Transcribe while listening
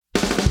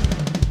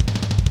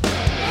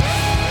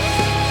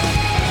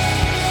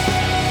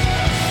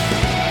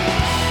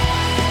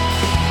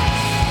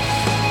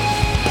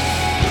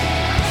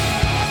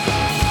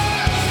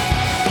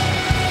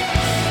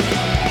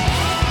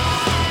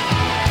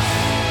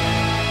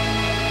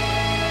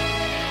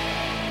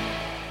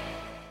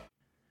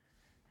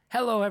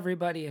Hello,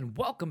 everybody, and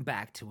welcome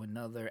back to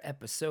another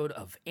episode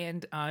of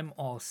And I'm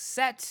All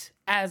Set.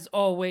 As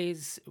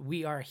always,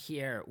 we are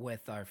here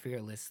with our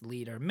fearless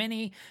leader,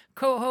 Minnie,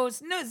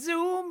 co-host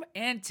Nazoom,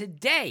 and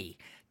today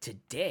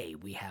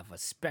we have a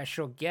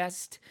special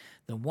guest,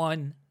 the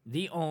one,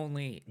 the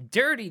only,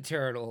 Dirty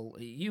Turtle.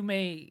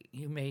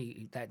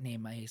 That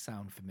name may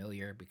sound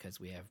familiar because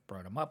we have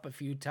brought him up a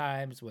few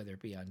times, whether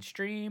it be on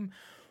stream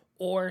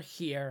or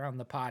here on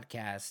the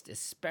podcast,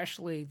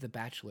 especially the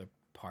Bachelor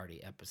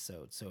Party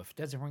episode. So if it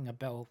doesn't ring a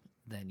bell,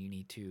 then you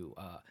need to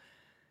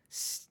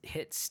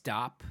hit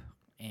stop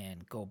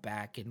and go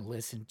back and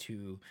listen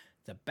to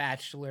the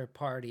Bachelor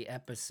Party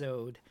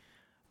episode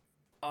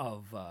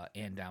of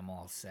And I'm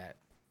All Set,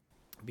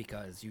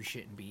 because you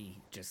shouldn't be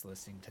just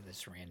listening to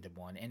this random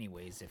one.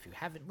 Anyways, if you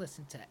haven't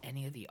listened to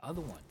any of the other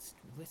ones,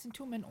 listen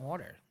to them in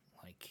order.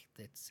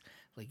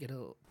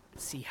 It'll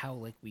see how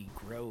we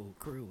grew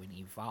and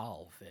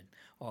evolve and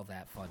all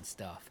that fun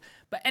stuff.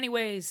 But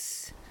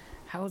anyways,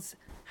 how's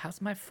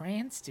my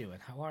friends doing?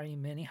 How are you,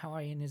 Minnie? How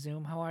are you,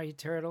 Nazoom? How are you,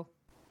 Turtle?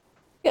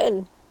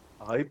 Good.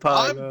 Hi,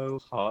 Pyro.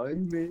 Hi,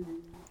 me.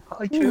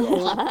 Hi,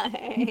 Turtle.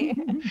 Hi.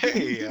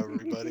 Hey,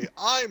 everybody.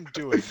 I'm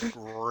doing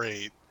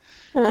great.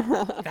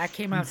 That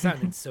came out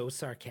sounding so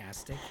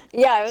sarcastic.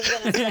 Yeah, I was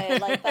gonna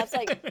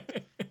say,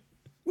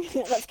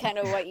 that's kind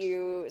of what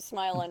you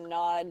smile and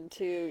nod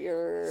to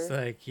your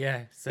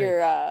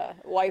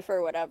wife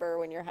or whatever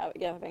when you're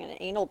having an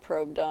anal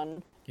probe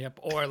done. Yep,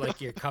 or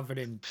you're covered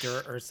in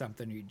dirt or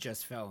something, you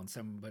just fell and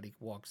somebody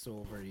walks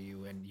over to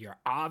you and you're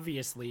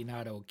obviously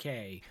not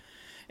okay.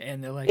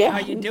 And they're like, How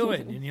you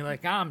doing? And you're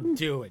like, I'm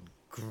doing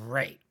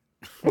great.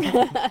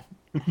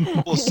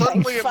 Well,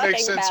 suddenly it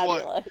makes sense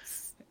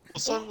fabulous.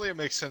 Suddenly it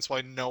makes sense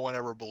why no one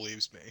ever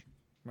believes me.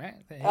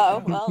 Right?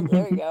 Well,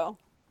 there you go.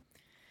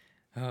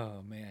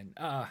 Oh man.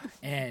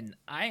 And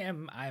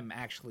I'm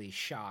actually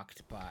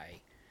shocked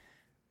by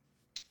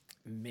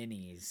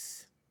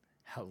Minnie's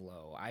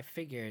hello. I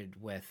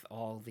figured with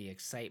all the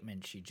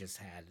excitement she just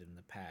had in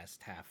the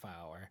past half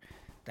hour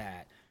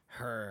that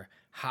her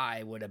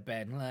hi would have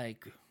been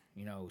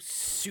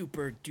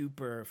super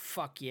duper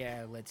fuck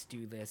yeah, let's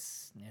do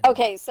this.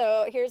 Okay,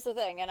 so here's the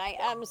thing, and I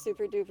am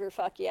super duper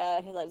fuck yeah,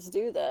 let's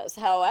do this.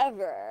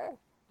 However,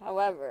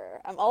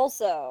 I'm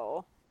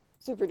also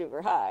super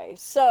duper high.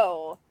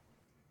 So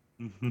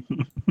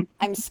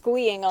I'm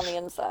squeeing on the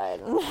inside.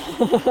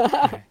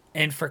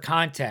 And for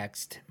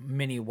context,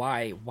 Minnie,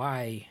 why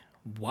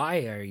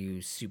are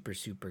you super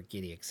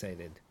giddy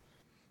excited?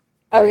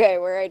 Okay,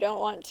 where I don't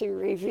want to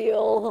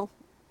reveal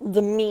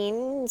the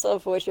means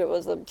of which it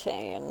was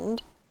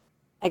obtained.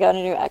 I got a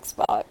new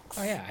Xbox.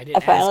 Oh yeah, I didn't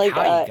ask how you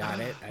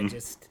got it. I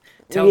just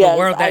tell the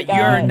world that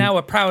you're now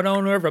a proud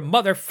owner of a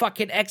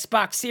motherfucking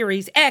Xbox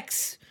Series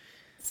X.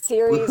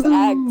 Series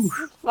X,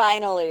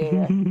 finally.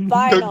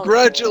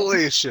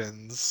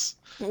 Congratulations.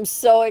 I'm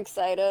so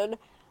excited,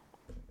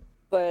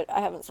 but I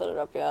haven't set it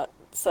up yet.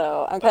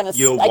 So I'm kind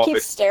of, I keep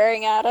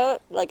staring at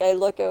it. I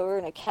look over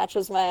and it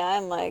catches my eye.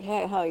 I'm like,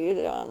 hey, how you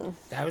doing?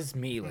 That was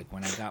me,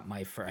 when I got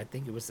my first, I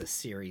think it was a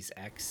Series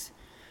X.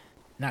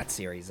 Not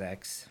Series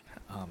X,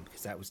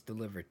 because that was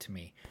delivered to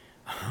me.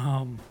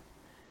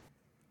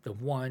 The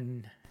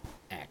One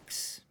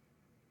X.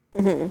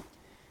 Mm-hmm.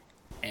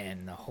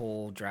 And the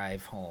whole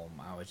drive home,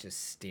 I was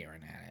just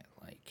staring at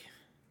it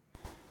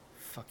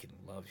fucking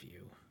love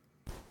you.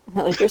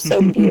 You're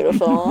so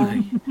beautiful.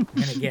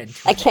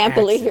 I can't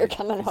believe you're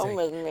coming home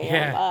with me.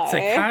 Yeah,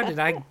 it's how did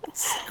I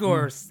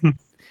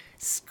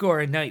score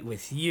a night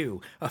with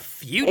you, a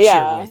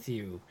future with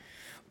you?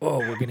 Oh,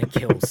 we're gonna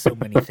kill so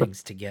many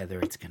things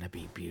together. It's gonna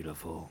be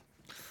beautiful.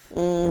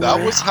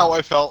 That was how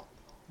I felt.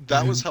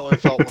 That was how I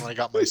felt when I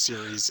got my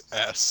Series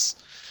S,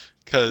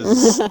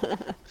 because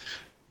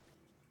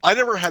I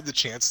never had the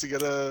chance to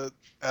get a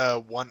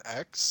One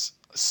X.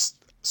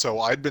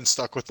 So I'd been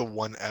stuck with the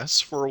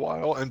 1S for a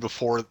while, and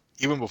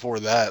even before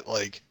that,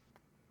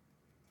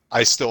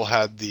 I still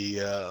had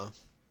the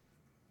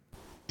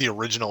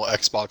original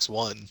Xbox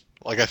One.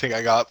 I think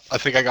I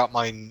got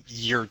mine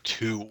year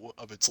 2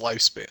 of its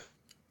lifespan.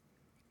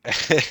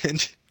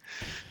 And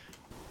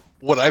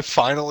when I was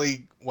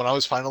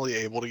finally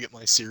able to get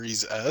my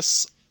Series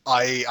S,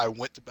 I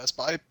went to Best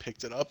Buy,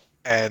 picked it up,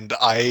 and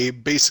I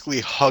basically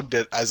hugged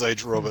it as I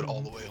drove it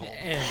all the way home.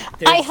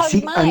 I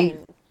hugged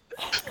mine.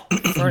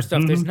 First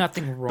off, there's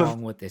nothing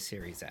wrong with this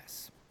Series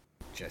S.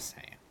 Just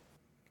saying.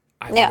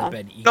 I would have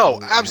been equal.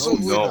 No,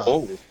 absolutely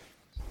not.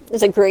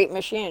 It's a great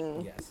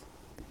machine. Yes.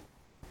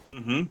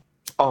 Mm-hmm.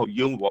 Oh,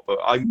 you know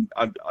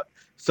what?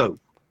 So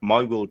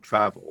my world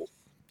travel.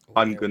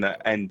 I'm gonna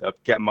end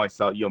up getting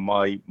myself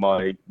my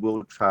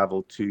world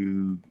travel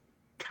to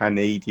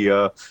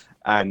Canada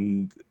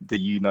and the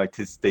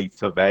United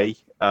States of A.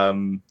 I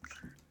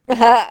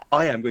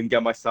am going to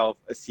get myself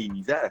a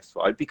Series S,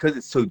 right? Because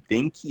it's so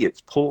dinky, it's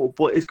portable,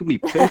 but it's going to be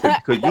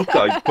perfect because you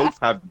guys both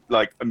have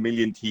a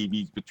million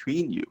TVs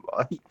between you,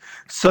 right?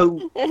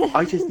 So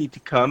I just need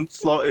to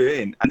slot it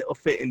in, and it'll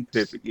fit in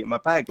perfectly in my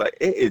bag.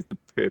 It is the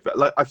perfect.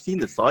 Like I've seen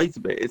the size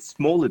of it; it's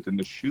smaller than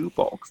a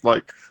shoebox.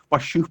 Like my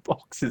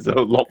shoebox is a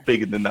lot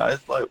bigger than that.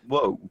 It's like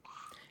whoa.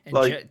 And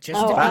Like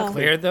just to be wow.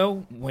 clear,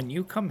 though, when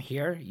you come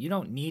here, you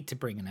don't need to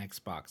bring an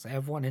Xbox. I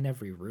have one in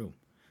every room.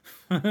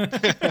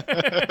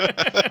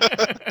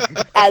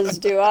 As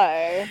do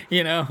I.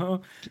 You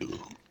know,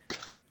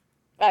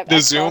 I have The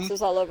Zoom?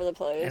 Xboxes all over the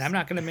place. and I'm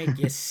not gonna make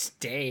you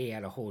stay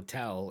at a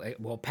hotel.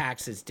 Well,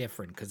 PAX is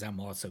different because I'm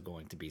also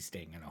going to be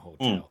staying in a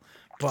hotel.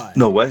 But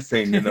no, we're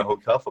staying in a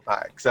hotel for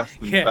PAX. That's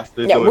Yeah. that's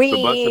the Yeah, most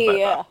about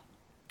that.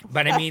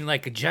 But I mean,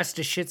 like, just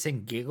to shits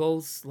and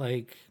giggles,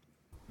 like,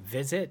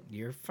 visit,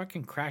 you're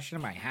fucking crashing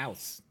in my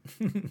house.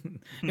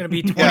 Gonna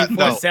be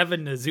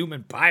 24/7 to Zoom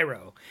and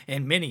Pyro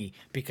and Minnie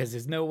because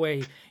there's no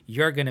way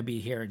you're gonna be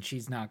here and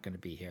she's not gonna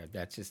be here.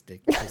 That's just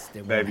it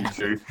won't Very happen.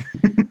 true.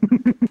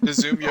 The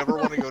Zoom, you ever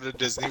want to go to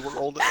Disney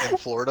World in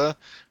Florida?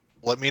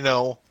 Let me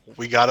know.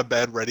 We got a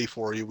bed ready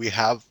for you. We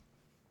have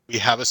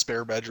a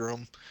spare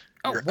bedroom.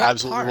 Oh, You're what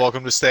absolutely part?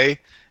 welcome to stay,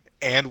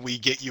 and we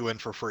get you in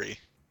for free.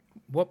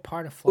 What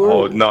part of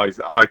Oh, Florida? nice.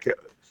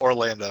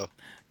 Orlando.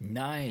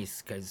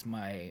 Nice, because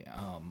my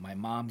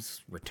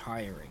mom's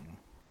retiring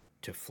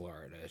to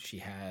Florida. She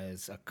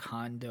has a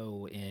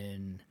condo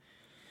in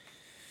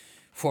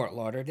Fort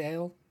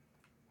Lauderdale.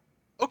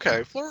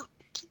 Okay, Fort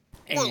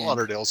And-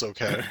 Lauderdale's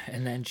okay.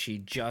 And then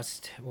she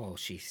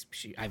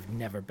I've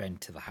never been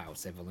to the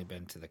house. I've only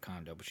been to the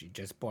condo, but she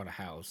just bought a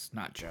house.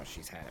 Not just,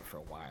 she's had it for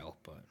a while,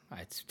 but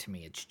to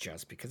me it's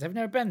just because I've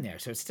never been there,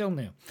 so it's still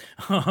new.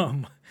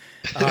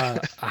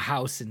 A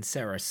house in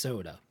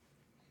Sarasota.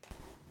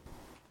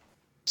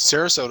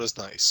 Sarasota's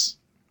nice.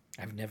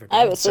 I've never I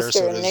have been. a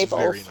sister in Sarasota is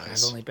Naples. very I've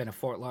nice. only been to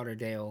Fort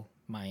Lauderdale,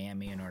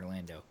 Miami, and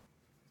Orlando.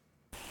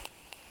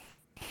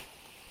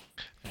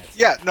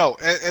 Yeah, no,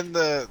 and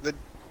the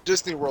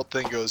Disney World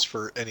thing goes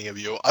for any of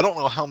you. I don't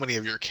know how many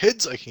of your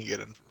kids I can get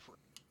in for free.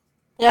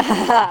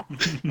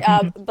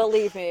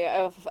 Believe me,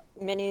 if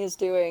Minnie's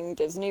doing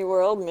Disney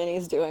World,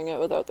 Minnie's doing it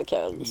without the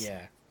kids.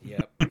 Yeah,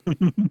 yep.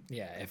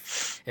 Yeah,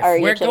 if Are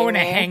you we're kidding going to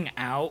me? hang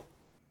out,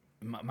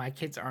 my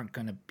kids aren't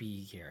going to be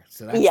here.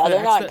 So that's Yeah, the,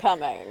 they're that's not the,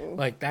 coming.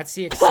 Like, that's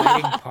the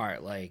exciting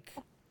part. Like,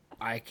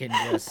 I can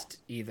just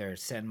either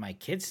send my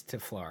kids to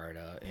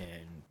Florida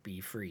and be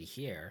free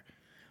here,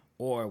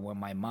 or when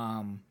my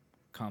mom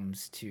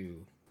comes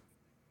to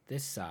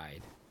this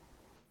side,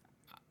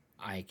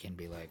 I can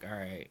be like, all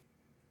right,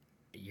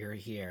 you're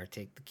here,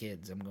 take the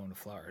kids, I'm going to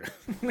Florida.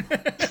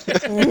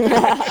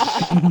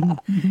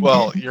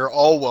 Well, you're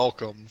all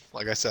welcome.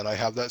 Like I said, I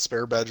have that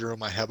spare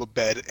bedroom. I have a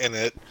bed in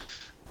it.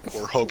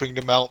 We're hoping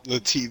to mount the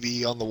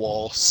TV on the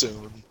wall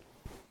soon.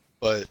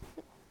 But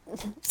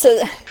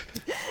So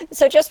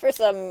just for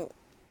some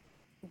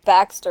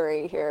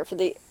backstory here, for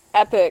the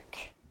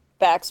epic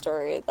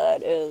backstory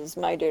that is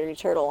My Dirty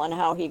Turtle and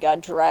how he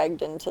got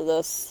dragged into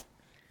this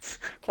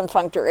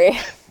confunctory.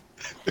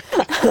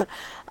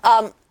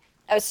 I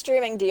was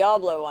streaming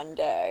Diablo one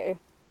day,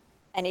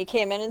 and he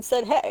came in and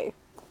said, hey.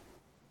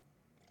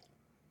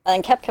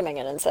 And kept coming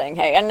in and saying,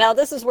 hey. And now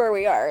this is where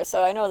we are,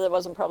 so I know that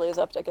wasn't probably as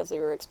epic as you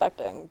were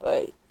expecting,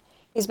 but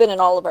he's been in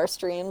all of our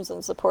streams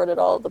and supported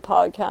all of the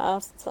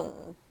podcasts,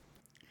 and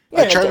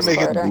you're I in try the to make it-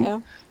 Discord, aren't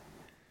you?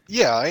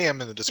 yeah, I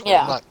am in the Discord.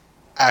 Yeah. I'm not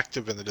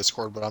active in the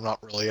Discord, but I'm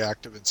not really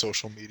active in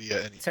social media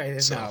anymore. Sorry,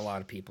 there's so. not a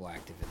lot of people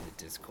active in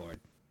the Discord.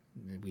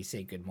 We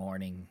say good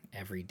morning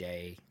every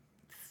day.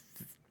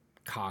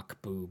 Cock,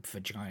 boob,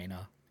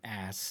 vagina,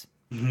 ass.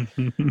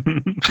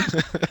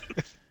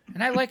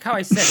 And I like how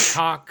I said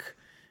cock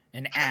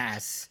and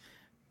ass,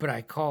 but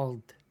I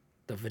called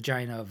the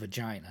vagina a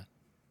vagina.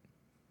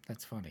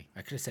 That's funny.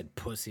 I could have said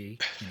pussy,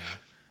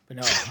 but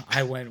no,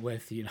 I went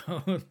with,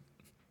 the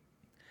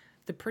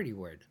pretty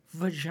word,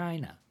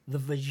 vagina, the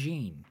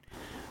vagine.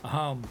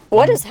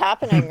 What is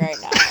happening right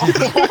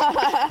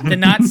now? The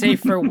not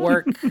safe for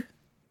work.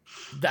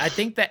 I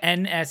think the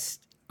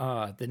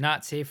the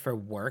not safe for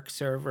work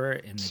server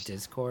in the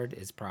Discord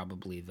is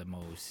probably the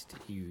most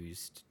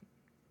used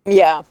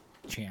Yeah.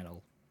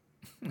 channel.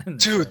 in the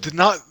Dude,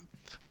 server.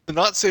 the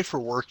not safe for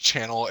work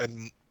channel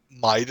in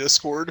my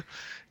Discord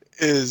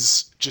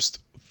is just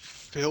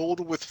filled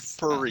with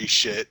furry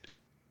shit.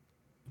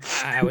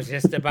 I was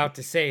just about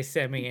to say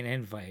send me an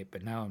invite,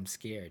 but now I'm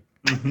scared.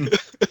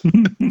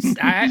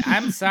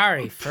 I'm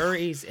sorry,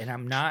 furries, and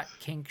I'm not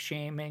kink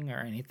shaming or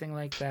anything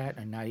like that.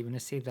 I'm not even to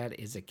say that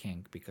is a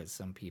kink because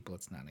some people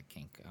it's not a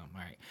kink. All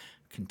right,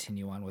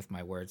 continue on with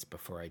my words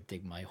before I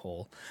dig my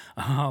hole.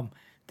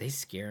 They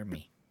scare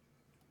me.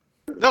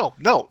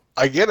 No,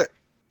 I get it.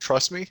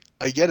 Trust me,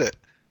 I get it.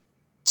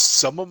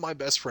 Some of my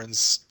best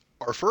friends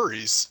are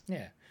furries.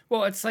 Yeah.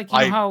 Well, it's like you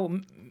know how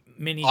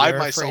Minnie I you're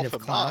myself afraid of am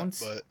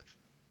clowns. not, but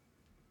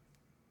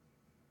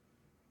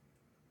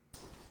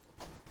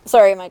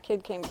Sorry, my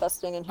kid came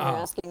busting in here Oh.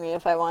 asking me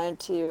if I wanted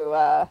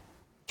to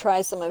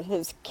try some of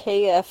his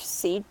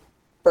KFC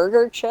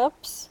burger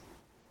chips.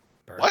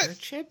 Burger What?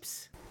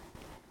 chips?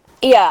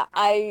 Yeah,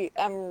 I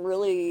am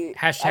really.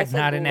 Hashtag I said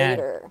not an ad.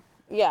 later.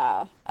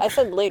 Yeah, I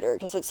said later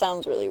because it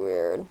sounds really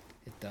weird.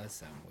 It does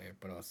sound weird,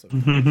 but also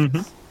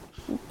delicious.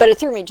 But it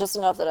threw me just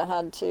enough that I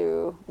had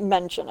to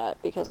mention it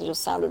because it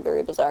just sounded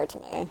very bizarre to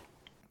me.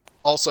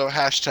 Also,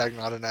 hashtag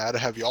not an ad.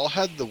 Have you all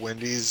had the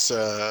Wendy's,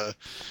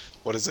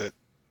 what is it?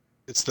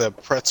 It's the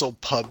pretzel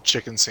pub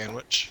chicken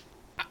sandwich.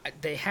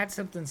 They had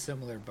something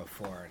similar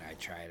before, and I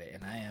tried it,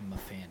 and I am a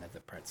fan of the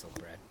pretzel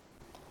bread.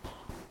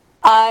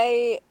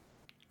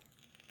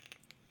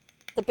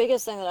 The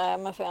biggest thing that I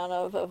am a fan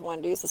of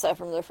Wendy's, aside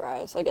from their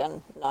fries,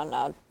 again, not an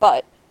ad,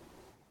 but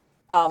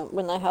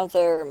when they have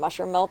their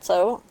mushroom melts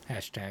out,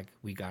 Hashtag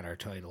we got our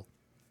title.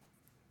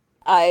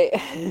 I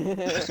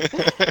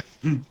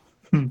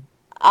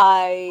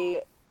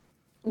I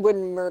would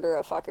murder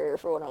a fucker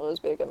for one of those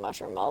bacon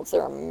mushroom melts.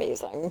 They're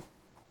amazing.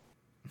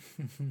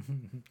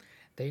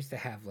 They used to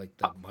have like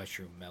the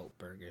mushroom melt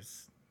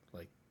burgers,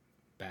 like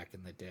back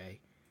in the day.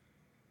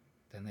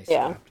 Then they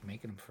Yeah. stopped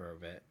making them for a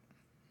bit.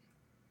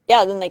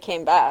 Yeah, then they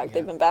came back. Yeah.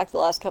 They've been back the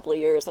last couple of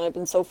years, and I've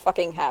been so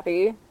fucking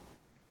happy.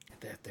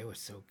 They were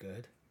so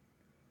good.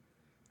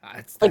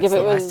 That's Like, if the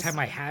it last was- time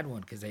I had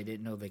one because I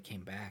didn't know they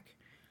came back.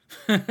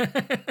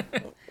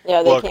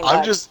 Yeah, they Look, came I'm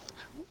back.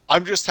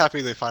 just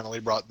happy they finally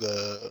brought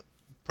the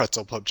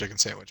pretzel pub chicken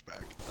sandwich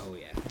back. Oh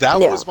yeah. That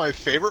Yeah. was my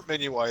favorite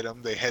menu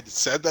item. They had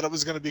said that it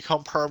was going to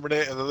become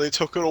permanent, and then they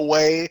took it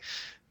away,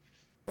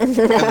 and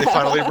they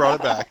finally brought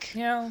it back.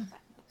 You know,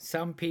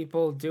 some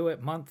people do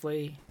it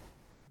monthly,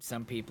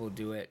 some people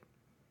do it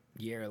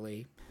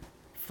yearly.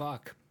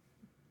 Fuck.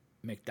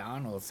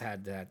 McDonald's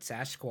had that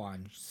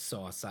Szechuan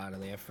sauce out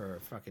of there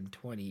for fucking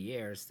 20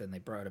 years. Then they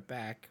brought it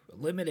back,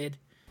 limited.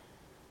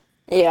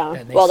 Yeah.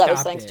 Then they Well, that was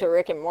stopped thanks it. to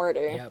Rick and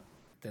Morty. Yep.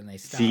 Then they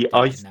stopped See, it,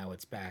 and now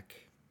it's back.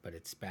 But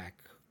it's back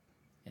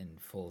in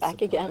full Back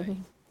supply.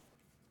 again.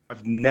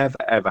 I've never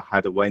ever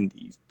had a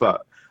Wendy's,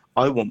 but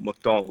I want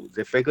McDonald's.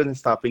 If they're gonna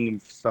start bringing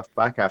stuff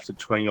back after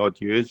 20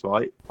 odd years,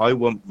 right? I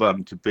want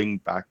them to bring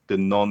back the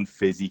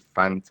non-fizzy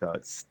Fanta.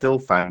 It's still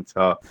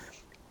Fanta.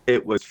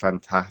 It was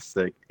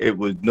fantastic. It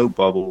was no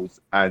bubbles,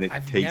 and it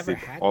I've never tasted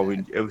had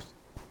orange. that. It was.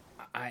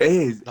 I- It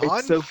is.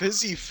 It's so.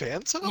 Non-fizzy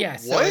Fanta? Yeah,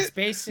 so What? it's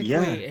basically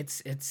Yeah.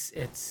 it's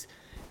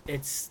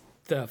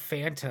the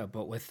Fanta,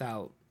 but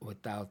without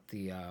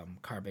the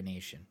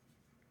carbonation.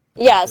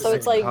 Yeah, so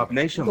it's So like carbonation,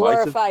 right? So-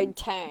 glorified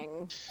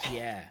Tang.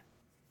 Yeah,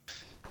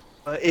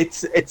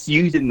 It's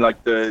using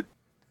like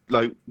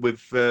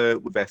with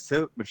their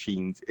syrup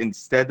machines,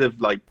 instead of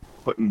like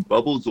putting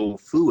bubbles all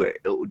through it,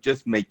 it'll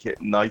just make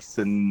it nice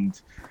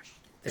and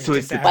they so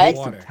it's just the add taste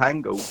water. of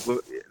tango.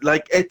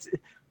 Like it's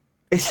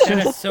Instead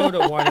of just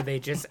soda water, they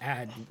just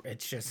add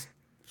it's just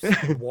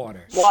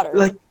water. Water.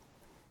 like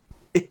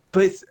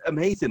but it's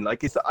amazing.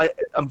 Like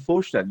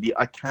unfortunately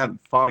I can't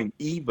find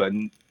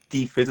even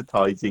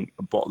dephysitizing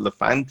a bottle of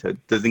Fanta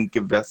doesn't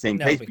give that same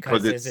No, taste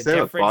because because it's there's a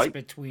syrup, difference right?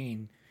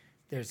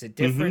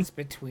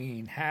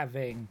 between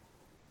having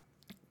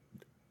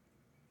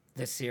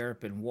the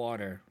syrup and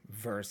water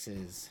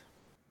versus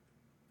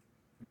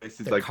This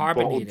is the like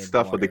bottled carbonated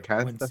stuff or water. the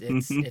can When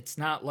stuff. it's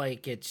not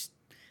like it's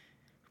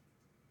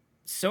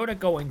soda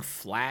going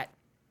flat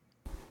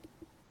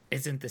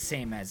isn't the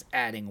same as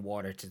adding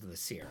water to the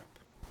syrup.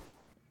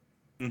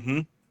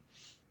 And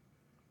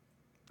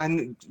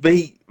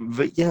they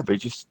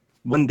just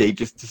one day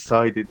just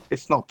decided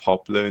it's not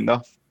popular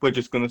enough. We're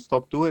just gonna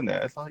stop doing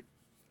it. It's like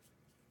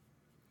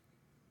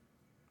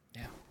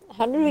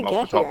How did we off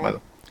get the top of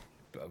here?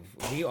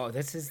 my- We are.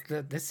 This is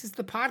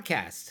the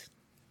podcast.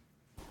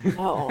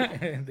 No.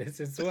 This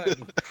is what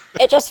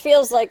It just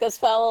feels like this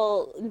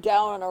fell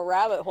down a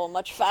rabbit hole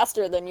much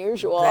faster than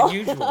usual. than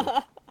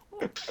usual.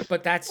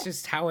 But that's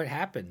just how it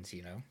happens,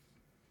 you know.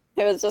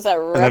 It was just at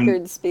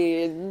record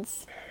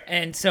speeds.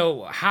 And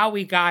so how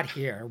we got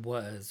here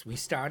was we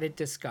started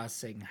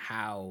discussing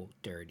how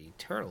Dirty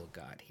Turtle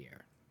got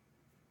here.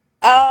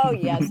 Oh,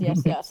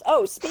 yes.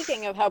 Oh,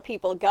 speaking of how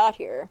people got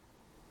here.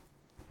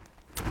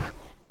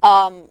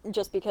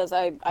 Just because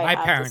I My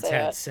have parents to say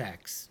had it.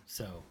 sex,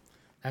 so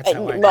that's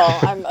how I Well,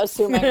 I'm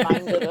assuming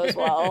mine did as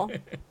well.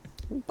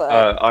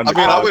 But I'm I mean,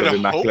 I proud would of hope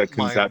Immaculate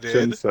mine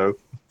Conception, did. so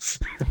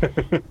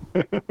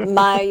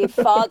my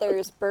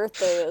father's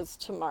birthday is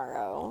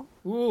tomorrow.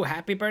 Ooh,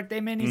 happy birthday,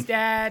 Minnie's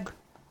dad.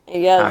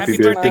 Yes, Happy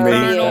birthday, tomorrow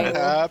Colonel. being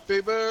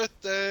Happy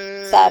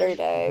birthday!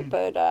 Saturday,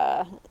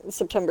 but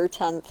September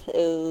 10th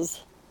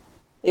is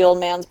the old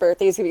man's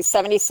birthday. He's gonna be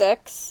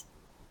 76.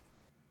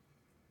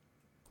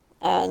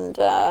 And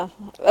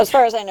as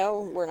far as I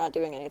know, we're not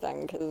doing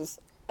anything because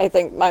I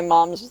think my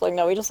mom's just like,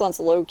 no, he just wants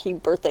a low-key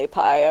birthday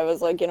pie. I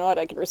was like, you know what,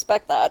 I can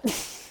respect that.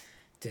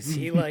 Does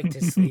he like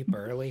to sleep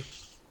early?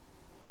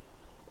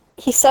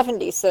 He's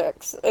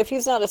 76. If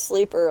he's not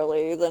asleep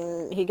early,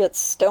 then he gets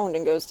stoned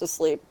and goes to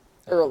sleep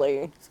early.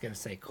 I was gonna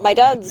say call My him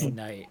at dad's-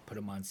 midnight, put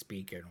him on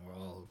speaker, and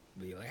we'll all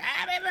be like,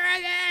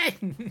 "Happy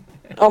birthday!"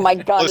 Oh my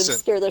god, Listen. it'd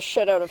scare the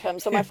shit out of him.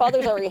 So my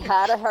father's already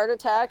had a heart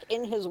attack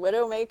in his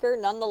Widowmaker,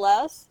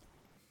 nonetheless.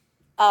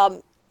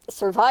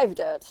 Survived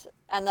it,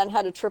 and then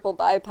had a triple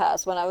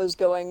bypass when I was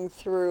going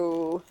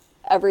through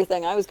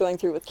everything I was going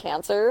through with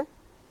cancer.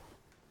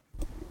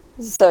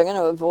 So I'm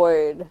gonna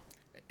avoid.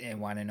 And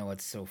want to know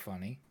what's so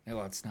funny?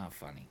 Well, it's not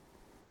funny.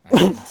 I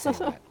shouldn't say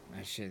that.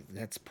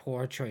 That's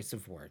poor choice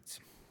of words.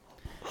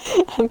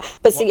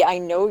 But see, I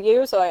know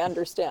you, so I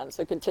understand.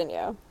 So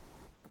continue.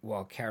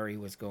 While Carrie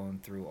was going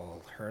through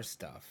all her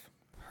stuff,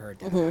 her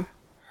dad,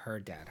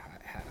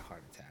 had a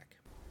heart attack.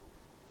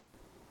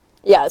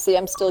 Yeah, see,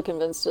 I'm still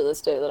convinced to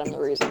this day that I'm the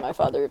reason my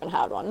father even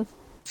had one.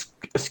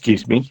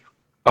 Excuse me.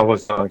 I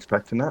was not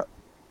expecting that.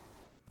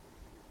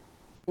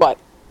 What?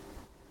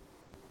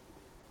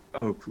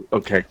 Oh,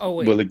 okay. Oh,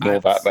 wait, We'll ignore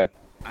that then.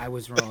 I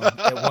was wrong.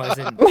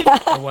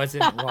 It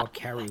wasn't while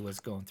Carrie was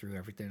going through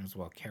everything. It was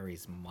while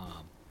Carrie's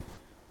mom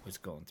was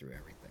going through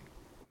everything.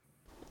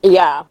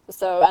 Yeah,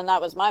 so, and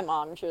that was my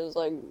mom. She was,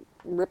 like,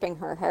 ripping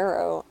her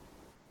hair out.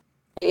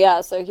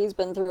 Yeah, so he's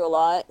been through a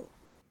lot.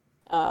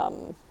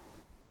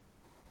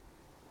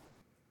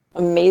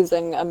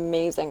 Amazing,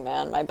 amazing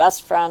man. My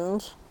best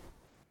friend.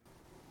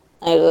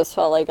 I just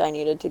felt like I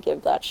needed to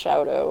give that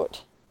shout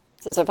out.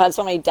 Since I've had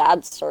so many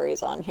dad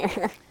stories on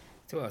here.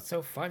 So it's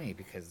so funny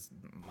because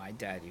my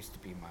dad used to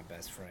be my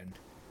best friend,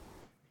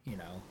 you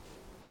know.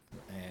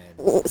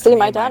 And See, me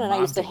my and dad and I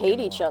mom used to didn't hate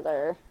get each along.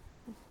 other.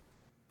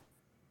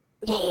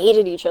 We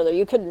hated each other.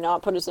 You could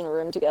not put us in a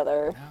room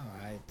together.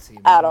 No, I see.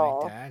 At My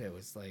all. dad, it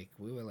was like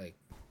we were like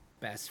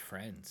best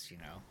friends, you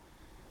know.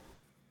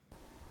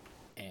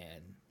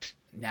 And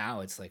now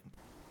it's like,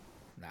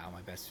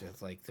 my best friend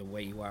is like the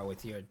way you are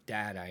with your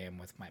dad, I am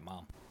with my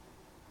mom.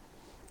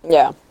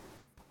 Yeah.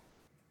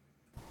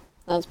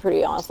 That's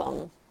pretty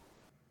awesome.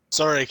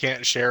 Sorry, I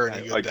can't share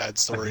any good dad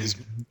stories.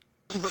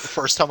 The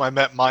first time I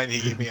met mine, he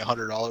gave me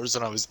 $100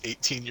 and I was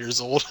 18 years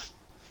old.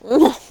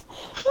 Well,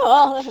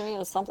 I mean,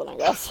 it's something, I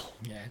guess.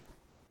 Yeah.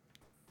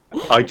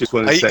 I just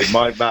want to say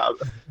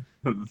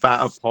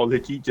that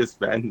apology just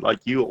then, like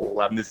you all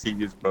having a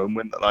serious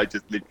moment, and I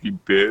just literally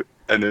burped,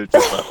 and it was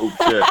just like, oh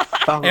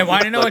shit. And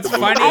want to know what's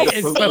funny A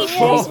is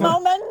seniors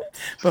moment?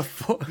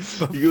 before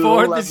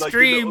all the have, like,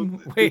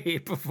 stream.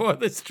 Wait, before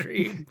the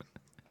stream,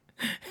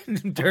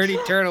 Dirty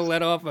Turtle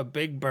let off a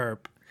big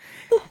burp.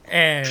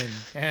 And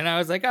I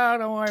was like, oh,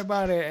 don't worry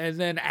about it. And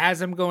then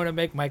as I'm going to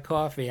make my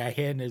coffee, I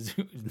hear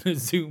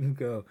Zoom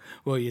go,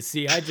 well, you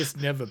see, I just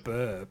never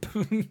burp.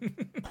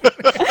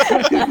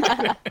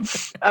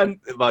 And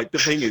like the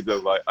thing is though,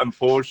 like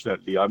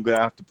unfortunately, I'm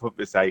gonna have to put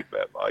this out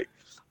there. Like,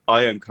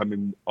 I am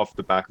coming off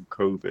the back of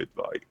COVID,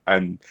 like,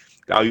 and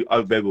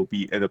there will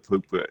be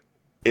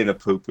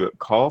inappropriate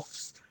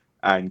coughs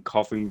and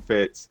coughing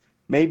fits,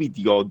 maybe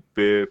the odd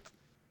burp.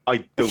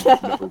 I don't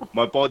know.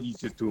 My body's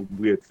just doing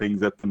weird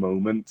things at the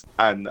moment,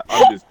 and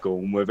I'm just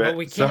going with it. Well,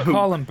 we can't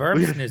call them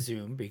burps,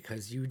 Nazoom,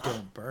 because you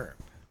don't burp.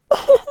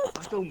 I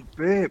don't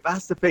burp.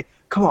 That's the thing.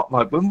 Come on,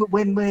 like when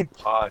we're in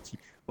party,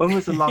 when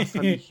was the last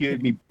time you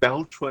heard me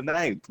belch one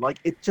out? Like,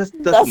 it just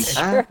doesn't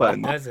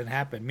happen. It doesn't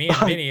happen. Me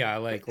and Minnie are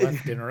like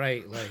left and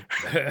right, like,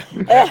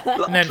 and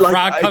then Like,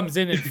 Frog comes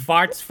in and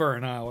farts for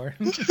an hour.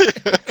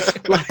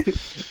 Like,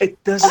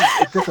 it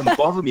doesn't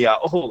bother me at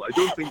all. I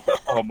don't think that,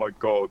 oh my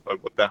god,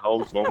 like, what the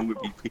hell's wrong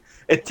with me?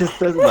 It just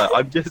doesn't.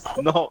 I'm just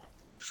not.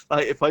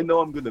 Like, if I know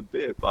I'm gonna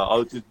burp,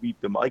 I'll just mute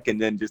the mic and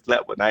then just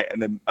let one out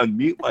and then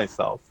unmute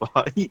myself.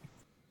 Right?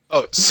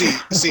 Oh, see,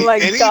 Oh my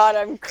God,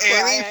 I'm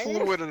crying. any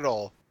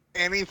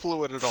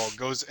fluid at all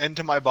goes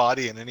into my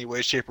body in any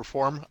way, shape, or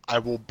form, I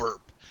will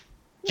burp.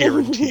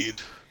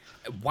 Guaranteed.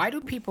 Why do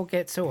people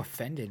get so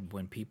offended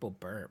when people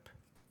burp?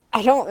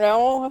 I don't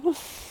know.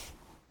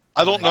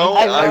 I don't know.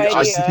 I have no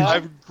idea.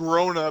 I've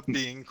grown up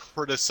being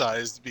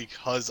criticized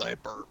because I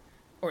burp.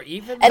 Or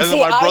even And And see,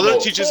 then my I brother do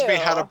teaches me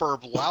how to too.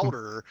 burp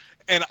louder,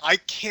 and I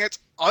can't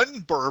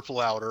unburp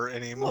louder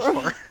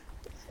anymore.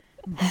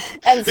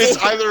 And see, It's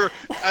either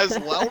as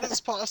loud as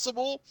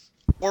possible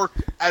or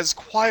as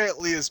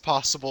quietly as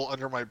possible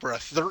under my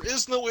breath. There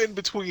is no in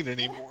between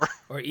anymore.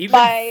 or even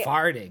my-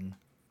 farting.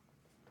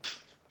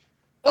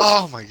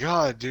 Oh my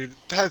god, dude.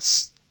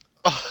 That's.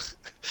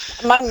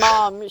 my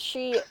mom,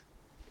 she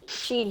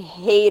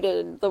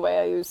hated the way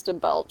I used to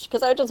belch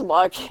because I just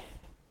walk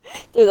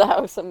through the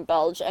house and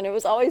belch, and it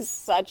was always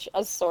such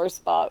a sore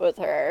spot with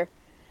her.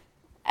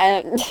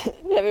 And she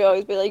would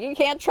always be like, "You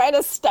can't try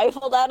to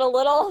stifle that a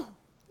little."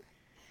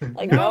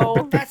 Like, no.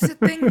 But that's the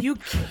thing. You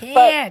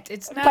can't.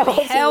 It's not But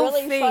what's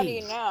healthy. really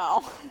funny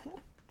now,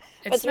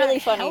 what's not really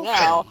funny healthy.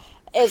 now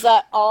is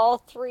that all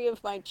three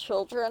of my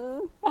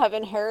children have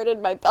inherited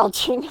my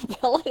belching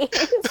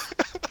abilities.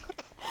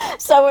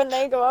 So when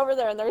they go over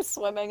there and they're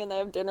swimming and they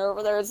have dinner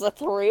over there, it's the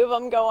three of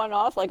them going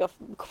off like a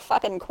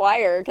fucking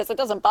choir because it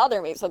doesn't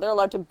bother me. So they're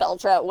allowed to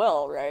belch at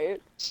will,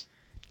 right?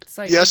 It's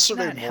like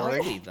Yesterday it's not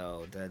morning- healthy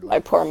though. To, like, My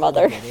poor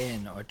mother. Get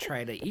in or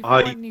try to even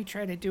I- when you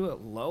try to do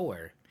it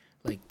lower,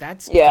 like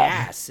that's Yeah.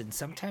 gas, and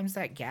sometimes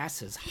that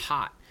gas is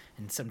hot,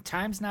 and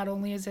sometimes not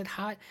only is it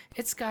hot,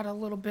 it's got a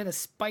little bit of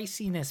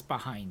spiciness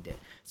behind it.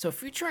 So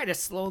if you try to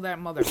slow that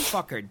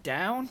motherfucker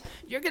down,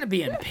 you're gonna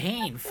be in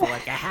pain for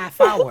like a half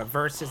hour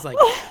versus like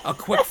a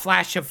quick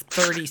flash of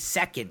 30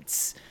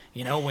 seconds.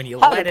 You know, when you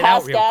How let to it out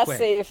pass real gas quick.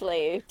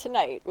 safely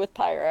tonight with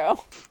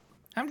Pyro.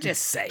 I'm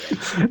just saying.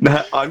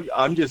 No,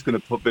 I'm just gonna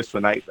put this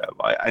one out there,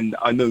 right? And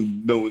I know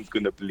no one's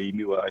gonna believe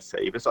me when I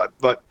say this. Like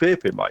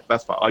burping, right?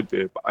 That's fine. I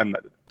burp.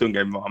 Don't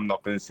get me wrong. I'm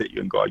not gonna sit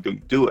you and go, I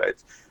don't do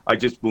it. I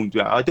just won't do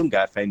it. I don't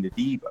get offended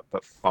either.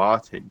 But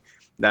farting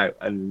now,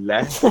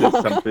 unless there's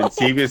something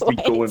seriously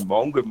going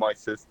wrong with my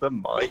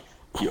system, right?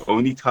 The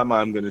only time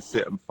I'm gonna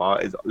sit and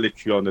fart is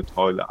literally on the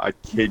toilet. I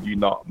kid you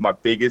not. My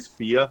biggest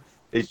fear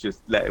is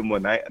just letting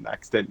one out and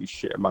accidentally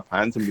shit in my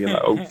pants and being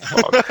like, oh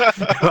fuck.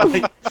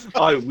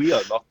 We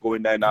are not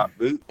going down that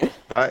route.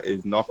 That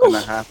is not going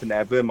to happen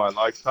ever in my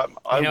lifetime.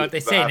 You know what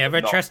they say,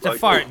 never trust a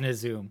fart in a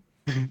Zoom.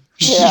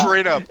 Yeah.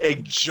 Straight up.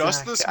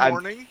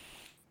 Exactly.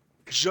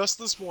 Just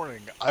this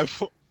morning,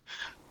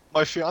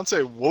 my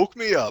fiance woke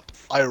me up.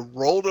 I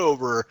rolled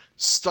over,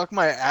 stuck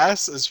my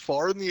ass as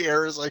far in the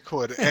air as I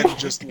could, and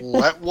just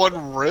let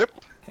one rip.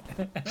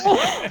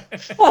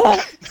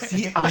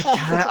 See, I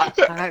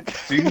can't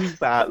do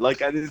that.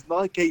 Like, and it's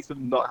not a case of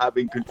not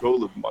having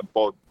control of my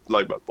body,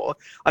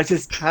 I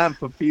just can't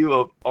for fear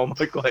of, oh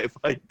my god, if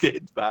I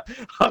did that,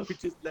 I would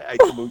just let out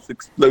the most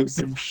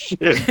explosive shit.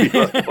 Be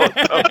like, what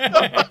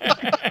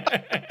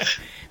the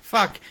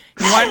Fuck.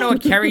 You want to know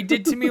what Carrie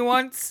did to me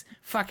once?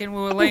 Fucking,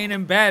 we were laying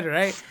in bed,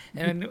 right?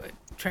 And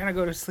trying to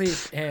go to sleep,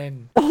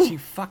 and she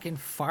fucking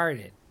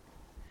farted.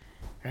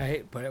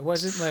 Right? But it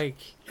wasn't like,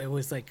 it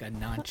was like a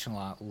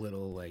nonchalant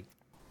little, like,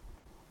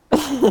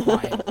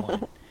 quiet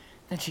one.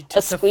 Then she took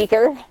A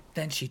squeaker?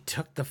 Then she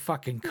took the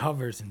fucking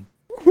covers and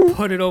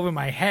put it over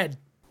my head.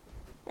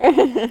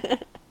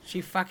 She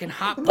fucking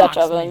hotboxed Dutch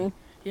me. oven.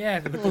 Yeah,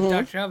 with the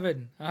Dutch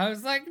oven. I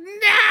was like,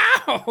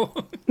 no!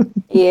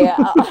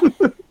 Yeah.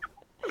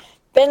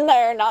 Been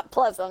there, not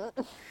pleasant.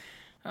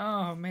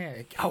 Oh,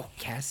 man. Oh,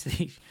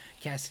 Cassidy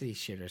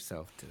shit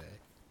herself today.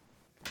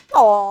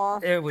 Aw.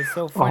 It was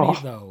so funny,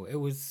 though. It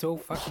was so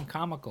fucking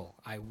comical.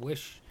 I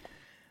wish,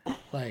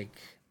 like,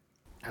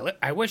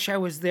 I wish I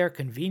was there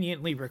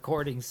conveniently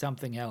recording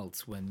something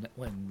else when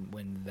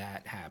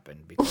that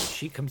happened, because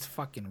she comes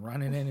fucking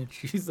running in and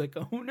she's like,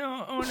 oh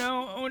no, oh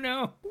no, oh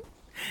no.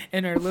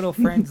 And her little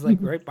friend's like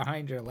right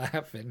behind her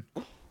laughing.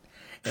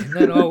 And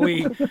then all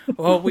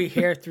we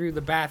hear through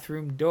the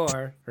bathroom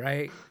door,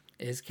 right,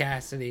 is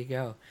Cassidy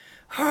go,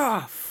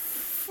 oh,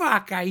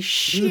 fuck, I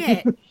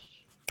shit.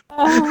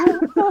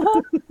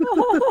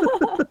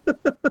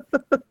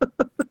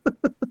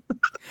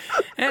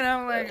 And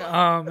I'm like,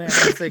 oh man,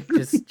 I was like,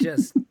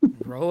 just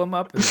roll them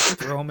up and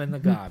throw them in the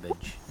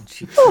garbage. And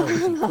she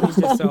cleans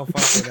herself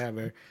up,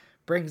 whatever,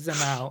 brings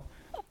them out.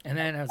 And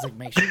then I was like,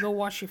 make sure you go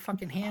wash your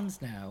fucking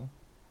hands now.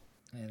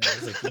 And I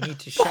was like, you need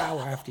to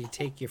shower after you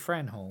take your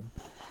friend home.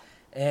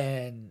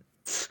 And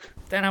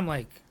then I'm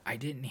like, I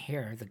didn't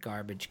hear the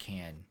garbage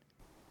can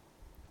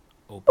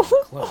open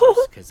and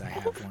close because I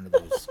have one of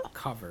those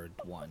covered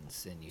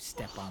ones and you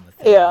step on the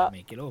thing and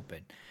make it open.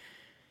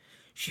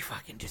 She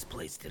fucking just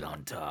placed it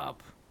on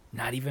top.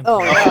 Not even Oh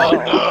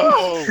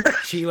no!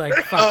 She like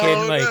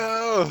fucking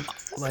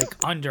like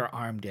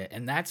underarmed it,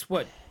 and that's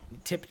what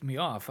tipped me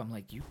off. I'm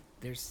like,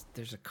 there's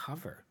a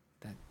cover.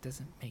 That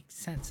doesn't make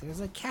sense. It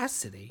was like,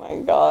 Cassidy. My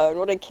god,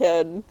 what a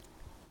kid.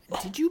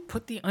 Did you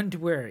put the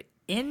underwear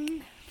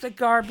in the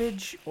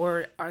garbage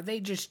or are they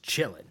just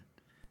chilling?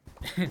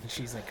 And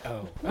she's like,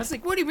 oh. I was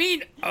like, what do you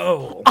mean?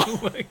 Oh.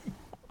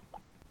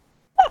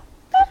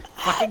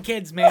 Fucking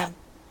kids, man.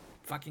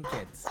 Fucking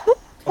kids.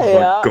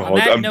 Yeah. God, On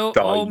that I'm note,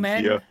 dying all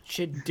men here.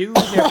 should do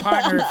their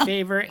partner a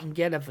favor and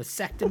get a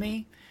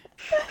vasectomy.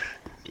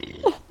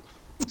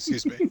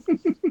 Excuse me.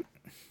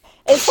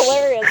 It's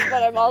hilarious,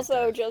 but I'm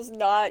also just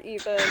not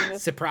even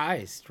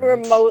Surprised. Right?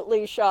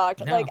 remotely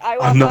shocked. No. Like, I I'm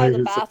walked not by the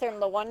even bathroom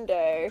the one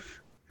day,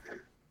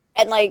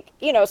 and, like,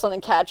 you know,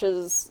 something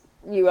catches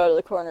you out of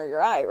the corner of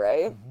your eye,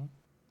 right? Mm-hmm.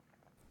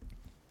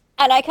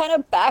 And I kind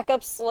of back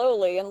up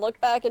slowly and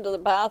look back into the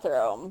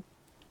bathroom.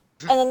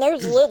 And then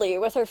there's Lily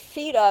with her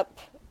feet up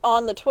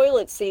on the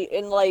toilet seat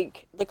in,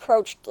 like, the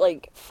crouched,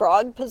 like,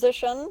 frog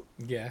position,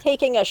 Yeah.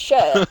 taking a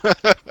shit.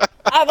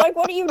 I'm like,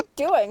 what are you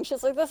doing?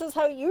 She's like, this is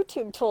how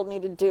YouTube told me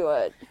to do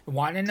it.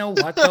 Want to know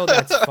what, though,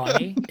 that's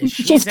funny? Is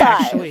She's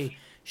five. actually...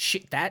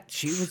 She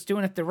was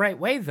doing it the right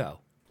way, though.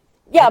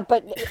 Yeah,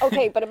 but,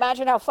 okay, but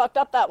imagine how fucked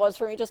up that was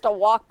for me just to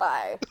walk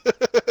by.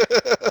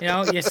 You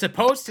know, you're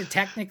supposed to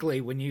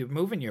technically, when you're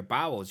moving your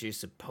bowels, you're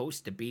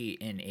supposed to be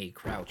in a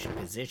crouched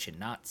position,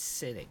 not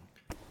sitting.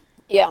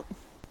 Yeah,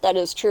 that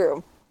is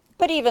true.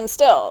 But even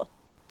still,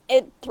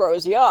 it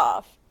throws you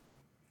off.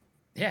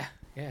 Yeah,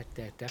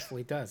 that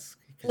definitely does.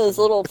 This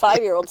little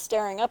 5-year-old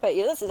staring up at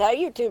you. This is how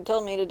YouTube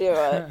told me to do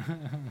it.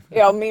 You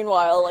know,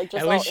 meanwhile, like,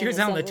 just At all least she was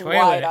on the innocent and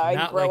toilet, wide-eyed,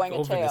 not growing like a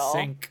over the tail.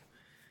 sink.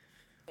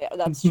 Yeah,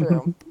 that's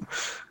true.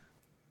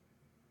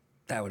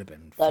 That would have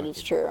been. That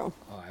is true.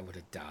 Oh, I would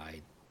have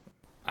died.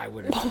 I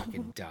would have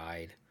fucking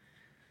died.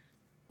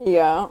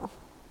 Yeah.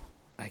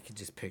 I could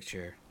just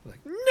picture like,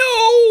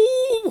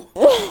 no!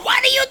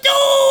 What do you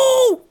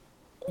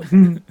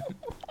do?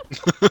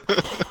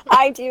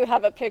 I do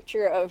have a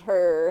picture of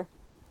her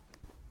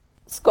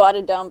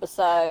squatted down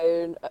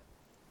beside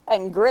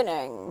and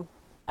grinning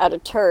at a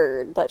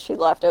turd that she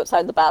left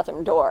outside the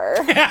bathroom door.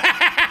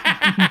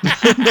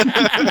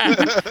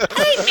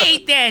 I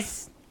made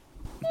this.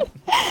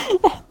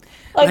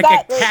 Like Like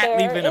that a right cat there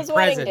leaving a is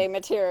wedding present. day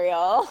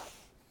material.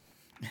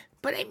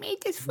 But I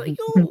made this for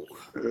you.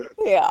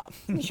 Yeah.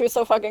 She was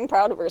so fucking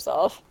proud of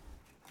herself.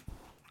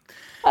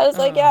 I was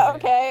like, Oh, yeah, man.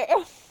 okay.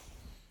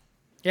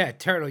 Yeah,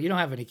 Turtle, you don't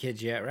have any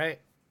kids yet, right?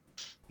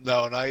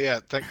 No, not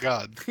yet. Thank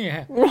God.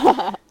 Yeah.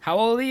 How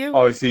old are you?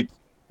 Oh, see,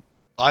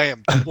 I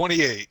am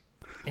 28.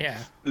 Yeah.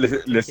 listen,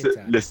 Take your listen,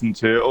 time. listen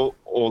to it.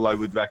 All I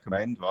would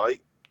recommend,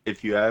 right?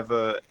 If you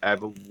ever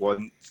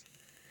want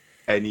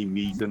any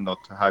reason not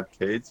to have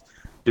kids,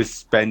 just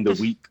spend a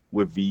week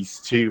with these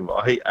two,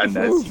 right? And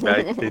then see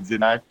their kids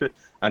in action.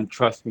 And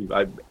trust me,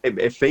 like,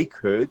 if they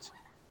could,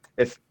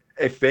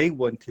 if they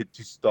wanted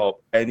to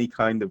stop any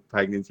kind of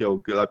pregnancy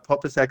or like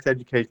proper sex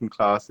education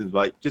classes,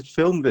 like just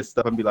film this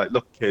stuff and be like,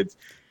 look, kids,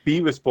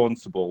 be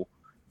responsible,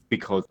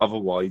 because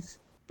otherwise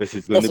this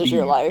is going This to is be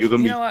your life. you're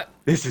going You to know be what?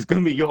 this is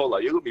going to be your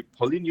life. You're going to be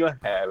pulling your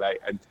hair like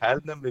and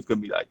telling them it's going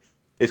to be like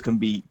it's going to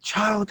be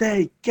child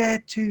A,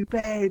 get to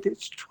bed,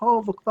 it's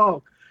 12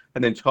 o'clock,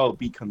 and then child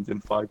B comes in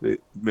 5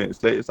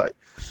 minutes later. It's like,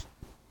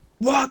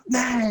 what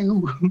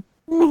now?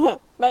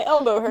 My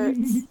elbow hurts.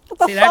 What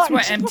the See, that's fuck?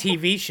 what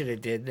MTV should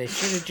have did. They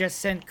should have just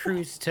sent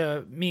Cruz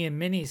to me and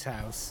Minnie's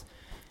house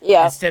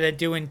Yeah. instead of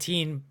doing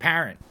teen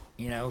parent,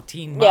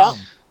 teen mom. Yeah.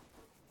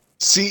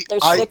 See,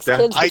 There's I 6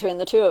 kids I- between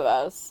the two of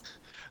us.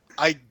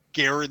 I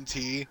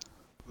guarantee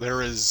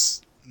there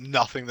is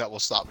nothing that will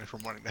stop me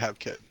from wanting to have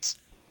kids.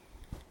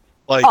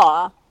 Like,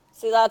 Aw.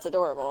 See, that's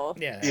adorable.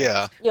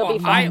 yeah. You'll Well,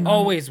 be I fine.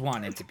 always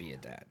wanted to be a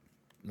dad.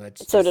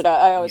 So did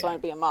I. I always yeah. wanted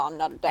to be a mom,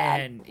 not a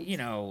dad. And,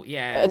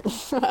 yeah,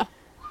 But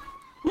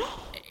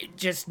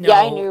just know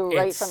yeah, I knew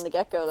right it's from the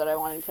get-go that I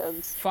wanted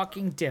kids.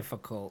 fucking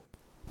difficult.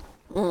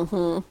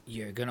 Mm-hmm.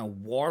 You're going to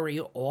worry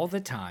all the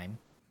time.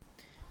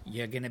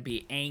 You're going to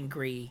be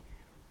angry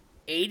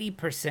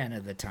 80%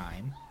 of the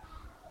time.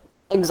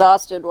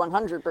 Exhausted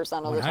 100%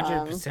 of the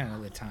time. 100%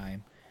 of the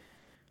time.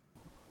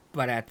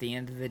 But at the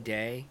end of the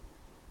day,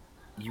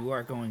 you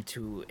are going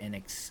to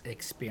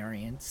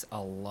experience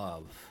a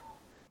love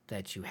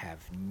that you have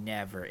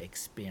never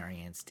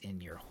experienced in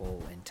your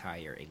whole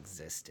entire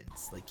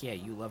existence. Like, yeah,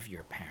 you love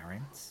your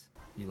parents,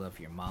 you love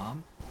your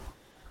mom,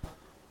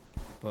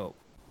 but,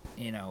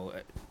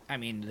 I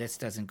mean, this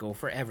doesn't go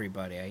for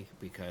everybody,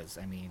 because,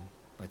 I mean,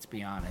 let's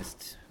be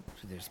honest,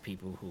 there's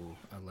people who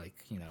are like,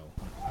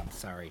 I'm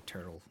sorry,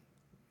 Turtle,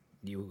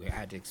 you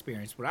had to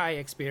experience what I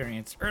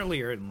experienced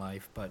earlier in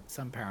life, but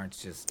some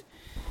parents just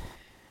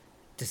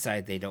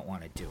decide they don't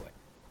want to do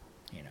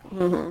it,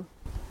 Mm-hmm.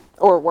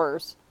 Or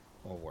worse.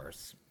 or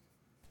worse.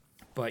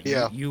 But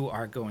Yeah. you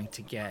are going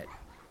to get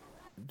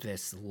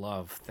this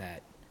love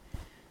that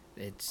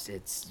it's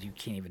you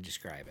can't even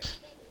describe it.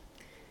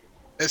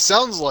 It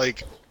sounds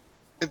like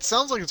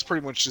it's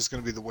pretty much just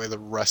going to be the way the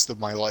rest of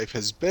my life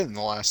has been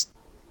the last,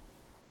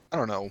 I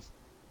don't know,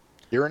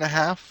 year and a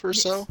half or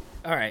so.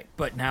 All right,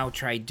 but now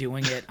try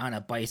doing it on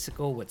a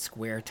bicycle with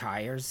square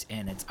tires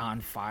and it's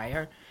on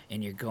fire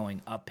and you're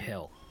going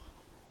uphill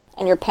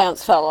And your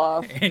pants fell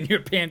off. and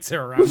your pants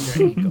are around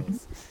your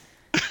ankles.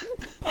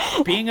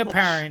 Being a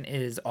parent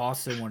is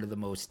also one of the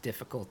most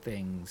difficult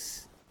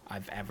things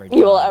I've ever done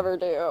You will ever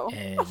do.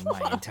 in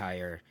my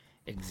entire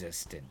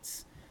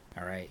existence.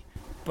 All right,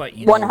 but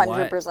you know 100%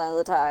 what? of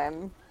the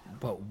time.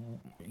 But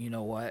you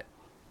know what?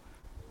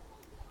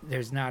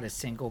 There's not a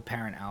single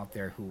parent out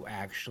there who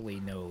actually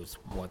knows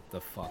what the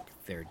fuck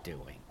they're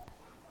doing.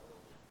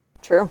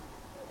 True.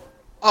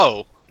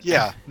 Oh,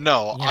 yeah.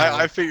 No, Yeah.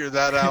 I figured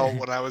that out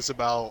when I was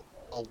about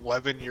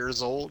 11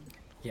 years old.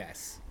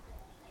 Yes.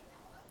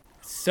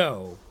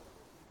 So,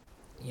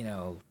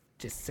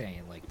 just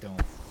saying, like, you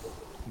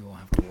won't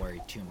have to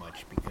worry too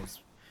much because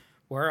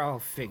we're all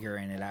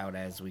figuring it out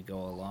as we go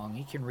along.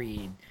 You can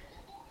read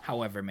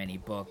however many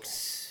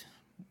books,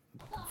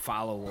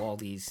 follow all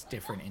these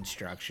different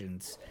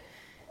instructions.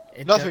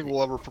 Nothing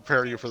will ever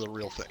prepare you for the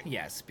real thing.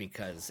 Yes,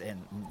 because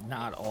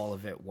not all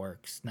of it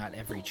works. Not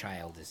every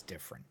child is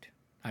different.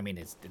 I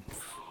mean,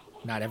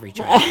 not every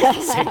child is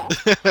the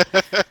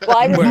same. Well,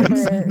 I Words.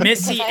 remember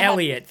Missy because I had-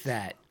 Elliott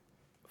that.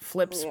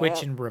 Flip, switch,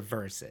 Yeah. and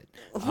reverse it.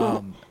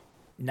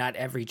 Not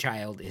every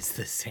child is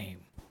the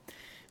same.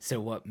 So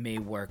what may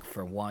work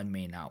for one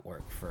may not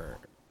work for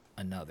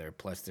another.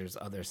 Plus, there's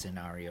other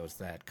scenarios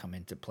that come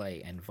into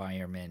play,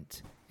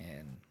 environment,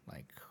 and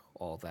like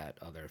all that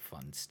other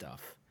fun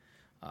stuff,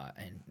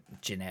 and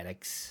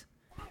genetics.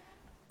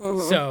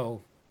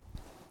 So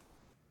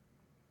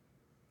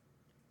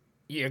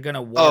you're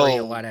gonna worry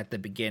a lot at the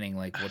beginning,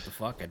 like, what the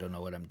fuck? I don't know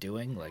what I'm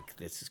doing. Like,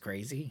 this is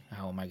crazy.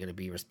 How am I gonna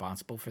be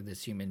responsible for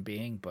this human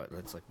being? But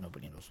it's like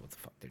nobody knows what the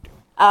fuck they're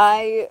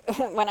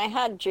doing. When I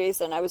had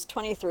Jason, I was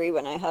 23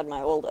 when I had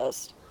my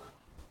oldest.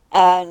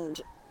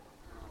 And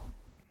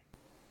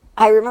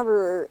I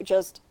remember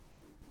just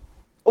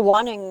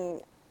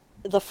wanting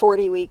the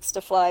 40 weeks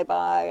to fly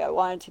by. I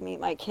wanted to meet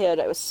my kid.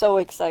 I was so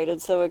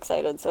excited, so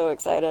excited, so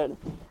excited.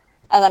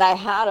 And then I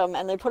had him,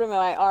 and they put him in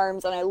my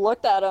arms, and I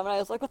looked at him, and I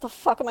was like, what the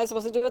fuck am I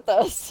supposed to do with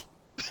this?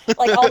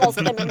 Like, almost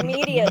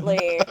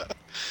immediately.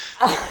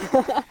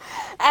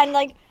 And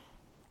like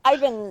I've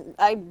been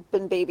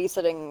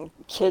babysitting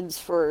kids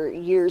for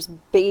years,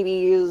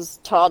 babies,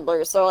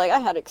 toddlers, so like I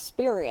had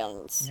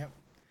experience. Yep.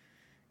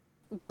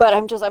 But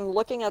I'm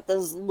looking at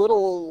this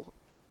little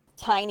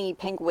tiny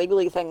pink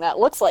wiggly thing that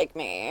looks like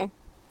me,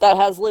 that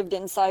has lived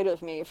inside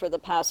of me for the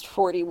past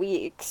 40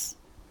 weeks.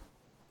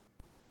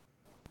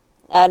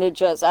 And it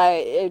just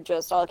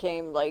all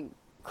came like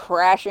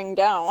crashing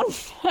down.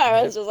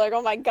 I was just like,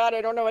 oh my god,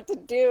 I don't know what to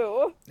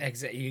do.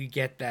 Exactly. You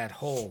get that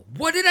whole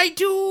 "what did I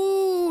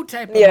do"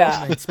 type of Yeah.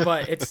 moments,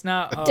 but it's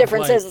not. Of,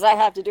 Difference like, is I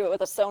have to do it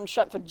with a sewn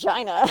shut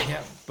vagina.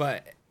 yeah,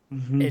 but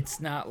Mhm. it's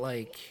not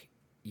like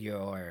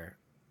you're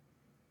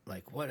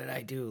like, "what did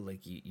I do?"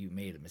 Like you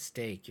made a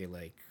mistake. You're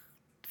like,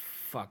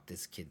 "fuck,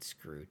 this kid's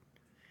screwed,"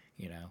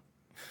 you know,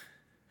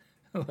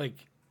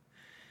 like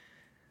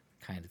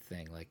kind of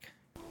thing. Like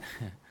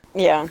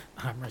Yeah.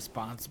 I'm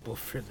responsible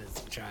for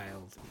this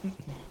child.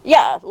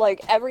 Yeah, like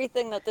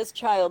everything that this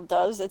child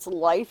does, its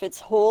life, its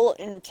whole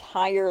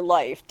entire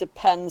life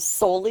depends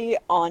solely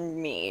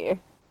on me.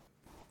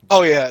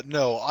 Oh yeah,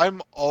 no,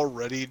 I'm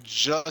already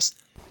just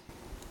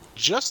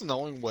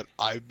knowing what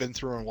I've been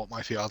through and what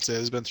my fiance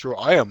has been through.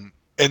 I am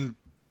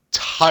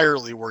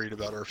entirely worried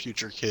about our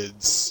future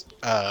kids'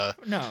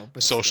 No,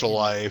 but social still.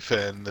 life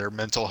and their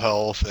mental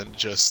health and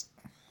just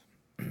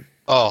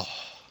oh.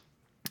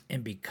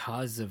 And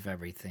because of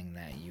everything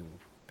that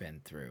you've been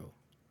through,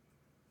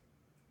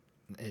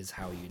 is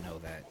how you know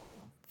that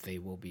they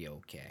will be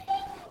okay.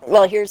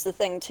 Well, here's the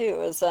thing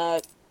too, is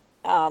that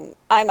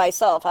I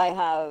myself, I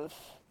have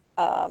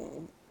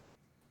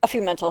a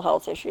few mental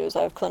health issues.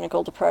 I have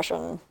clinical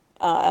depression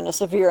and a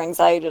severe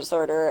anxiety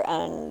disorder,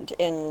 and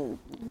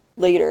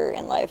later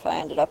in life, I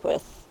ended up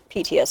with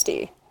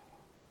PTSD.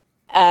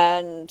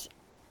 And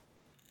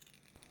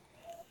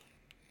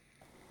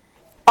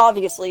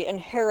obviously,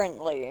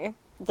 inherently,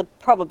 the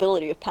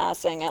probability of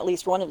passing at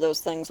least one of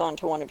those things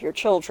onto one of your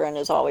children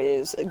is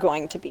always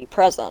going to be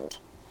present.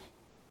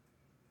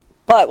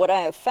 But what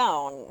I have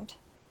found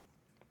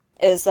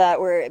is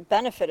that where it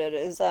benefited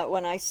is that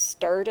when I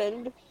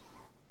started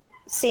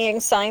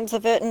seeing signs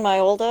of it in my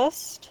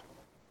oldest,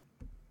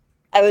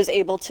 I was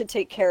able to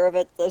take care of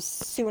it as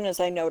soon as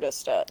I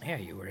noticed it. Yeah,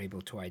 you were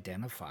able to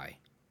identify.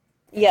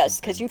 Yes,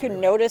 because you can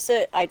notice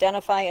it,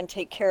 identify, and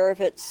take care of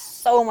it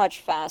so much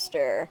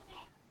faster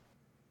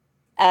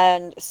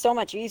and so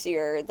much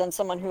easier than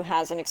someone who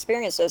hasn't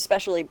experienced it,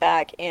 especially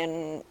back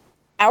in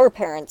our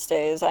parents'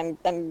 days. I'm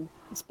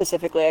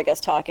specifically, I guess,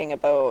 talking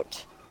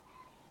about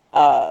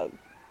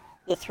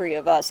the three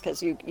of us,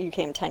 because you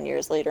came 10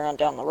 years later on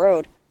down the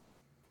road,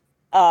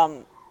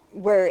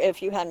 where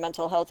if you had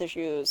mental health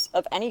issues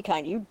of any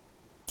kind, you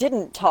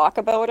didn't talk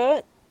about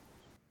it.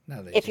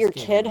 No, they If just your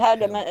gave kid you a had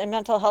pill. a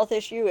mental health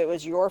issue, it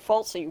was your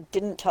fault, so you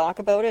didn't talk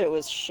about it. It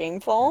was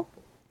shameful.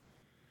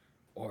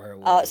 Or it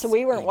was So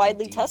we weren't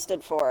widely ADD.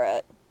 tested for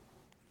it.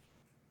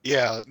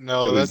 Yeah,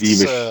 no, It was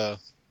that's either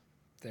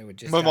They would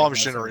just my mom's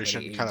diagnose generation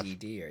everybody kind of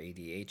ADD or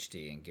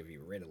ADHD and give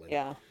you Ritalin.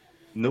 Yeah.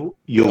 no,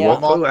 you're Yeah.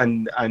 what though,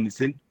 and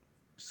it's in.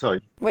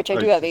 Sorry, Which I I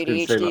do was have just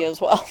gonna say, ADHD like,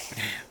 as well.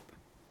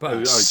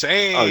 But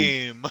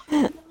same.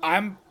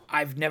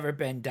 I've never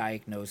been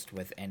diagnosed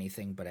with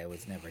anything, but I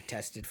was never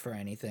tested for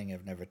anything.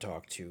 I've never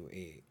talked to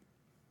a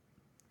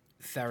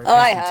therapist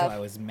I until have. I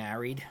was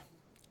married,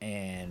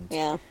 and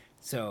Yeah.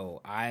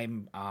 so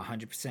I'm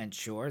 100%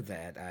 sure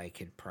that I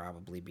could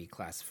probably be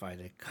classified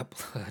a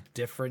couple of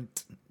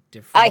different.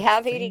 I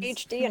have things.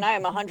 ADHD, and I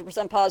am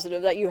 100%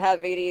 positive that you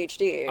have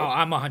ADHD. Oh,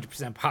 I'm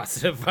 100%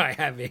 positive I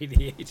have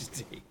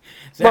ADHD.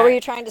 What were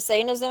you trying to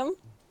say, Nazum?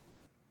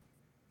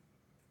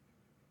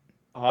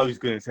 I was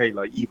gonna say,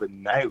 like,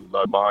 even now,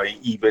 like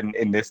even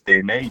in this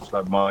day and age,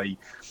 like my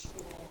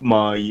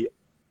my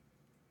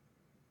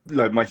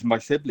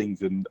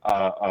siblings and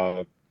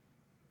are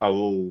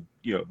all,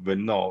 they're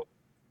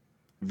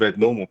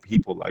normal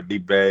people. Like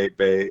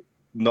they're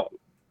not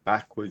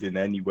backwards in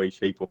any way,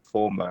 shape, or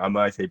form. Like, I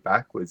might say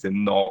backwards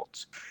and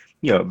not,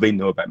 they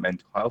know about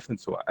mental health and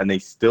so on, and they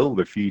still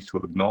refuse to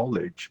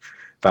acknowledge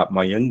that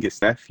my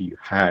youngest nephew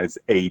has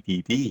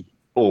ADD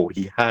or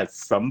he has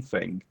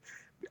something.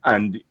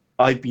 And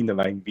I've been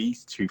around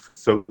these two for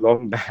so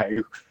long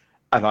now,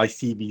 and I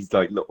see these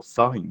like little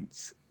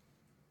signs.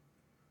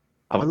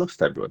 Have I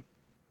lost everyone?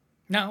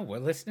 No, we're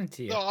listening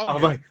to you. No, I'm Oh,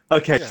 here. right.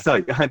 Okay, Yeah. so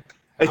I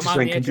I'm just on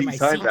went the edge of my completely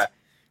silent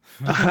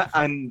seat. there.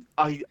 And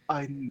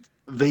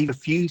they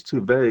refuse to.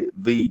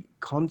 The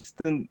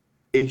constant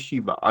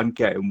issue that I'm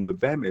getting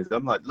with them is,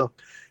 I'm like,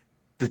 look,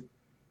 the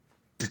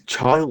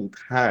child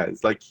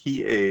has, like,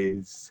 he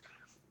is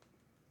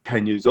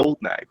 10 years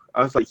old now.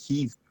 I was like,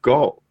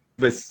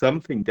 there's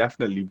something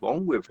definitely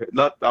wrong with it.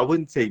 Not, I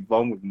wouldn't say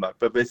wrong with him,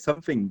 but there's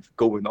something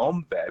going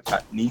on there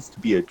that needs to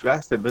be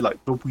addressed. And they're like,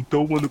 but we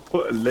don't want to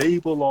put a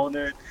label on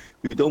it.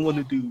 We don't want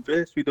to do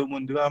this. We don't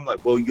want to do that. I'm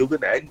like, well, you're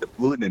going to end up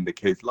ruining the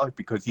kid's life,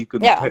 because he's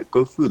going to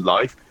go through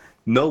life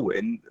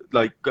knowing,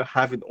 like,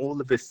 having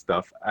all of this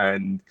stuff.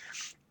 And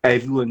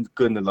everyone's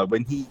going to, like,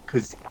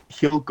 because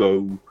he'll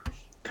go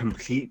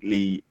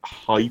completely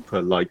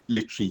hyper, like,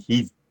 literally,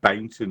 he's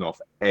bouncing off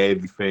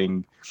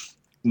everything.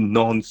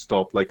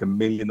 non-stop, like a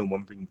million and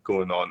one things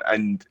going on.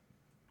 And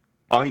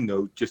I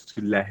know just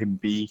to let him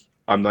be.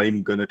 I'm not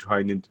even gonna try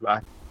and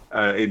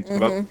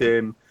interrupt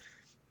him.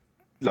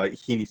 Like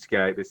he needs to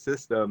get out of the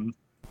system.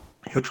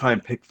 He'll try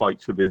and pick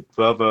fights with his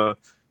brother,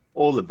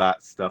 all of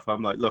that stuff.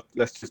 I'm like, look,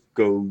 let's just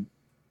go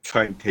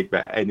try and take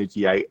that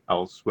energy out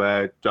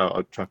elsewhere.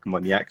 I'll chuck him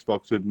on the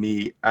Xbox with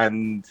me,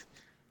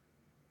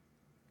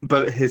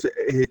 but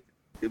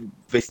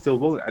they still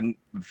won't, and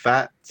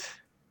that.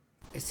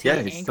 Is he Yeah,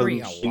 it's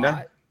angry still, a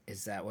lot?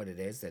 Is that what it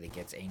is? That he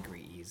gets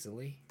angry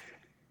easily?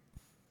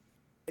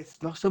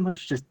 it's not so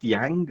much just the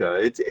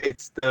anger.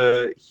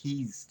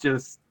 He's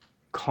just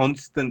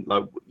constant.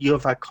 Like you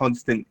have that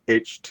constant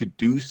itch to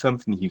do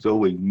something. He's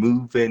always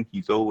moving.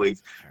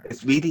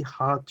 It's really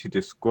hard to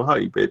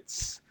describe.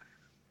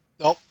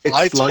 Nope, It's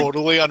I like,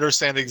 totally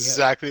understand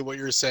exactly what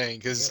you're saying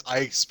because I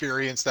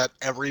experience that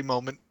every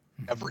moment,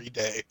 every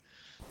day.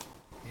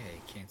 Yeah,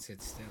 he can't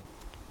sit still.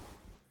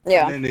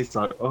 Yeah. And then it's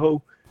like,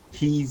 oh,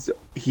 he's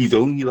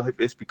only like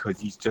this because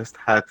he's just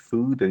had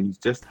food and he's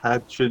just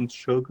had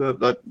sugar.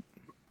 Like,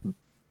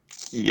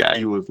 yeah,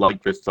 he was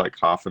like this like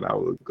half an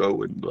hour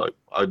ago, and like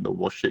I don't know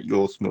what shit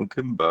you're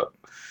smoking, but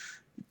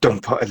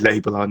don't put a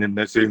label on him,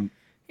 Nazum.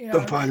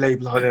 Don't put a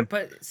label on him.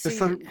 But see,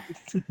 like...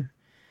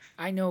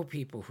 I know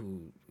people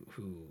who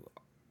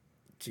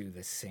do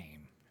the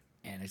same,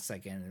 and it's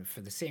like, and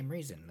for the same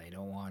reason, they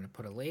don't want to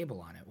put a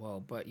label on it.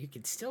 Well, but you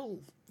could still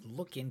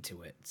look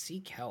into it,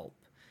 seek help,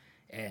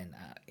 and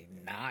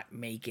not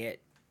make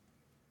it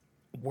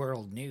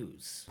world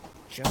news,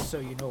 just so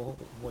you know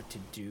what to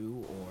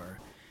do, or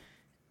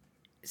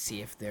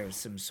see if there's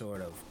some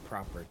sort of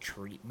proper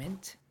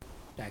treatment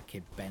that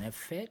could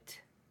benefit,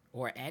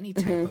 or any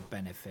type of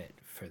benefit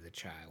for the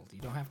child. You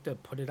don't have to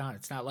put it on.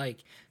 It's not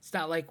like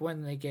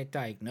when they get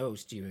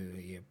diagnosed,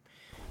 you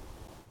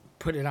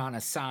put it on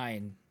a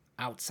sign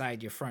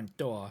outside your front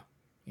door,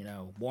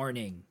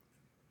 warning,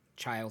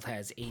 child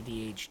has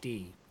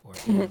ADHD or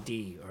AD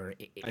or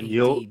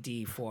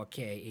ADD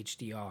 4K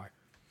HDR.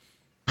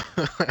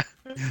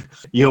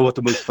 You know what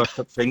the most fucked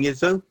up thing is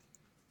though?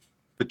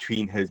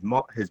 Between his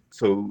mom has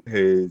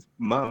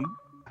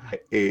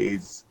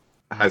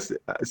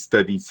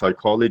studied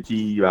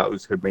psychology. That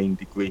was her main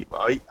degree,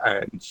 right?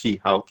 And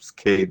she helps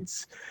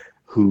kids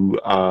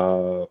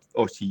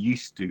she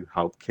used to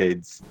help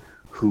kids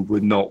who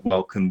were not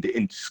welcomed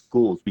into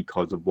schools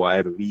because of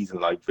whatever reason,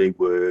 like they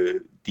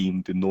were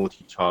deemed a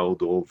naughty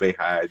child or they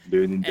had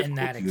learning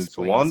difficulties and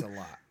so on. A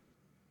lot.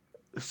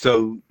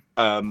 So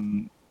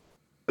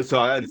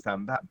I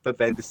understand that, but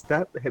then their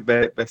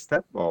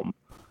stepmom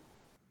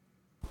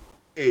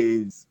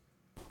is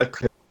a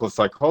clinical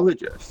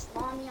psychologist.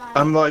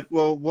 I'm like,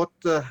 well, what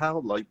the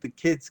hell? Like, the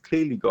kids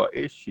clearly got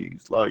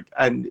issues. Like,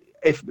 and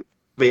if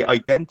they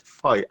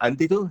identify, and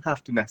they don't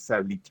have to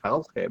necessarily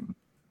tell him,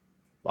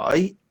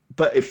 right?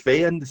 But if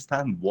they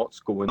understand what's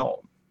going on,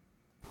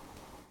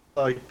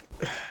 like,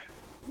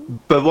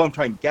 but what I'm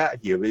trying to get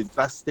here is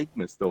that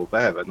stigma's still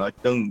there, and I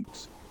don't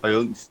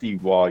see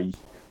why.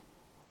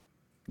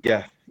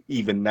 Yeah,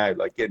 even now,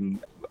 like,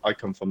 I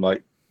come from I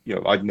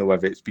don't know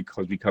whether it's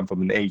because we come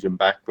from an Asian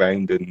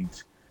background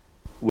and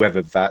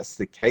whether that's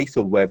the case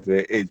or whether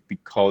it is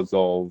because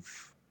of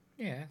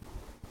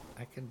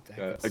I can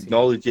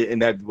acknowledge it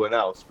in everyone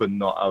else but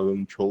not our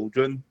own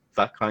children,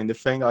 that kind of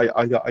thing.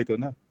 I don't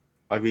know.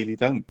 I really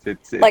don't.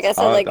 It's like I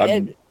said,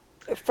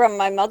 hard. From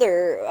my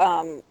mother,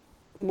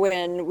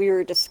 when we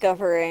were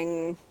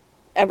discovering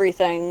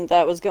everything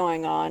that was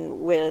going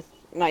on with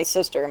my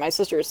sister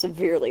is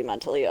severely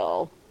mentally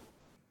ill.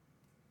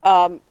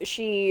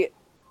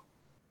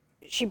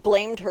 She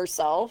blamed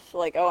herself,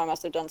 like, oh, I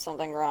must have done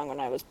something wrong when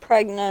I was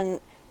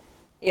pregnant.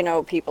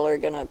 People are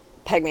gonna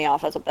peg me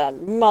off as a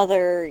bad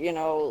mother.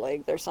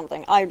 Like, there's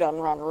something I've done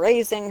wrong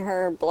raising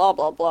her. Blah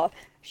blah blah.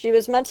 She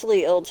was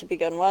mentally ill to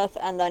begin with,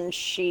 and then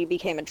she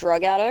became a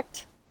drug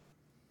addict,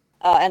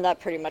 and that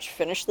pretty much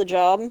finished the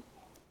job.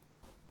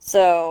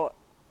 So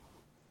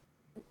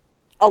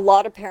a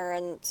lot of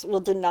parents will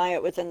deny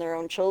it within their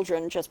own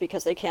children just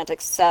because they can't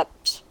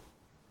accept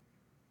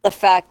the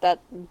fact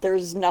that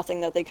there's nothing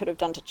that they could have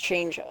done to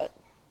change it.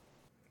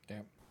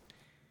 Yep.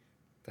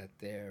 That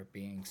their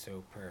being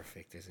so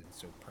perfect isn't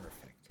so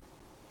perfect.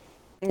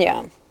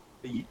 Yeah.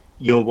 You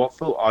know what,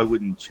 Phil? I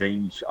wouldn't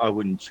change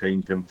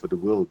him for the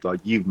world.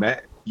 Like, you've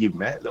met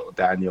little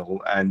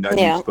Daniel, and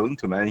you've spoken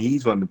to him, and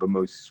he's one of the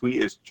most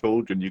sweetest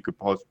children you could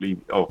possibly.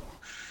 Oh,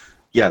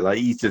 yeah, like,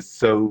 he's just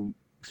so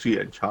sweet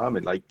and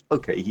charming. Like,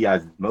 okay, he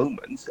has his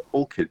moments.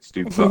 All kids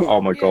do, but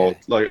oh my god,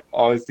 like,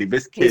 honestly,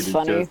 this kid is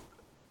funny. just.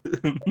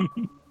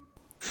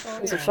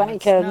 He's a funny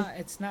kid.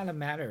 It's not a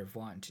matter of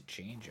wanting to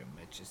change him.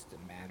 It's just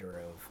a matter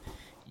of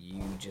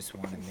you just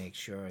want to make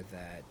sure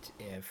that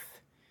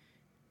if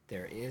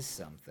there is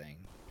something,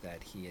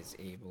 that he is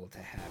able to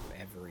have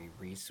every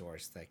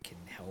resource that can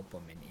help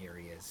him in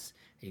areas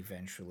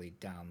eventually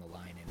down the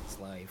line in his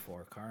life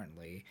or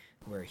currently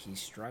where he's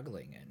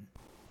struggling in.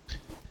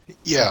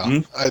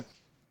 Yeah,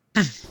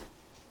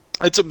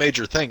 it's a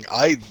major thing.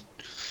 I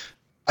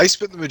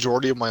spent the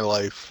majority of my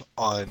life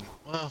on,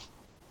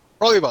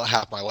 probably about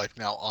half my life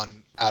now on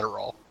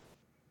Adderall,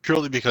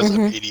 purely because of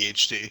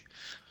ADHD.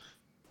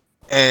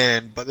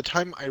 And by the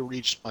time I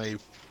reached my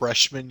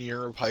freshman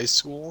year of high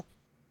school,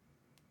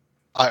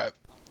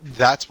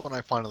 that's when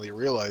I finally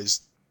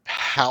realized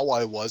how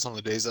I was on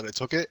the days that I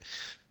took it.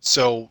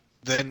 So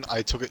then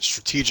I took it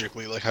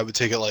strategically. Like I would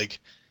take it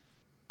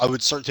I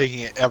would start taking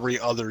it every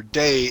other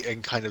day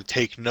and kind of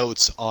take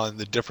notes on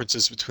the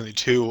differences between the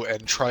two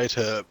and try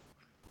to.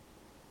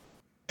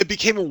 It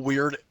became a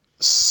weird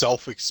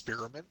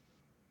self-experiment,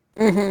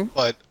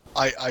 but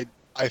I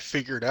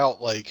figured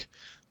out like,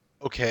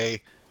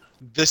 okay,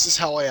 this is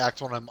how I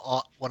act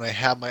when I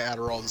have my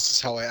Adderall. This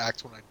is how I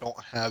act when I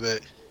don't have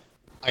it.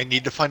 I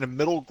need to find a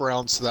middle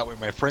ground so that way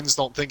my friends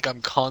don't think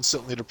I'm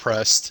constantly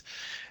depressed,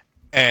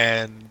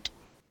 and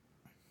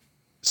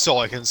so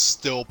I can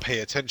still pay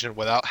attention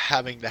without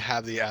having to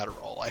have the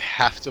Adderall. I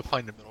have to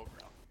find a middle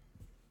ground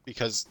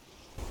because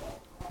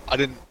I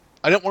didn't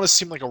want to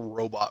seem like a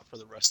robot for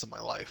the rest of my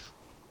life.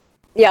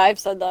 Yeah, I've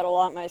said that a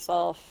lot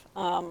myself.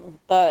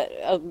 But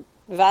a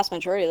vast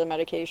majority of the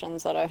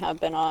medications that I have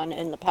been on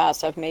in the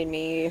past have made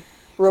me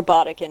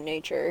robotic in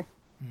nature.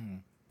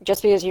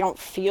 Just because you don't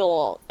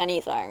feel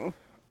anything.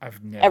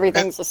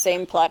 Everything's the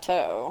same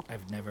plateau.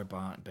 I've never been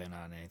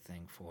on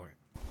anything for it.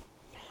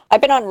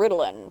 I've been on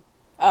Ritalin.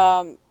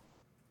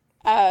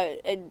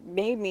 It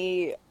made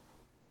me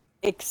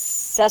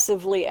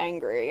excessively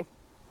angry.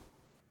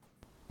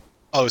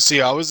 Oh,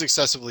 see, I was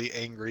excessively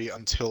angry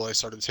until I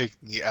started taking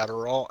the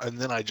Adderall, and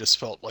then I just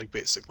felt like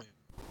basically.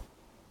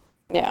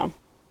 Yeah.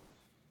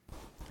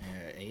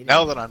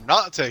 Now that I'm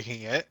not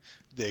taking it,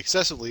 the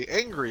excessively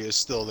angry is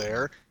still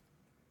there.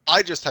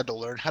 I just had to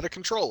learn how to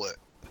control it.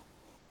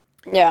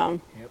 Yeah.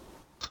 Yep.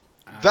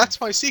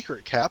 That's my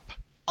secret, Cap.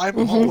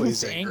 I'm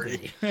always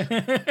angry.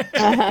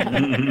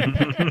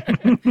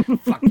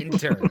 Fucking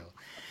turtle.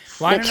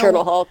 Well, The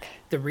Turtle Hulk.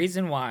 The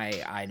reason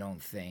why I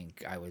don't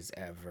think I was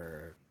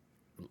ever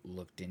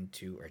looked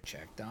into or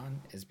checked on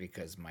is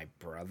because my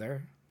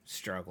brother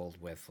struggled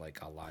with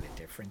like a lot of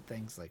different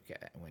things, like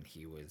when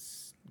he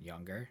was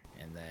younger,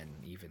 and then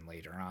even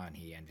later on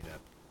he ended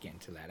up getting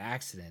to that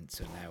accident,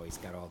 so now he's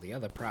got all the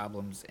other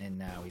problems, and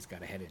now he's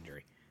got a head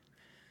injury.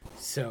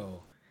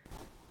 So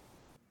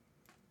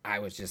I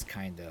was just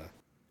kind of,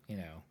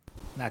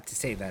 not to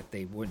say that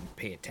they wouldn't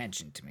pay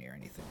attention to me or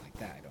anything like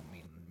that. I don't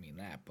mean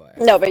that, but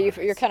No, but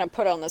you're kind of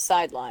put on the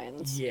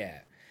sidelines. Yeah.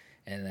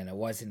 And then it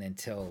wasn't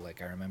until,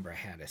 like, I remember I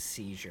had a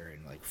seizure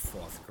in, like,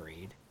 4th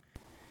grade.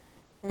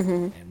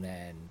 And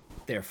then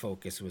their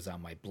focus was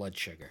on my blood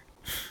sugar.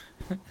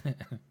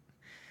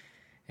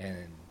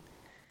 And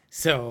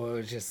so it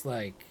was just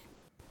like,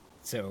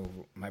 so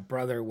my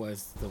brother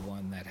was the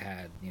one that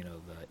had, the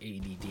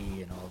ADD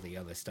and all the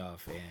other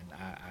stuff. And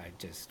I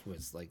just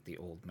was like the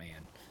old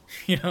man,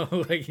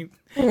 like you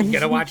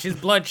gotta watch his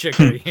blood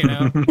sugar,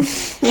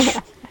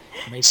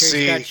 Make sure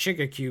he's got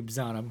sugar cubes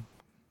on him.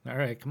 All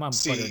right, come on,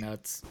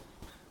 butternuts.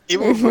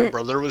 Even when my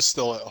brother was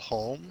still at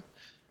home,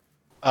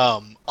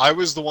 I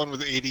was the one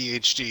with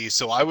ADHD,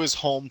 so I was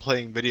home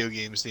playing video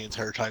games the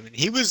entire time. And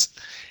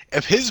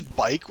if his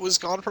bike was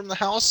gone from the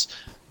house,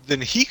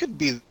 then he could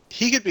be in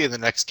the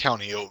next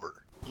county over.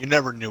 You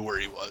never knew where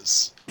he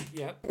was.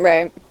 Yep.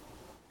 Right.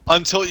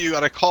 Until you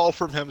got a call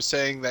from him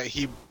saying that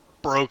he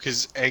broke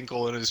his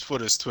ankle and his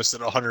foot is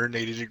twisted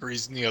 180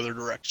 degrees in the other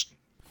direction.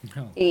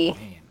 Oh,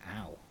 man,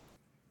 ow.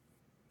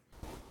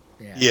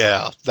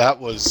 Yeah, that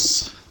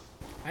was...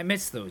 I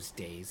miss those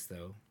days,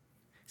 though.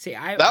 See,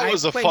 that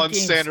was a fun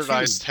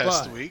standardized too,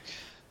 test week.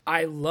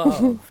 I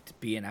loved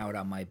being out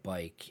on my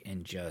bike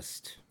and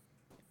just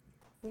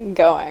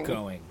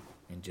going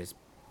and just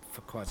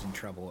causing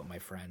trouble with my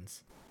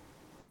friends.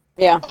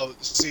 Yeah. Oh,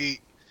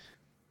 see,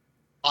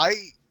 I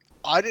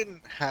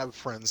didn't have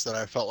friends that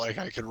I felt like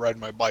I could ride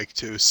my bike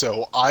to,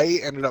 so I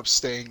ended up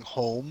staying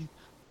home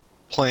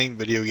playing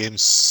video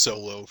games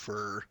solo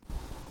for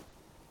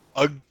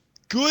a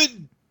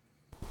good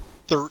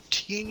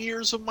 13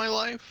 years of my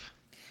life.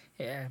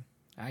 Yeah,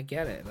 I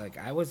get it. Like,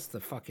 I was the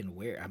fucking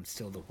weird. I'm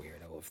still the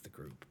weirdo of the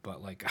group,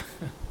 but like,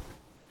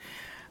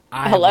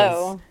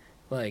 Hello. Was,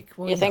 like,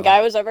 well, you think I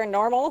was ever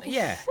normal?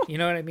 Yeah, you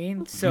know what I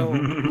mean. So,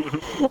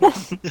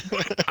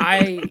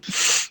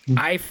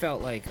 I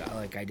felt like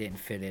I didn't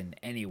fit in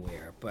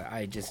anywhere, but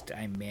I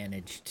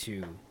managed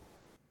to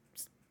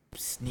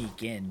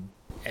sneak in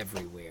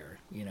everywhere.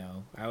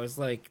 I was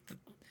like,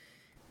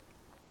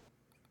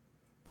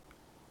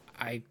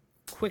 I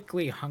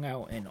quickly hung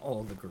out in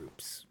all the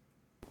groups.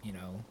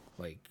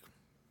 Like,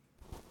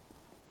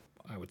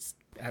 I would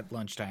at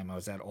lunchtime. I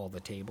was at all the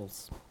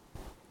tables.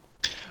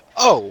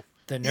 Oh,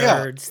 the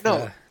nerds,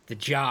 the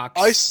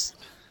jocks.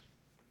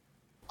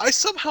 I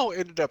somehow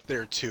ended up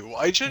there too.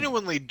 I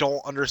genuinely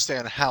don't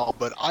understand how,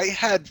 but I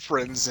had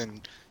friends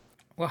in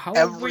how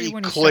every old were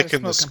you clique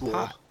in the school.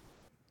 Pot?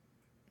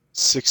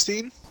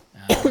 16.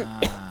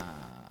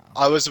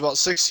 I was about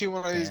 16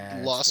 when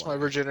I lost my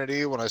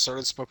virginity. When I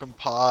started smoking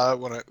pot.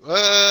 When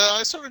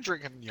I started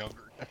drinking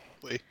younger,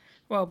 definitely.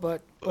 Well,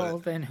 but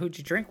then who'd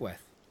you drink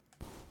with?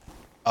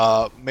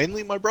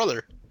 Mainly my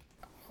brother.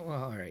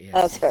 Well, all right, yeah.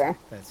 That's fair.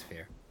 That's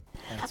fair.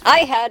 That's I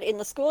fair. had in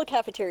the school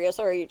cafeteria,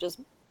 sorry, you just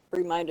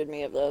reminded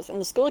me of this. In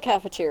the school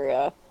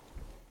cafeteria,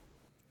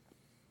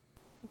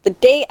 the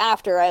day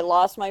after I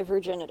lost my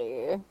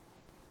virginity,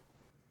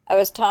 I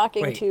was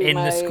talking Wait, to in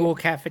my. the school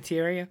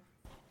cafeteria?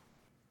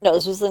 No,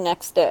 this was the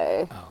next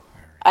day. Oh, all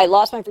right. I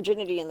lost my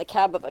virginity in the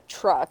cab of a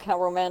truck. How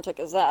romantic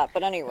is that?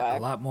 But A anyway,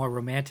 lot more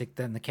romantic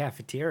than the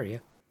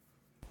cafeteria.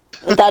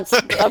 that's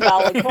a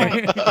valid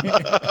point. And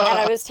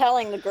I was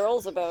telling the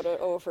girls about it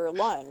over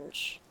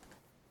lunch.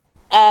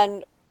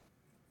 And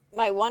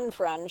my one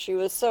friend, she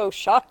was so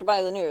shocked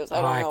by the news.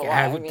 I don't know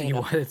why. I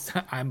mean,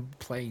 I'm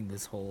playing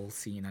this whole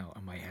scene out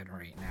in my head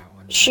right now.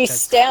 And she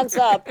that's- stands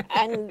up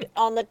and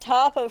on the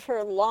top of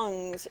her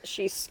lungs,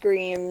 she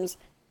screams,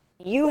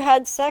 "You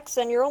had sex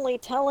and you're only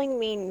telling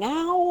me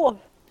now?"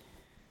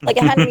 Like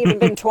it hadn't even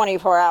been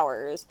 24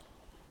 hours.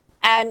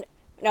 And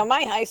now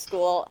my high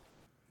school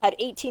had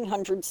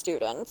 1,800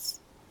 students.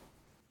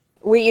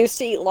 We used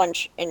to eat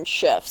lunch in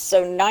shifts,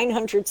 so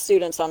 900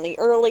 students on the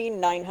early,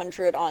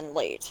 900 on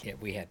late. Yeah,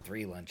 we had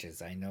 3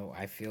 lunches. I know.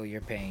 I feel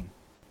your pain.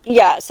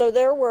 Yeah, so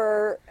there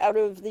were, out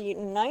of the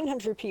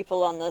 900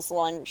 people on this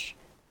lunch,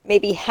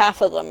 maybe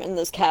half of them in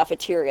this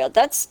cafeteria.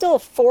 That's still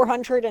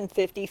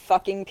 450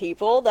 fucking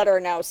people that are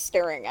now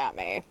staring at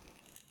me.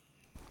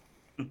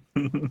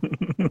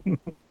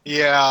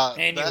 Yeah,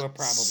 And you that were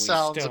probably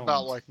sounds stoned.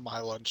 about like my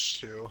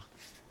lunch too.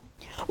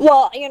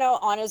 Well, you know,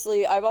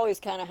 honestly, I've always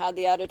kind of had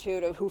the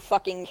attitude of who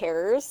fucking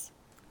cares.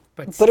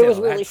 But But it was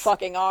still, really that's-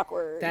 fucking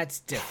awkward. That's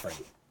different.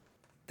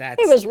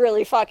 It was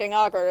really fucking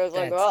awkward. I was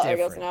like, That's well, I guess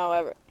different. now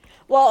ever.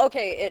 Well,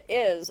 okay, it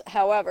is.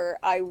 However,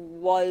 I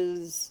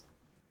was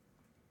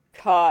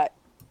caught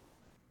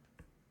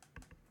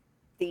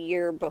the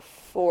year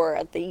before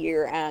at the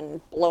year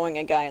end blowing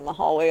a guy in the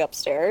hallway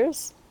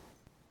upstairs.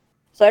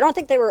 So I don't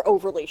think they were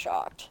overly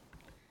shocked.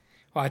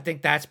 Well, I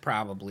think that's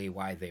probably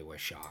why they were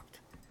shocked.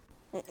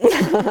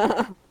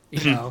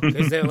 You know,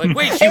 because they're like,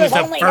 "Wait, she It was was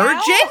a only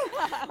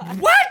virgin?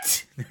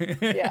 What?"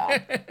 Yeah.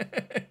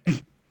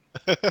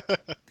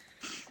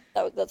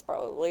 That's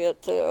probably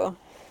it too.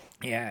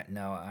 Yeah,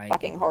 no,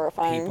 Fucking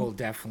horrifying. People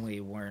definitely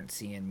weren't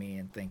seeing me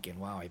and thinking,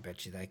 "Wow, I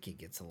bet you that kid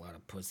gets a lot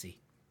of pussy."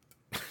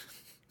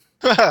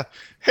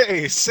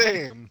 Hey,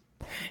 same.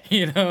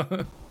 You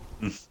know.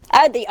 I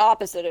had the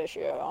opposite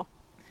issue.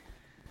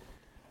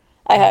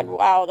 I had,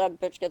 wow, that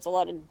bitch gets a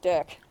lot of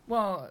dick.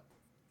 Well,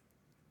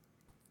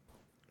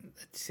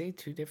 let's say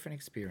 2 different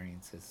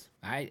experiences.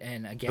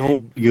 And No,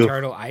 again, you-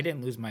 Turtle, I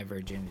didn't lose my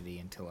virginity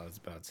until I was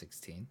about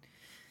 16,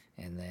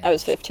 and then I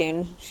was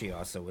 15. She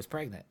also was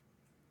pregnant.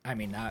 I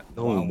mean, not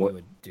Oh, while we what-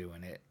 were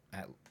doing it,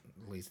 at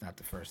least not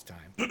the first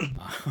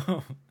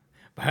time.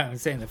 But I'm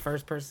saying the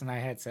first person I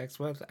had sex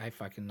with, I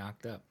fucking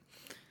knocked up.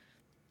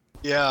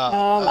 Yeah.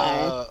 Oh,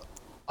 my.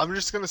 I'm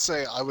just gonna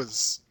say I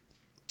was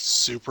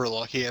super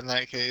lucky in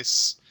that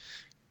case.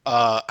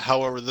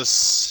 However, the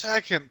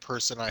second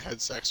person I had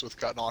sex with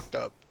got knocked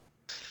up.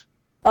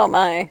 Oh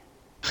my.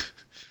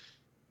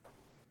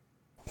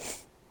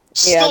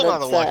 Still not a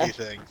that's, lucky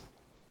thing.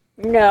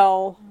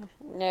 No.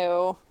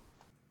 No,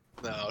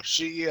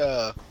 she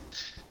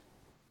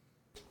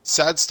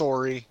sad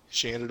story.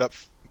 She ended up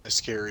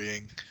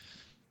miscarrying.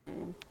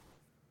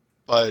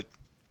 But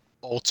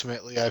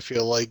ultimately I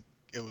feel like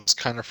it was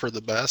kind of for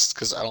the best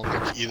because I don't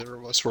think either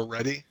of us were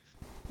ready.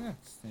 Yeah,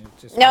 it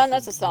just No, and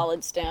that's a wasn't-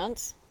 solid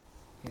stance.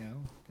 You know,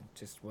 it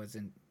just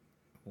wasn't.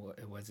 Well,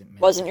 it wasn't.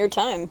 Meant Wasn't to your be.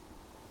 time.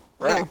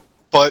 Right. Yeah.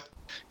 But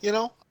you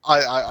know,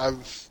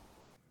 I've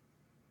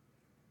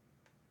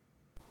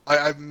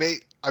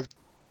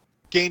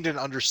gained an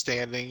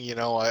understanding. You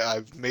know,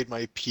 I've made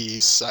my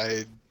peace.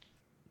 I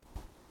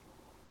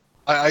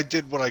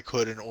did what I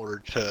could in order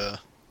to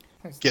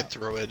That's get not-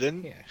 through it,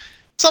 and Yeah.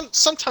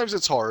 sometimes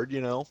it's hard,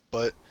 you know,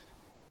 but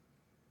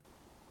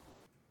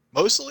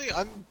mostly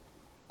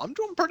I'm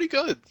doing pretty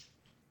good.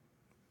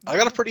 I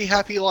got a pretty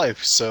happy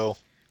life, so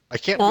I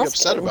can't be That's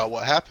upset good. about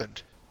what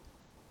happened.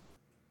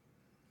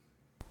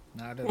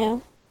 Not at Yeah.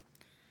 all.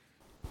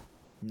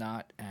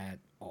 Not at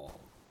all.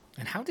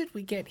 And how did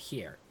we get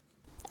here?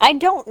 I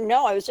don't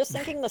know. I was just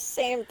thinking the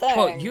same thing.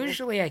 Well,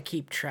 usually I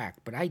keep track,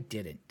 but I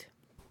didn't.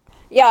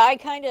 Yeah, I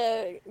kind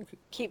of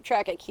keep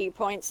track at key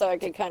points so I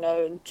could kind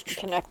of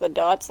connect the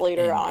dots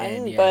later on.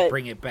 And, yeah, but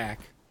bring it back.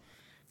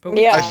 But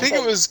Yeah. I think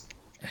but-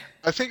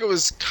 I think it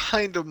was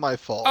kind of my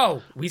fault.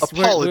 Oh, we were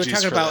Apologies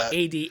talking for about that.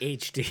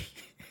 ADHD.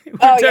 we were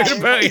Oh, yeah, talking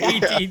about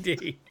yeah.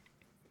 ADD.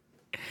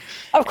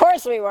 of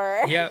course we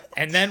were. Yep.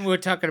 And then we're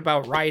talking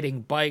about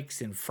riding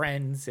bikes and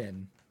friends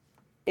and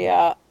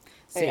Yeah.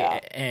 see, Yeah.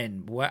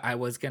 and what I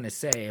was gonna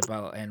say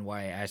about and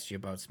why I asked you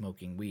about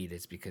smoking weed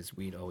is because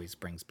weed always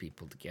brings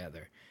people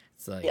together.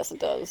 It's like Yes, it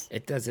does.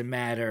 it doesn't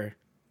matter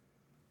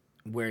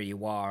where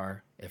you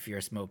are. If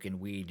you're smoking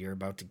weed, you're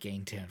about to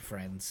gain 10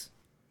 friends.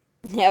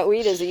 Yeah,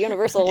 weed is a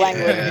universal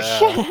language.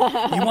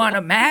 You want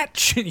a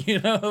match? You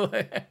know?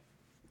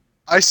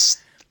 I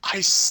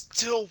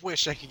still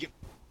wish I could get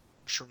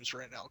mushrooms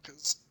right now,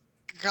 because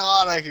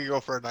God, I could go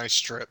for a nice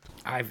trip.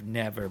 I've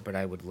never, but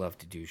I would love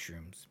to do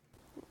shrooms.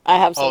 I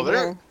have some Oh,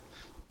 they're here.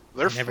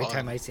 they're And every fun.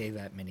 time I say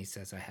that, Minnie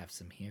says I have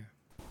some here.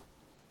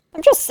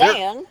 I'm just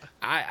saying.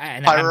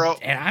 Pyro,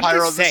 I'm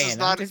Pyro, just this saying. is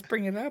not- I'm just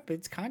bringing it up.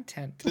 It's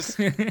content.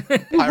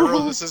 Pyro,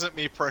 this isn't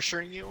me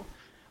pressuring you,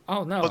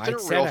 Oh no! but they're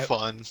real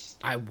fun.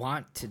 I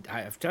want to.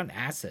 I've done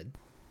acid.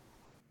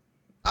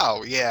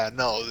 Oh yeah,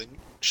 no, then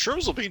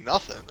shrooms will be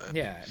nothing.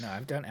 Yeah, no,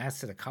 I've done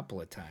acid a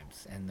couple of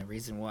times, and the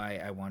reason why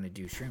I want to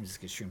do shrooms is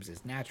because shrooms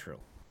is natural.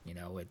 You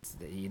know,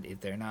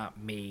 they're not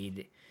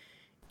made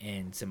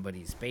in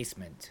somebody's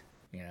basement.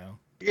 You know,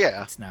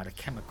 Yeah, it's not a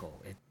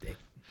chemical. It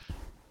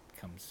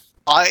comes.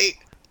 I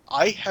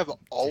have shroom.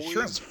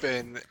 always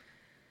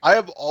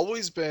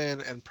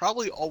been, and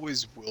probably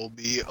always will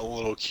be, a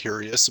little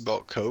curious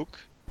about Coke.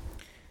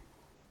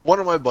 One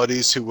of my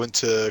buddies who went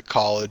to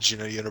college,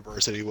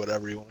 university,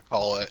 whatever you want to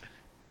call it,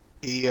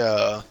 he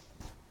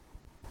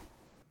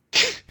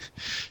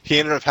he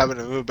ended up having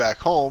to move back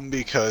home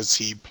because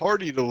he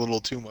partied a little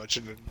too much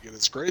and didn't get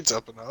his grades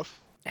up enough.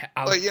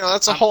 But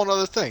that's a whole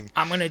other thing.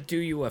 I'm gonna do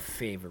you a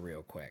favor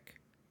real quick.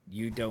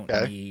 You don't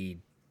Okay.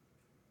 need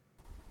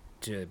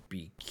to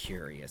be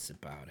curious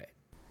about it.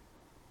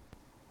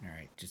 All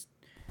right, just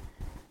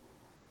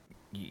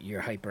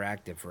you're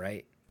hyperactive,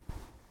 right?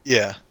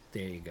 Yeah.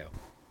 There you go.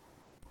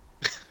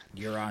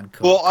 You're on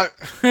Coke. Well,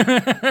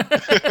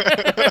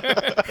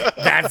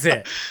 That's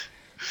it.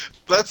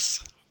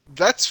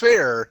 That's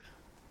fair,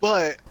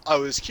 but I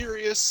was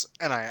curious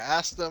and I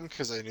asked him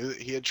because I knew that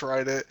he had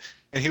tried it,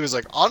 and he was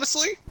like,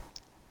 "Honestly,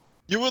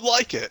 you would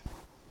like it."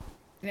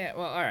 Yeah,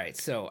 well, all right.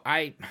 So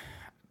I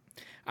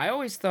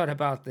always thought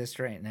about this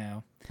right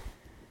now,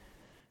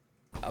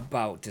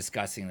 about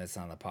discussing this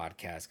on the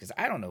podcast, because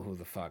I don't know who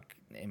the fuck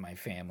in my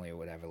family or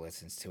whatever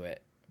listens to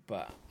it.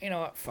 But you know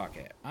what? Fuck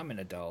it. I'm an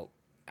adult.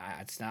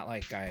 It's not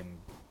like I'm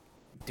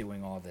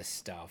doing all this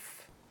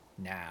stuff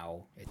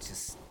now. It's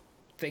just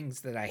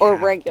things that I Or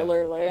have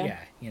regularly. done.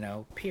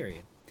 Yeah,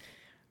 period.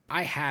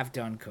 I have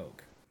done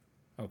Coke.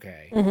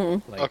 Okay.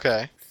 Like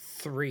Okay.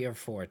 3 or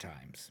 4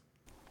 times.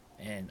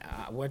 And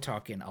we're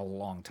talking a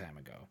long time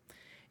ago.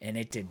 And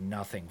it did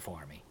nothing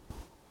for me.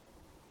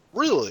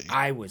 Really?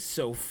 I was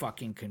so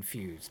fucking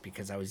confused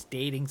because I was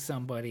dating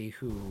somebody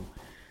who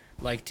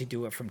liked to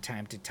do it from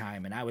time to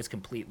time, and I was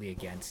completely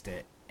against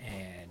it.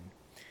 And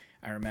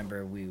I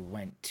remember we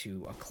went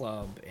to a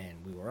club,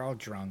 and we were all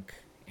drunk,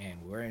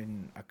 and we're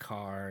in a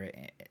car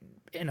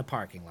in a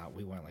parking lot.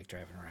 We weren't like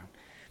driving around.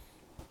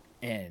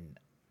 And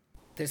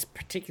this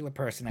particular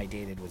person I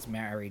dated was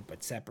married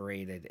but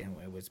separated, and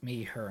it was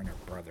me, her, and her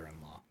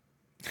brother-in-law.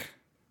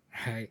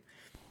 Right?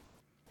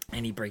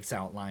 And he breaks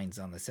out lines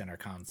on the center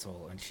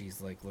console, and she's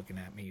like looking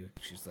at me.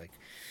 She's like,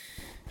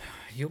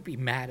 "You'll be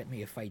mad at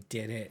me if I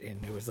did it."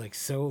 And it was like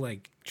so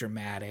like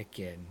dramatic,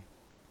 and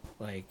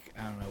like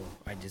I don't know.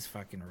 I just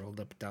fucking rolled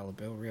up a dollar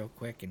bill real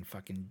quick and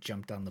fucking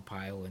jumped on the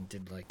pile and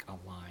did like a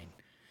line.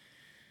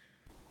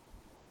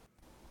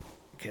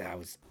 Cause I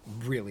was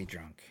really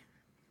drunk.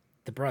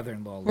 The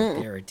brother-in-law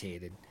looked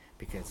irritated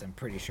because I'm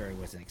pretty sure he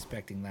wasn't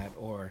expecting that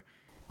or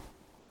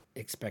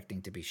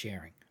expecting to be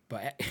sharing.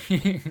 But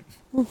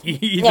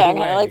Yeah,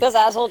 way, like this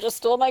asshole just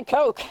stole my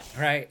Coke.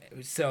 right?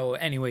 So,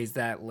 anyways,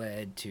 that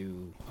led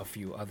to a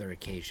few other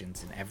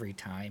occasions, and every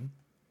time,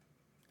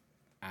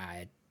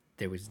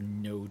 there was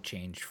no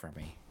change for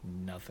me.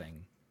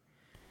 Nothing.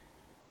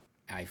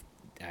 I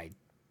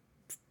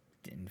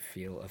didn't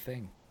feel a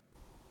thing.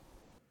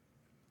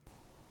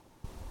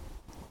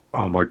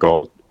 Oh my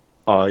god.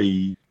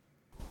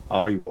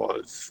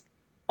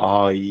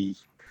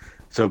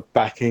 So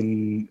back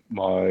in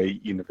my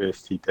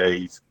university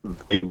days,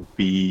 it would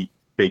be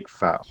big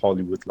fat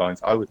Hollywood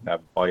lines. I would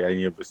never buy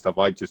any of the stuff.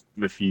 I just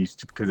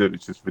refused because it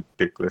was just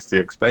ridiculously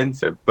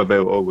expensive. But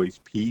there were always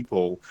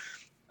people,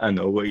 and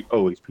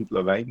always people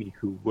around me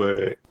who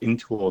were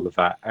into all of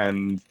that.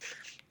 And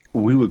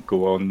we would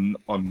go on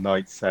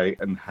nights out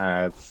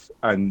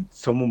and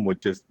someone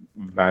would just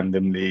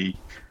randomly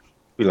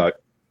be like,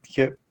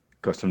 "Yep,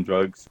 got some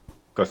drugs,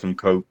 got some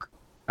Coke,"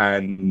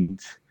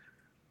 and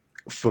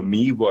for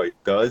me, what it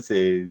does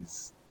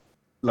is,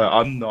 like,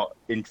 I'm not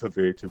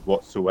introverted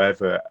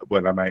whatsoever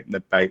when I'm out and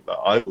about. Like,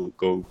 I will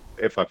go,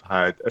 if I've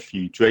had a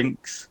few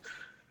drinks,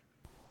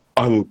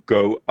 I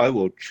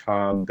will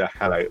charm the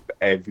hell out of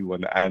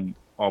everyone. And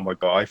oh my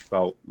God, I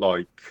felt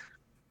like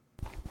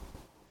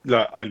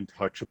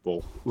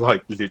untouchable.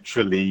 Like,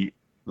 literally,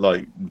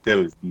 like, there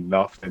was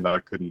nothing I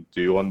couldn't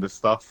do on the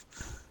stuff.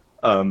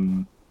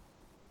 And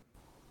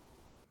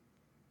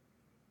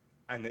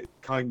it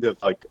kind of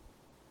like,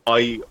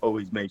 I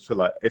always make sure,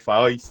 like, if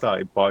I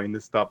started buying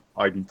this stuff,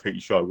 I'm pretty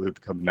sure I would have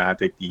become an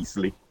addict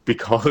easily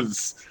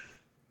because,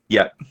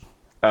 yeah.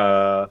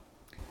 Yeah,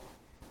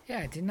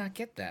 I did not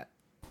get that.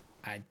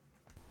 I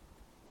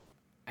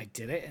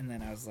did it, and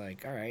then I was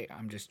like, all right,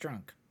 I'm just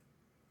drunk.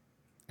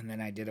 And then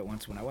I did it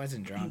once when I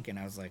wasn't drunk, and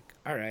I was like,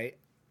 all right,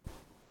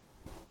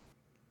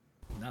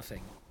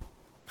 nothing.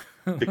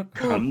 The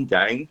come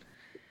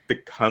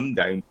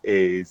down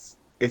is,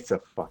 it's a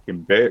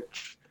fucking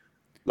bitch.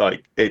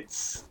 Like,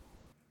 it's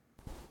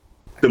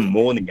the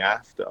morning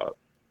after.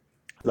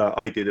 Like,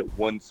 I did it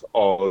once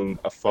on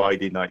a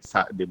Friday night,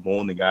 Saturday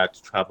morning. I had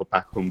to travel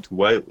back home to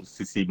Wales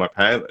to see my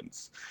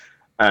parents.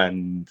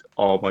 And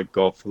oh my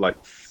god, for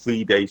like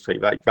 3 days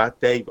straight, like that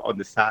day on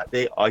the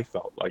Saturday, I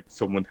felt like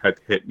someone had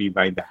hit me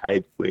right in the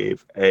head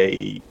with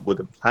a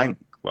wooden plank,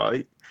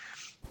 right?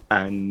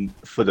 And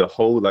for the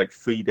whole like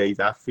 3 days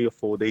after, 3 or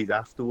 4 days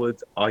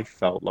afterwards, I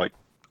felt like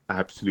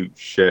absolute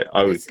shit.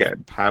 I was This is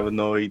getting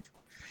paranoid.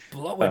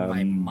 blowing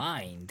my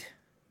mind.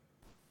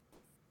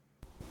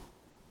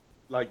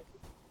 Like,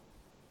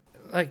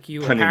 Like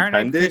you were pun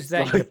paranoid because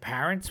intended. that your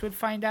parents would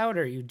find out,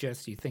 or you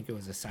think it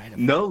was a side effect?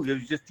 No, it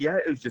was just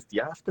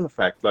the after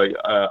effect. Like,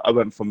 I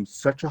went from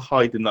such a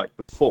high the night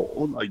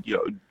before, like,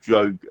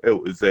 drug,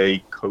 it was a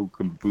coke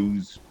and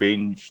booze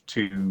binge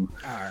to.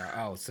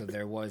 Oh, so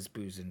there was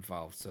booze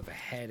involved. So the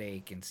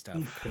headache and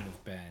stuff could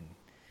have been.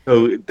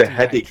 So the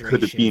headache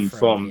could have dehydration been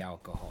from the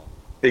alcohol.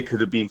 It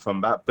could have been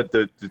from that, but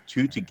the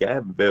two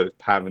together, there was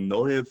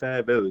paranoia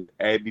there was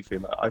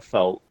everything. Like, I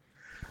felt.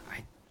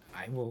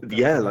 I woke up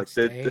Yeah, the like next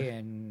day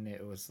and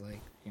it was like,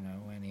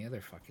 any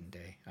other fucking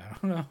day. I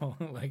don't know.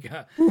 Like,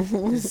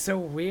 this is so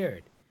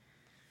weird.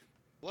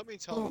 Let me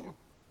tell you,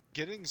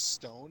 getting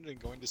stoned and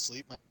going to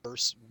sleep my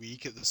first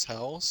week at this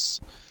house,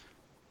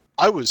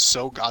 I was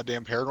so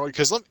goddamn paranoid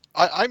because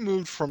I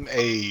moved from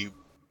a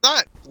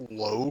not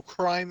low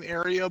crime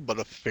area, but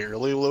a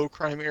fairly low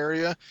crime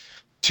area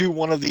to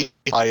one of the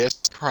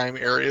highest crime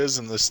areas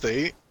in the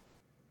state.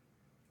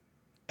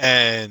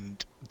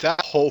 And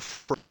that whole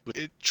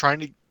trying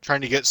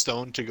to get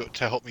stoned to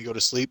help me go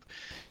to sleep,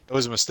 it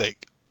was a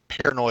mistake.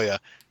 Paranoia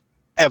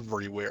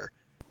everywhere,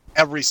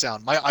 every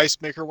sound. My ice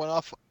maker went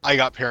off. I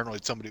got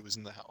paranoid. Somebody was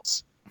in the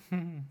house.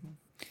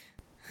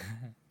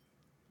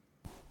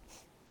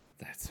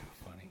 That's so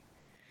funny.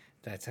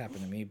 That's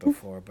happened to me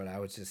before, but I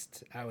was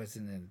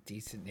in a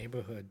decent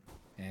neighborhood,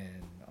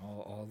 and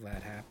all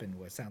that happened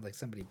was sounded like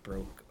somebody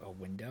broke a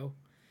window,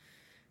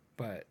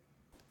 but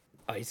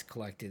ice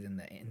collected in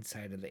the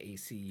inside of the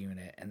AC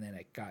unit, and then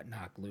it got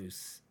knocked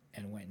loose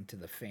and went into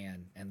the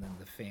fan, and then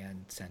the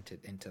fan sent it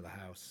into the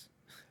house.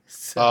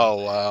 So,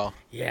 Oh wow.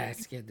 Yeah, it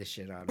scared the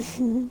shit out of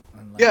me.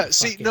 Yeah,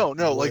 see, no,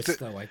 like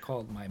though, I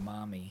called my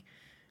mommy,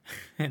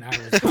 and I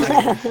was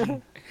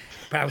high,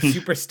 but I was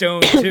super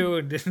stoned too,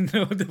 and didn't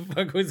know what the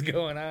fuck was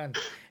going on.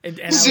 And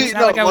it's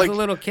not like I was a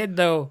little kid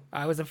though.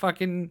 I was a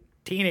fucking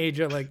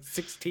teenager, like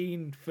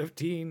 16,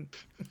 15.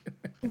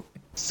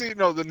 See,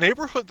 no, the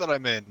neighborhood that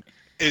I'm in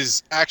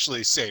is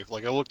actually safe.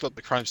 Like, I looked up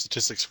the crime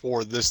statistics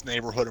for this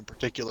neighborhood in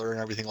particular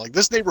and everything. Like,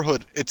 this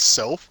neighborhood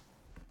itself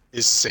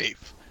is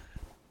safe.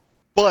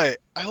 But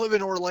I live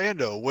in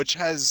Orlando, which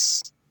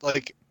has,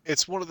 like,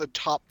 it's one of the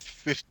top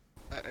 50...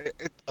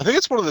 I think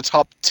it's one of the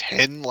top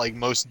 10, like,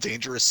 most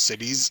dangerous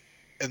cities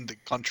in the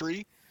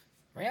country.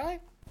 Really?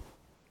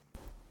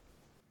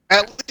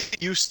 At least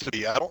it used to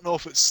be. I don't know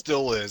if it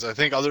still is. I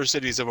think other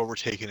cities have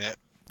overtaken it.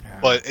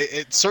 But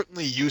it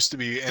certainly used to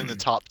be in the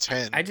top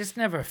 10. I just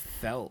never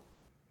felt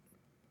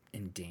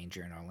in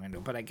danger in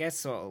Orlando. But I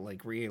guess,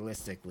 like,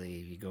 realistically,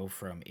 you go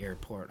from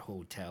airport,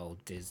 hotel,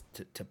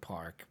 to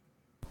park,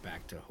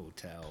 back to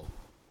hotel.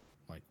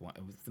 Like,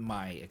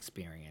 my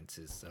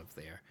experiences of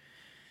there.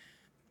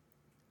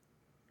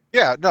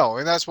 Yeah, no,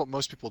 and that's what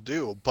most people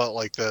do. But,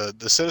 like, the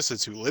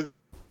citizens who live...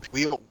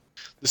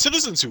 The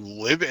citizens who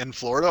live in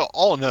Florida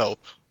all know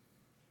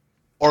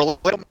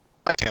Orlando,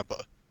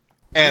 Tampa.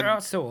 And they're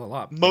also a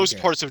lot bigger. Most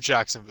parts of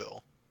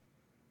Jacksonville.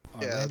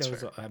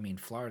 Orlando's, I mean,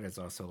 Florida's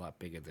also a lot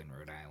bigger than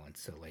Rhode Island,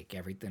 so like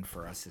everything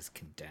for us is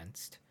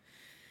condensed.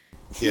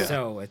 Yeah.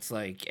 So it's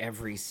like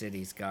every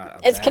city's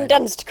got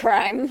condensed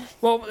crime.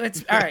 Well,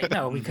 it's all right,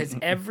 no, because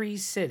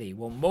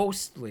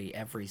mostly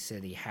every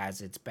city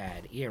has its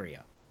bad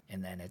area,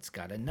 and then it's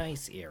got a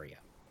nice area.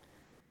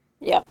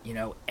 Yeah.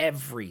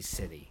 Every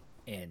city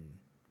in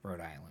Rhode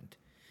Island.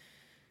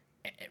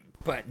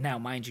 But now,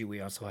 mind you,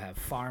 we also have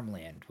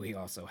farmland. We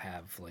also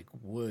have, like,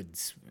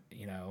 woods,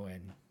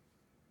 and,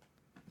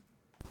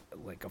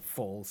 like, a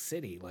full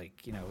city. Like,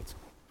 it's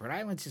Rhode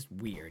Island's just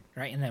weird,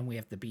 right? And then we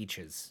have the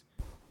beaches.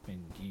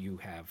 And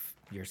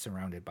you're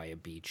surrounded by a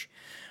beach.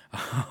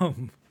 But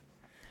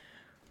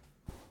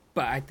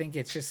I think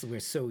it's just we're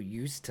so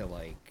used to,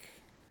 like,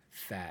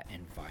 that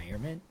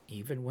environment.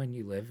 Even when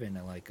you live in,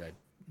 a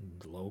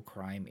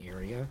low-crime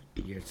area,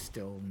 you're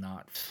still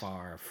not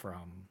far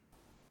from...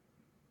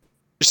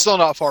 You're still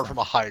not far from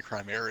a high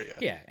crime area.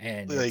 Yeah,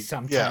 and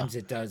sometimes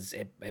it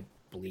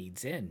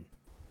bleeds in,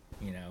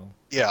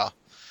 Yeah.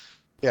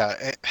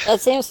 Yeah.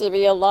 That seems to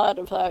be a lot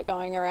of that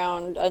going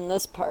around in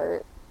this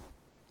part.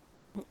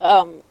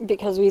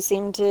 Because we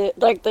seem to,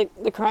 like,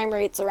 the crime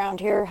rates around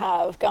here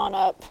have gone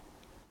up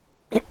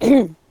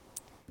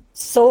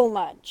so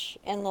much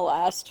in the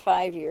last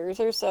 5 years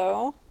or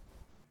so.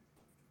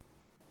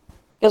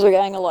 Because we're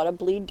getting a lot of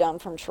bleed down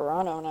from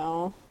Toronto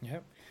now.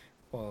 Yep.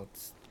 Well,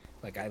 it's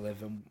like I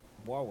live in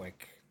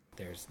Warwick.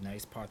 There's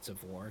nice parts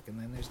of Warwick, and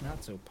then there's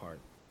not so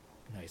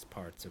nice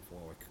parts of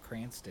Warwick.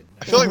 Cranston.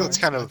 I feel like that's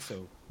kind of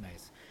so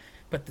nice.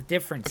 But the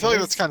difference. I feel like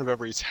that's kind of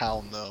every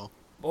town, though.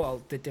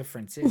 Well, the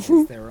difference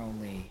is they're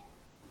only,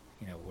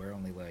 we're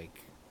only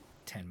like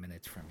 10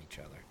 minutes from each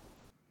other.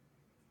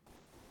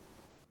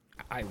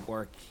 I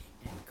work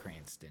in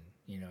Cranston,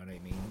 you know what I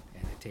mean?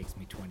 And it takes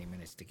me 20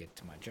 minutes to get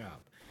to my job.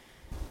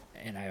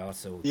 And I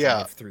also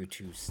drive through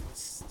two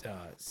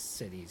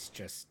cities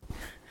just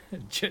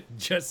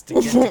just to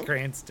get to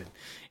Cranston,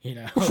 you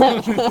know.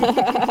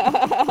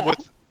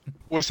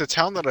 With the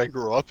town that I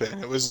grew up in,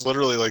 it was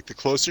literally like the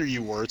closer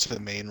you were to the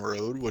main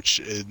road, which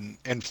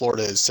in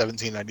Florida is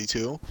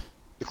 1792.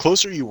 The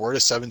closer you were to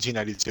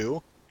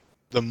 1792,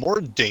 the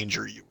more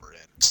danger you were in.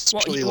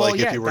 Especially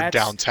if you were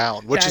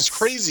downtown, which is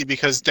crazy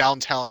because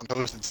downtown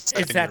hosts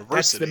the university.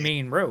 That's the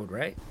main road,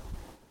 right?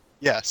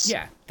 Yes.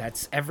 Yeah,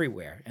 that's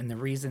everywhere. And the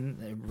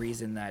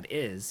reason that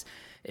is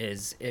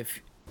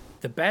if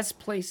the best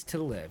place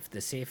to live,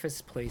 the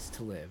safest place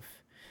to live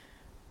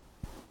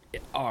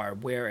are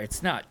where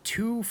it's not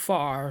too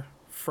far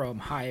from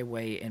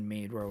highway and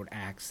main road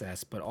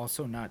access, but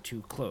also not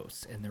too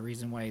close. And the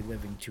reason why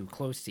living too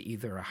close to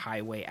either a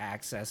highway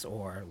access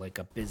or like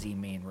a busy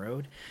main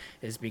road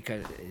is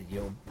because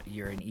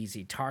you're an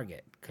easy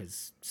target,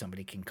 because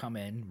somebody can come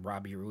in,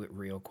 rob you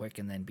real quick,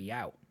 and then be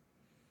out.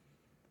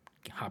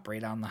 Hop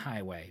right on the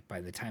highway.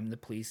 By the time the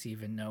police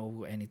even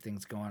know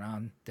anything's going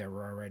on, they're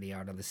already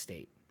out of the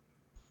state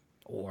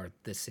or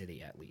the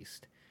city, at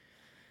least.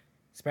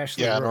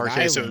 Especially in Rhode our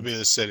case, Island. it would be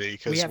the city,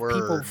 because we have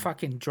people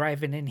fucking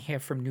driving in here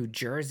from New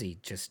Jersey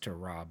just to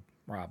rob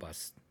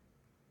us.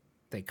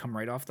 They come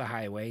right off the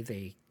highway.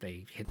 They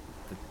hit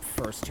the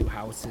first two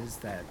houses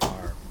that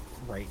are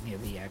right near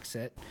the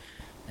exit,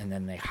 and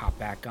then they hop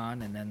back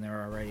on, and then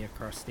they're already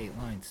across state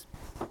lines.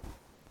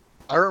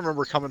 I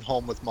remember coming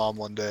home with Mom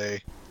one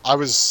day. I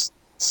was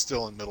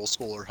still in middle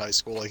school or high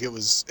school. Like,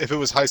 if it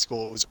was high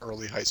school, it was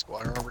early high school.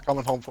 I remember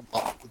coming home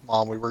with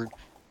Mom. We were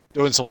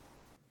doing some.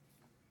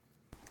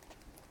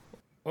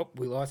 Oh,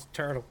 we lost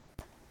Turtle.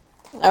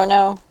 Oh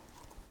no.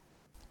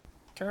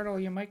 Turtle,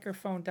 your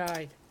microphone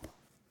died.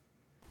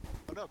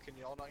 Oh no, can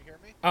you all not hear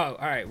me? Oh,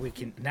 all right.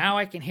 Now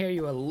I can hear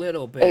you a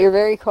little bit. But you're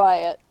very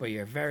quiet. But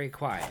you're very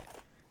quiet.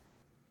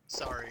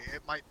 Sorry,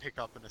 it might pick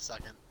up in a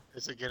second.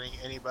 Is it getting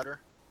any better?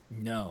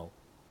 No.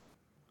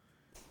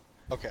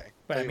 Okay.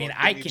 But I mean,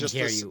 I can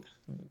hear you,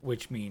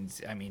 which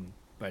means,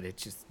 but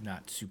it's just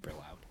not super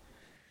loud.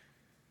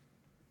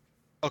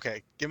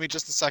 Okay, give me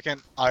just a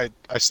second. I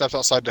stepped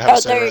outside to have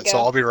a cigarette, so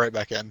I'll be right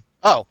back in.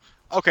 Oh,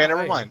 okay,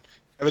 never mind.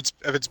 If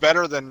it's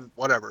better, then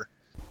whatever.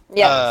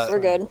 Yeah, we're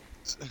good.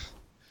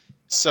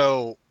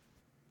 So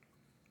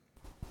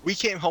we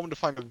came home to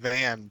find a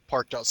van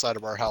parked outside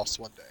of our house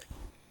one day.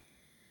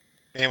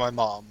 Me and my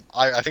mom.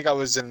 I think I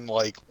was in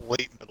like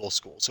late middle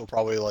school, so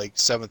probably like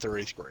 7th or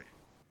 8th grade.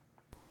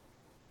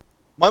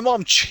 My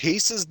mom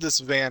chases this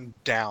van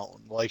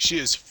down, like she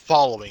is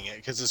following it,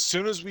 because as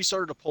soon as we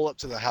started to pull up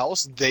to the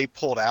house, they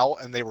pulled out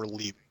and they were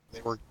leaving.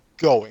 They were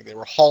going. They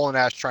were hauling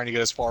ass, trying to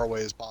get as far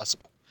away as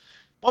possible.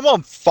 My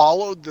mom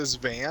followed this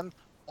van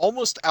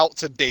almost out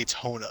to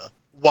Daytona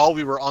while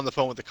we were on the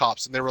phone with the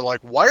cops, and they were like,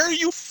 "Why are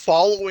you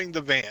following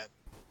the van?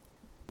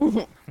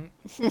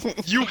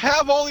 You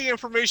have all the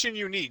information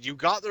you need. You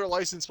got their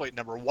license plate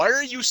number. Why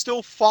are you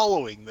still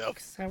following them?"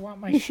 Because I want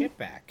my shit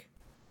back.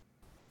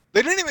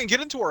 They didn't even get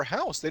into our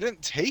house. They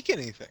didn't take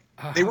anything.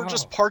 Oh. They were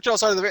just parked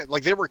outside of the van.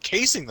 Like, they were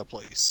casing the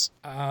place.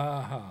 Oh.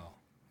 All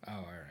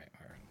right.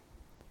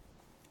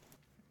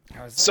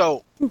 I was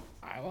so,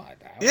 I would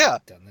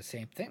have done the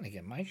same thing to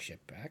get my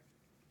shit back.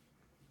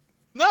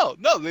 No,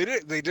 they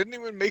didn't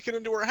even make it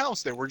into our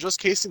house. They were just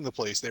casing the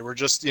place. They were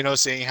just,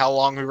 seeing how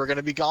long we were going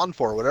to be gone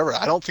for, or whatever.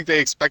 I don't think they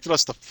expected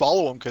us to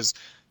follow them, because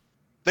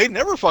they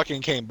never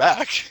fucking came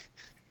back.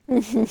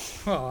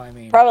 Well, I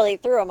mean, probably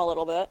threw them a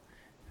little bit.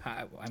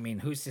 I mean,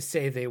 who's to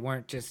say they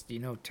weren't just,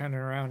 turning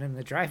around in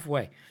the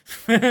driveway?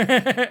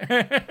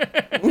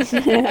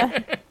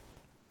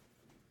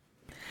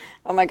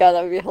 Oh my god,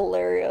 that would be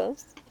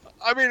hilarious.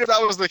 I mean, if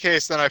that was the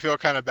case, then I feel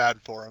kind of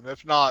bad for them.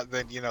 If not,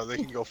 then, they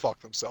can go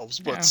fuck themselves,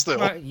 but still.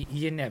 Well,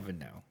 you never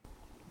know.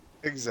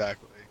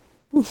 Exactly.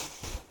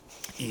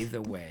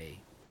 Either way,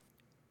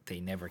 they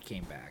never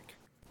came back.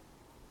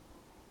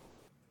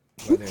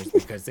 Whether it's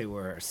because they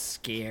were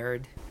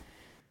scared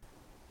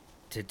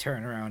to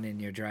turn around in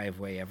your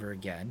driveway ever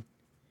again,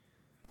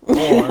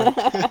 or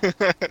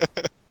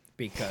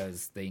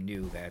because they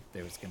knew that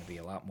there was going to be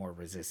a lot more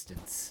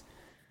resistance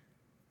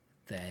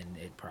than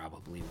it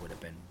probably would have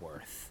been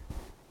worth.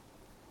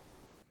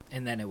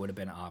 And then it would have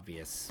been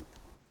obvious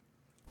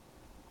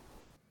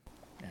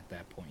at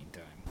that point in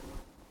time.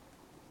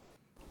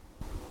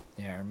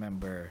 Yeah, I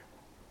remember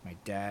my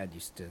dad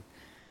used to...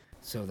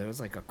 So there was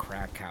like a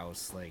crack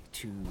house, like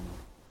 2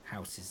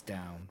 houses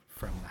down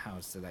from the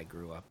house that I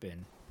grew up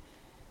in.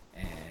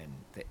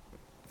 And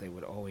they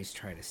would always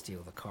try to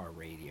steal the car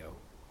radio,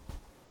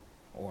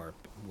 or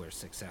were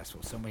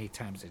successful. So many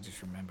times I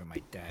just remember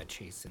my dad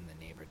chasing the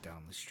neighbor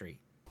down the street.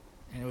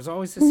 And it was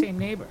always the same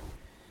neighbor.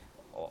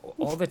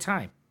 All the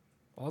time.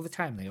 All the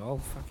time. They all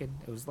fucking...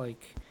 It was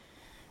like...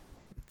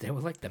 They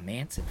were like the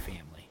Manson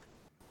family.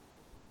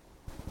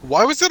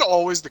 Why was it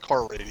always the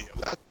car radio?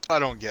 That I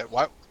don't get.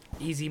 Why?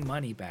 Easy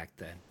money back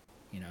then,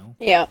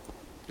 Yeah.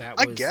 That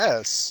was, I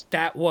guess.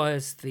 That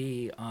was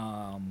the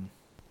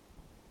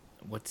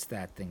what's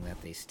that thing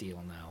that they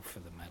steal now for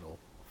the metal?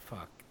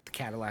 Fuck, the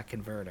Cadillac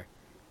converter.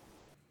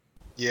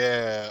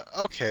 Yeah,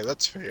 okay,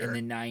 that's fair.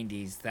 In the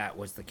 90s, that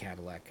was the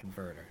Cadillac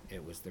converter.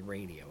 It was the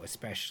radio,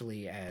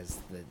 especially as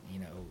the,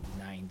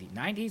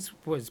 90s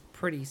was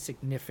pretty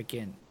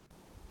significant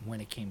when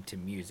it came to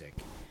music.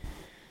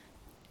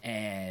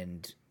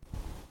 And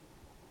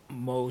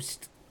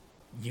most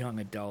young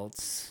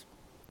adults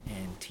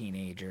and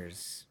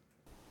teenagers,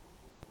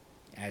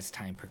 as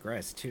time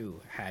progressed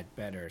too, had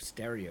better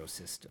stereo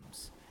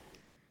systems,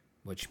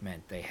 which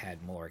meant they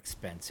had more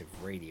expensive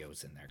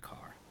radios in their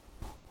car.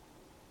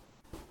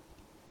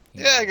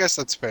 Yeah, I guess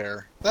that's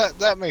fair.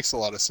 That makes a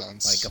lot of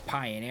sense. Like a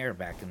Pioneer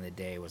back in the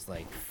day was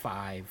like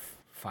 $500,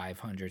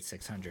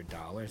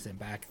 $600, and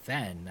back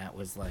then that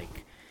was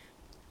like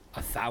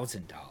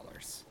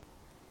 $1,000.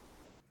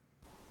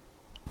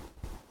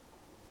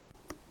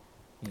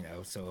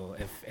 So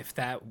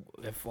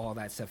if all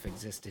that stuff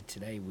existed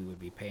today, we would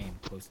be paying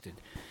close to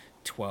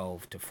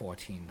 $1,200 to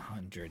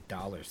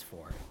 $1,400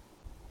 for it.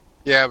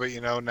 Yeah, but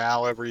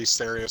now every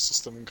stereo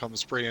system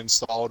comes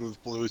pre-installed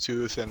with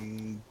Bluetooth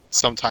and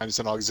sometimes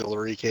an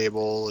auxiliary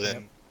cable,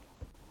 and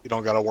you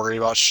don't got to worry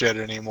about shit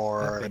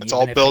anymore. Yep, it's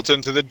all built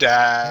into the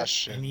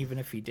dash. And even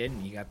if you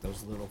didn't, you got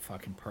those little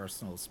fucking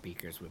personal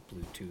speakers with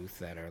Bluetooth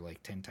that are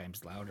like 10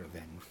 times louder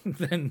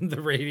than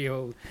the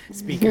radio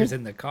speakers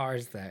in the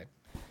cars that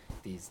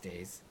these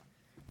days.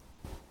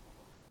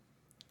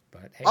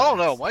 But hey, I don't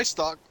know. My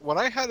stock, when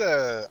I had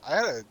a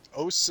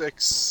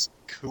 06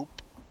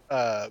 coupe,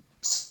 an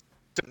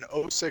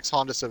 06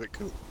 Honda Civic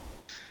coupe.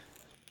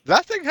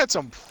 That thing had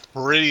some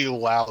pretty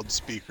loud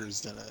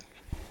speakers in it.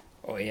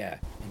 Oh yeah,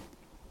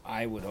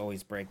 I would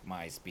always break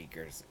my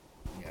speakers.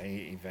 Yeah,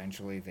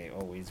 eventually they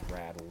always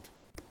rattled.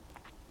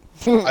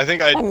 I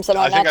think I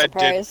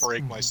did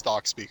break my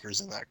stock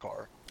speakers in that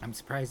car. I'm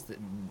surprised that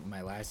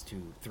my last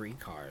 3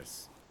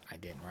 cars I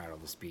didn't rattle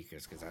the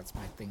speakers, because that's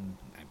my thing.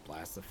 I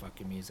blast the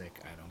fucking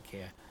music. I don't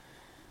care.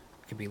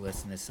 I could be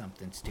listening to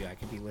something stupid. I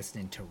could be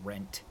listening to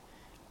Rent,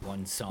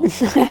 one song,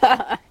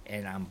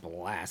 and I'm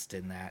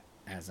blasting that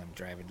as I'm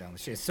driving down the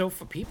street. So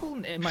for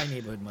people in my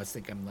neighborhood must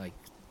think I'm like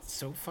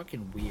so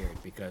fucking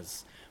weird,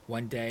 because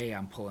one day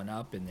I'm pulling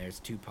up and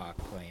there's Tupac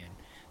playing.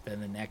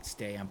 Then the next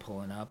day I'm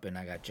pulling up and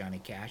I got Johnny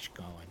Cash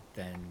going.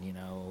 Then,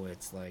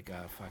 it's like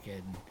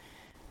fucking,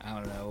 I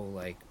don't know,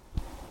 like,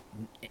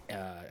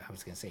 I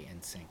was going to say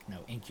NSYNC. No,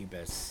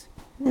 Incubus.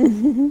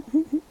 And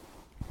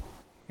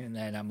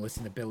then I'm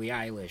listening to Billie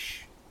Eilish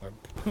or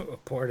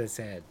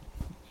Portishead.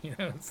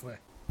 It's like...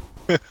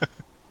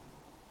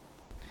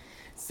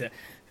 So,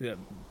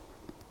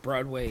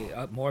 Broadway,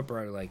 more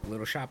Broadway, like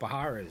Little Shop of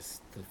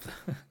Horrors.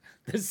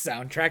 The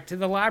soundtrack to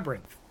The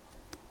Labyrinth.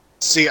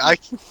 See, I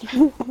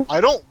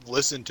don't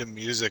listen to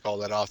music all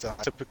that often.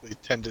 I typically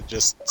tend to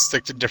just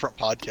stick to different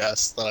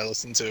podcasts that I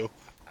listen to.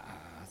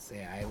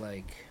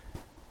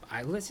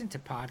 I listen to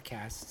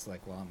podcasts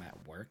like while I'm at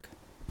work,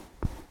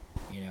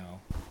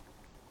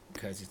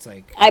 because it's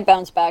like I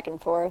bounce back and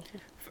forth.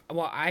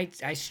 Well,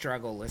 I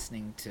struggle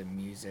listening to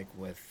music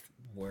with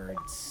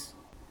words,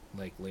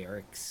 like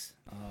lyrics,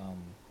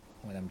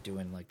 when I'm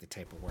doing like the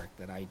type of work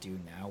that I do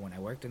now. When I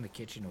worked in the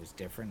kitchen, it was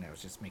different. I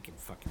was just making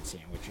fucking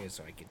sandwiches,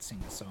 so I could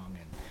sing a song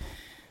and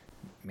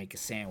make a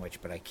sandwich,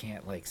 but I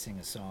can't like sing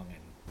a song and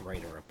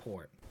write a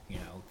report,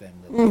 Then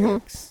the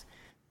lyrics,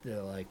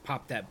 the like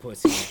pop that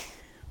pussy,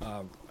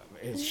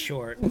 is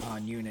short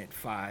on Unit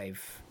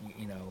 5,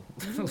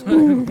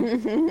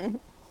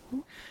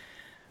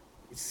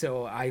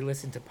 So I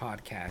listen to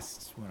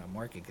podcasts when I'm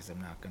working, because I'm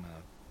not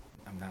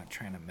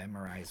trying to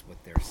memorize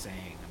what they're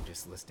saying. I'm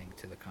just listening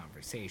to the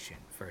conversation.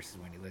 Versus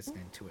when you're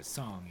listening to a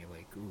song, you're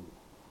like, ooh,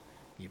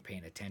 you're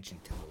paying attention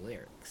to the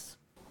lyrics.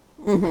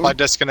 If I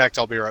disconnect,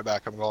 I'll be right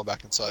back. I'm going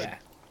back inside. Yeah,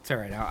 it's all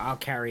right. I'll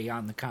carry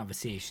on the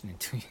conversation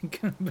until you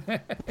come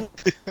back.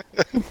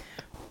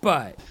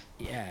 But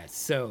yeah,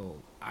 so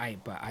I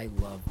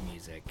love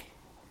music.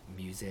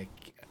 Music,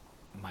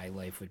 my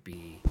life would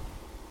be.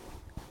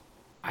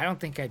 I don't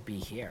think I'd be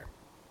here.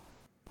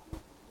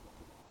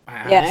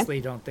 I honestly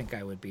don't think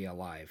I would be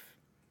alive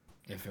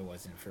if it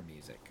wasn't for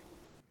music.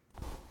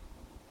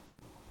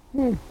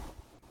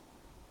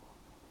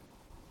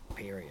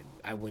 Period.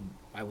 I would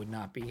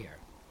not be here.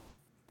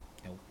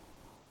 Nope.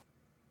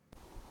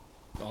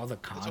 All the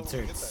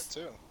concerts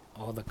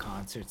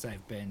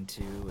I've been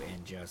to,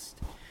 and just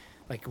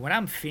like when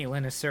I'm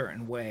feeling a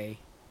certain way,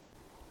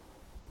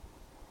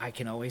 I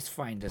can always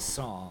find a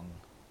song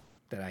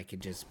that I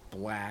could just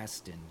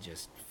blast and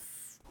just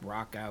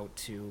rock out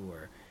to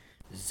or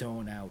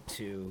zone out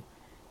to.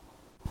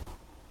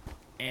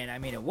 And I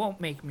mean, it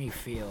won't make me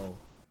feel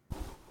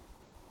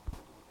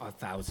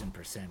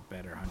 1,000%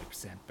 better,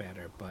 100%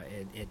 better, but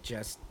it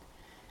just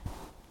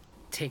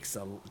takes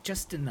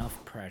just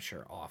enough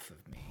pressure off of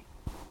me.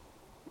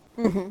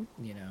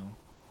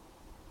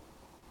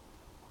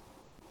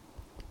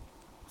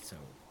 So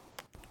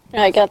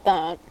I get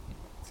that.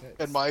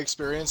 In my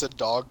experience, a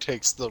dog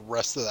takes the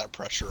rest of that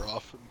pressure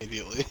off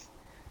immediately.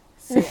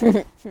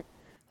 So,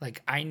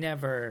 like, I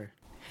never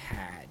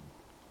had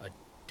a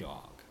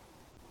dog.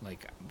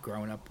 Like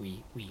growing up,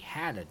 we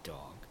had a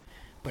dog,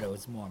 but it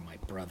was more my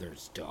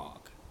brother's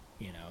dog,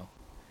 you know.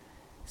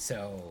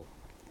 So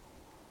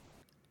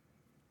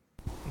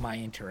my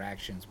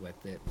interactions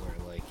with it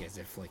were like as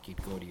if like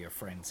you'd go to your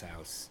friend's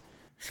house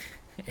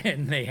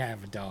and they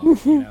have a dog,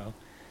 you know.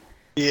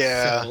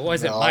 Yeah. So it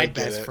wasn't no, my I get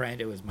best it.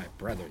 friend, it was my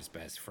brother's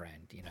best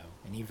friend, you know.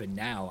 And even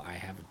now I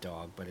have a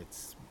dog, but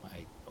it's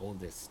my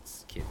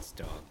oldest kid's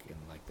dog, and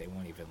like they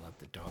won't even let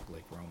the dog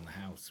like roam the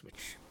house,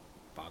 which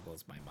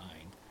boggles my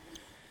mind.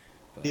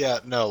 But Yeah,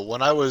 no.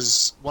 When I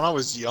was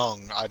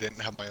young, I didn't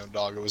have my own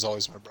dog. It was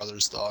always my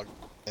brother's dog.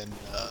 And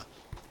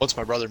once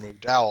my brother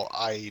moved out,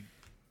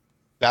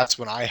 that's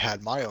when I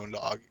had my own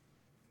dog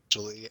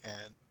actually,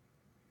 and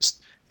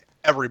just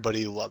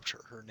everybody loved her.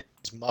 Her name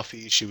was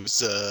Muffy. She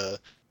was a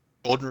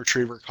golden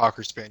retriever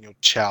cocker spaniel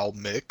chow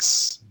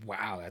mix.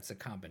 wow, that's a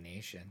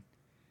combination.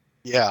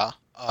 Yeah,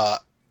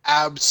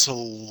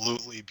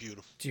 absolutely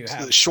beautiful. Do you The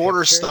have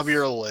shorter, pictures?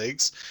 stubbier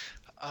legs.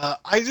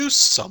 I do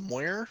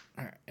somewhere.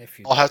 If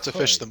you I'll have to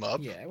fish could. them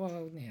up. Yeah,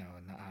 well, you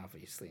know,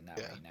 obviously not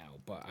Yeah. right now,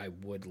 but I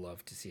would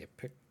love to see a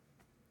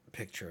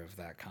picture of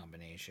that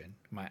combination.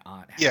 My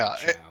aunt had Yeah,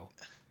 a chow.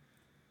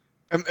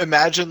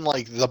 Imagine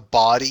like the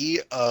body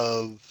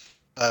and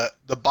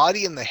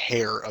the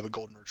hair of a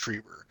golden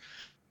retriever,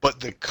 but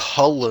the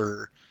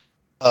color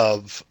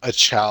of a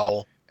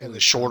chow and Ooh, the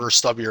shorter,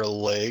 stubbier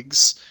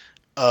legs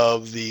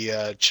of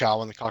the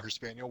chow and the cocker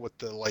spaniel with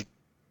the like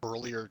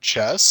curlier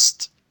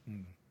chest.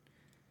 Hmm.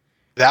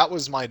 That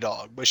was my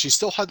dog, but she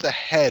still had the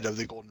head of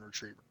the golden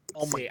retriever.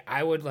 Oh my See,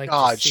 I would like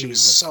God, to she see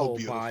was the so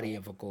full body beautiful.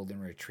 of a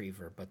golden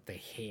retriever, but the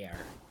hair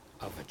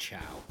of a chow.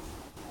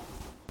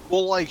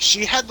 Well, like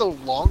she had the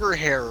longer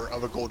hair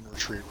of a golden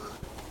retriever,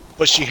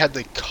 but she had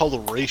the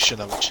coloration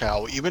of a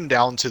chow, even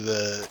down to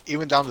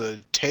the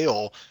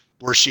tail,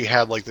 where she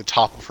had like the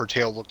top of her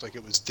tail looked like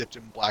it was dipped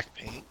in black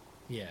paint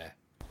Yeah.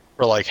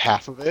 for like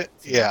half of it.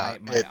 See, Yeah,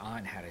 my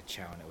aunt had a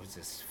chow, and it was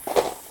this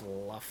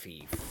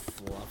fluffy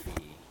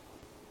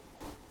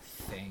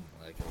thing.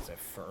 Like it was a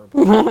fur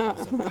ball. It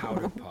was a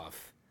powder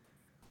puff.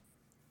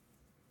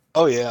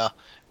 oh yeah,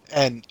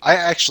 and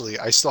I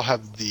still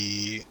have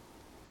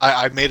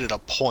I made it a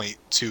point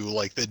to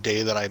like the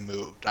day that I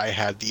moved, I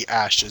had the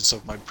ashes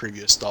of my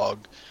previous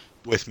dog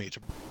with me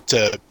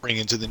to bring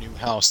into the new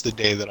house the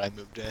day that I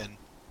moved in,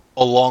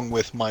 along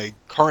with my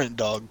current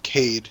dog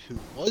Cade, who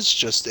was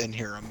just in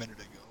here a minute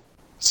ago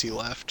as he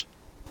left.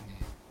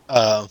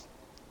 Uh,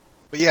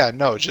 but yeah,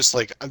 no, just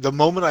like the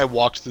moment I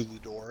walked through the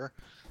door,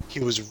 he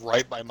was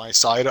right by my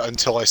side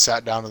until I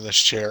sat down in this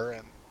chair,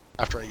 and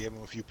after I gave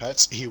him a few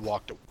pets, he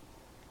walked away.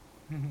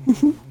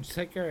 It's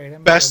like, all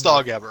right, Best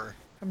dog ever.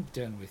 I'm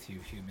done with you,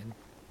 human.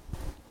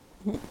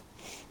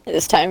 It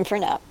is time for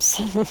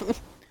naps.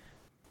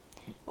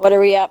 What are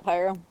we at,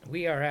 Pyro?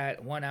 We are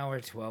at 1 hour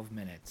 12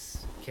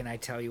 minutes. Can I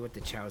tell you what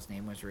the chow's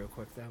name was real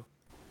quick though?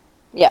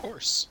 Yeah. Of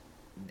course.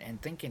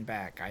 And thinking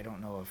back, I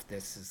don't know if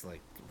this is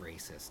like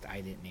racist.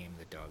 I didn't name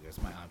the dog. It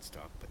was my aunt's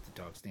dog, but the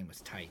dog's name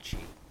was Tai Chi.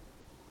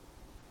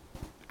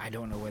 I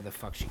don't know where the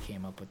fuck she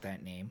came up with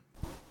that name.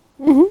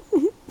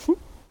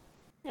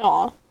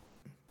 Aw.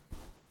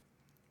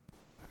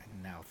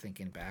 And now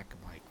thinking back,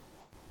 I'm like,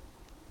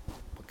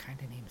 what kind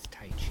of name is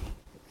Tai Chi?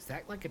 Is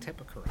that like a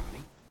type of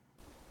karate?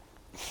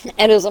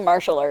 It is a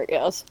martial art,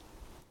 yes.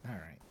 All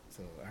right.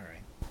 So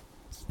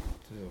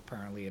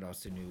apparently it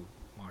also knew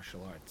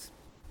martial arts.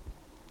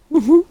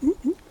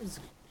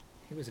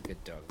 He was a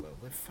good dog, though.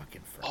 Live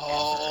fucking forever.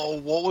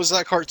 Oh, what was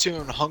that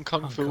cartoon? Hong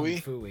Kong Hong Kong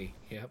Phooey? Phooey,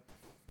 yep.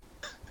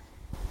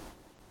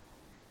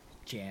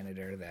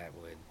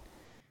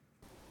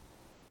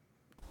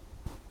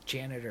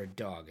 Janitor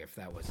dog, if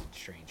that wasn't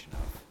strange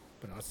enough.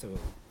 But also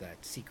that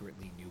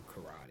secretly knew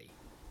karate.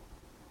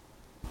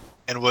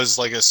 And was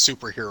like a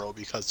superhero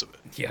because of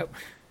it. Yep.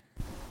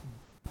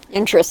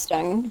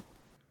 Interesting.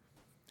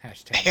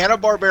 Hashtag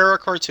Hanna-Barbera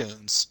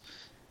cartoons.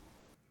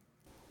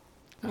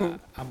 I'm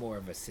more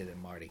of a Sid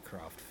and Marty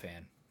Krofft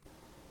fan.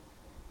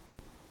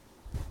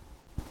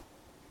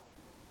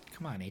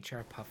 Come on,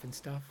 HR Puffin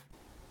stuff.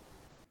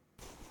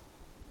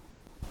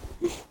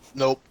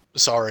 Nope,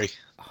 sorry.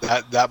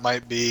 That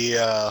might be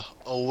a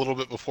little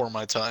bit before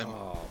my time.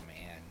 Oh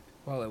man.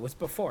 Well, it was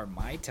before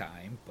my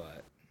time,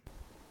 but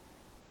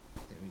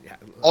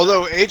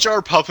Although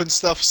HR Puffin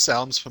stuff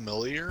sounds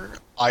familiar,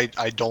 I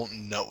don't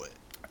know it.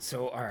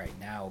 so all right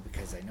now,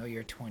 because I know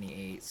you're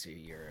 28, so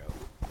you're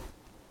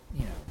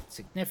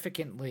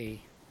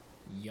significantly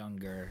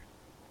younger.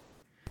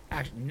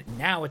 Actually,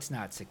 now it's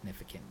not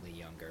significantly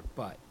younger,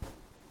 but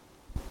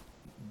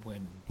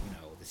when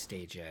the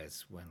stage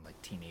as when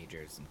like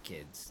teenagers and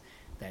kids,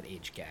 that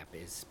age gap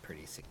is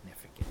pretty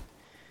significant.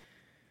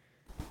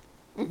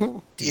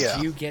 Did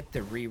Yeah. you get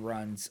the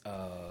reruns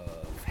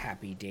of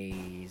Happy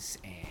Days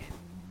and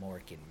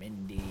Mork and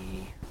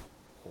Mindy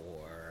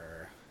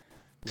or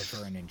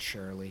Laverne and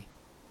Shirley?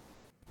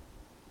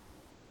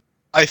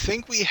 I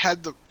think we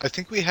had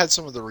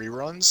some of the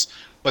reruns,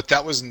 but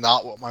that was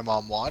not what my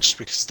mom watched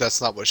because that's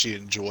not what she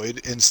enjoyed.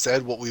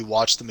 Instead, what we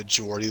watched the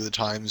majority of the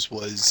times That's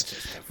was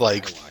just stuff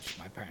like I watched.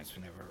 My parents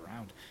were never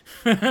around.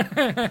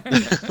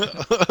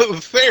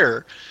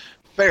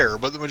 Fair,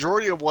 but the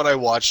majority of what I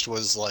watched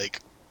was like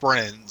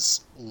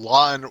Friends,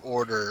 Law and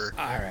Order.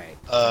 All right.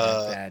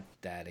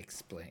 That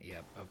explains.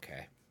 Yep.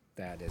 Okay.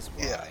 That is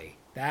why. Yeah.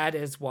 That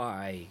is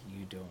why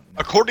you don't know.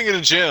 According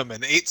to Jim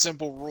and 8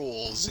 Simple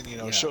Rules, and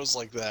Yeah. shows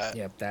like that.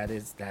 Yep.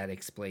 That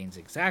explains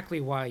exactly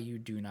why you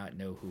do not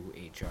know who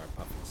HR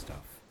Puffin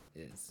Stuff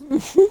is.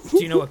 Do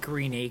you know what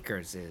Green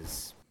Acres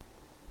is?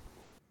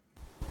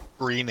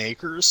 Green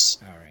Acres?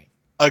 All right.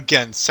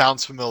 Again,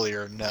 sounds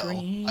familiar. No,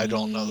 Green I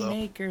don't know though.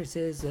 Acres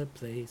is a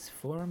place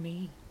for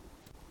me.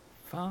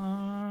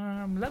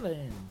 Farm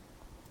loving.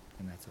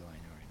 And that's all I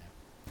know right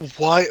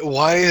now.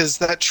 Why is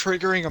that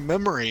triggering a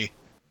memory?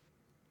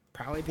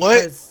 Probably What?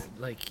 because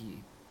like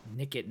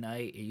Nick at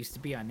Night. It used to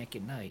be on Nick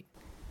at Night.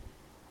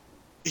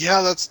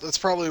 Yeah, that's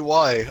probably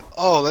why.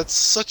 Oh, that's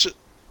such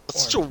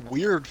a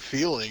weird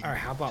feeling. Or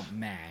how about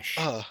MASH?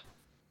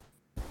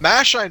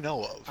 MASH I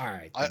know of. All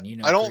right, I, then you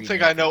know. I don't Green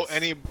think I know Acres.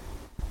 any.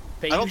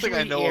 They I don't think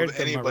I usually know aired of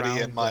them anybody in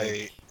around, my.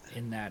 like,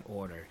 in that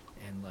order.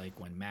 And like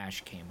when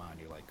MASH came on,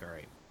 you're like, all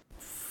right,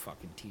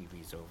 fucking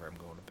TV's over. I'm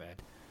going to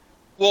bed.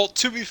 Well,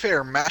 to be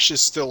fair, MASH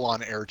is still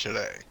on air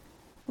today.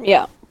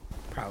 Yeah.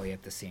 Probably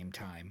at the same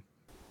time.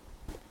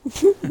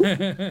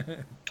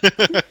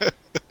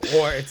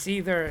 Or it's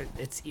either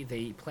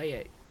they play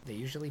it. They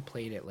usually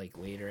played it like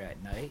later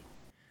at night,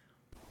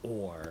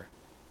 or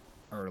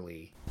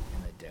early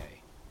in the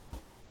day.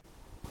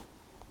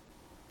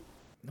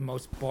 The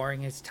most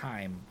boringest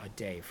time a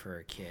day for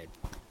a kid.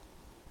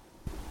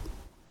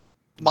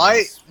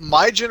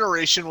 My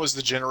generation was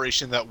the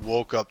generation that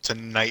woke up to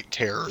night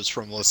terrors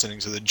from listening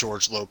to the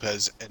George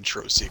Lopez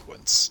intro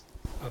sequence.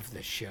 Of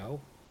the show.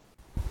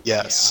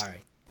 Yes. Yeah, all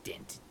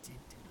right.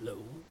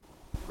 Low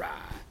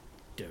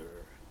rider.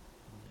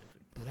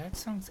 Well, that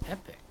sounds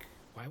epic.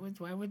 Why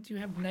would you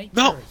have night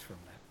No. terrors from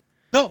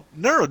that?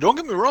 No, don't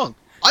get me wrong.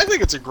 I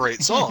think it's a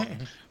great song.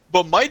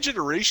 But my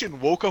generation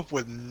woke up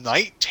with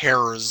night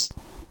terrors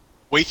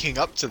waking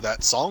up to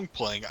that song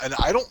playing, and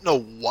I don't know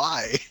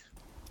why.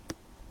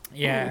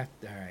 Yeah.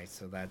 All right.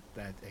 So that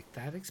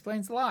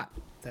explains a lot.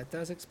 That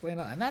does explain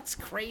a lot, and that's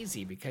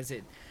crazy because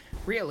it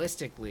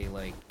realistically,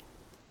 like,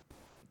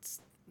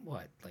 it's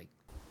what, like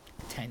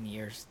 10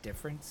 years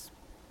difference.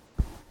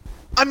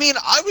 I mean,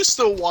 I was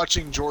still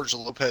watching George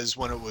Lopez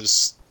when it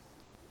was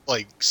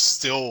like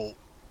still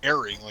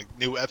airing, like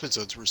new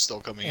episodes were still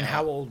coming And out.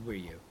 how old were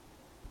you?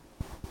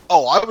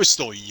 Oh, I was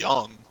still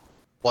young.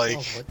 Like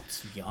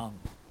What's young?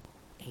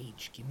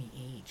 Age. Give me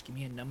age. Give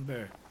me a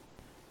number.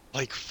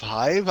 like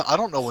 5? I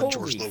don't know when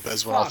George Holy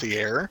Lopez went off fuck. the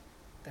air.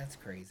 That's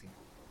crazy.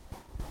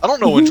 I don't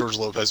know when George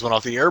Lopez went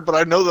off the air, but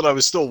I know that I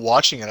was still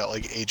watching it at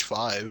like age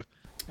 5.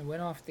 I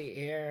went off the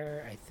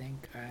air. I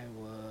think I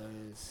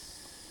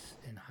was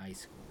in high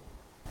school.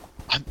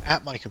 I'm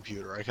at my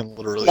computer. I can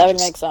literally That would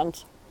just... make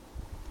sense.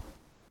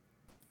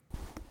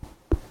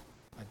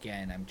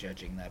 Again, I'm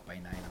judging that by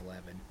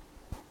 9/11.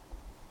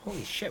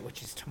 Holy shit,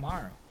 which is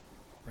tomorrow,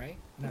 right?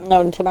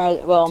 No,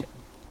 tomorrow. Well,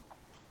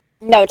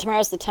 no,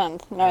 tomorrow's the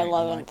 10th. No,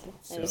 Alright, 11th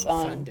so is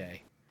on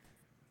Sunday.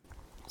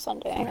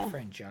 Sunday. My Yeah.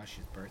 friend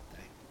Josh's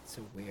birthday. It's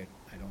so weird.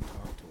 I don't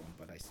talk to him,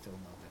 but I still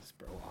know this.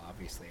 Well,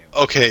 obviously,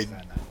 Okay. it's on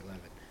 9/11.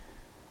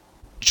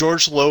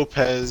 George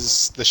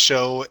Lopez, the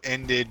show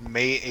ended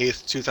May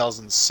 8th,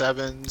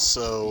 2007,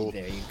 so...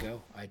 There you go.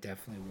 I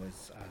definitely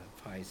was out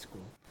of high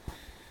school.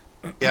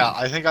 Yeah,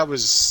 I think I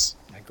was...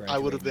 I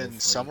would have graduated been 03.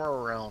 somewhere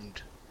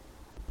around...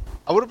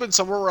 I would have been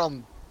somewhere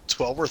around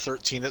 12 or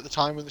 13 at the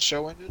time when the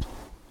show ended.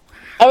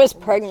 I was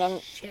Holy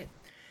pregnant. Shit.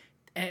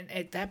 And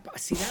that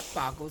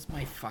boggles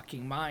my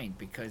fucking mind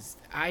because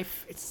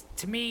it's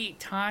to me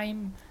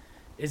time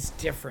is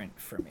different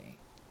for me.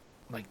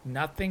 Like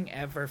nothing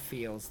ever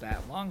feels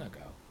that long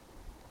ago.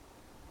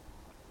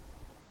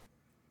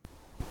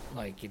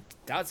 Like it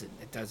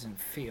doesn't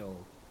feel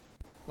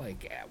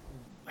like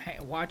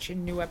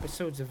watching new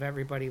episodes of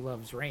Everybody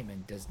Loves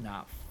Raymond does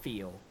not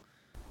feel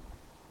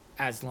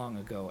as long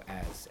ago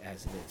as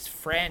it is.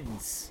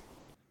 Friends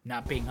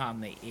not being on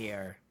the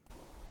air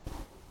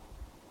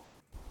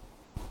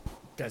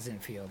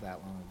doesn't feel that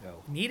long ago.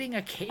 Needing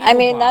a cable I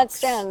mean, that box.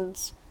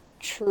 stands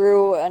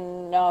true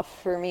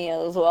enough for me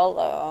as well,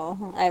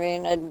 though. I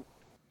mean,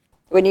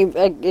 when you,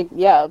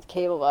 yeah, the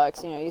cable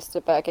box, you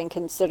sit back and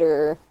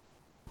consider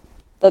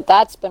that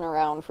that's been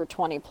around for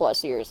 20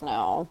 plus years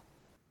now.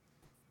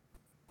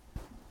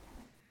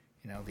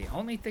 The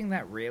only thing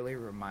that really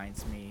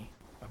reminds me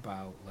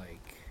about,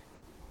 like,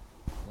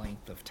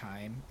 length of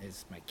time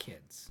is my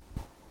kids.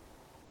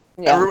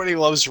 Yeah. Everybody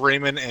Loves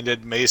Raymond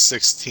ended May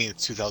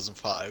 16th,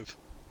 2005.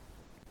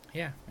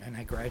 Yeah, and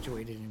I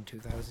graduated in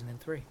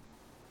 2003.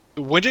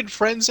 When did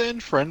Friends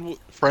end?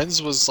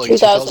 Friends was like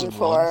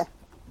 2004. 2001.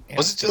 Yeah,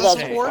 Was it I gonna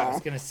say- 2004? I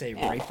was going to say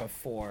Yeah. right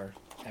before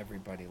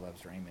Everybody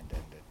Loves Raymond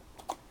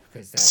ended.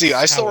 Because See,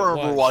 I still how it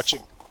remember was.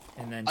 watching.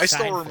 And then I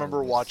still Seinfeld remember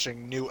was-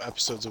 watching new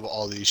episodes of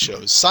all these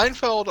shows.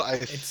 Seinfeld,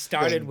 It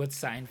started think- with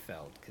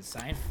Seinfeld because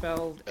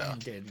Seinfeld Yeah.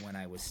 ended when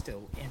I was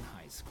still in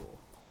high school.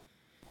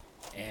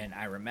 And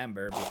I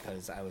remember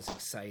because I was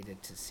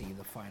excited to see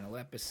the final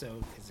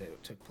episode because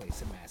it took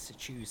place in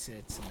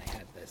Massachusetts and they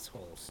had this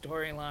whole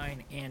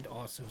storyline, and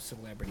also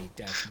Celebrity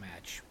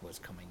Deathmatch was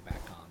coming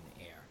back on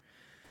the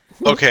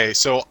air. Okay,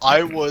 so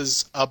I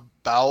was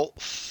about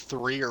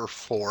 3 or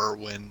 4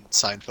 when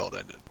Seinfeld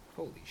ended.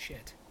 Holy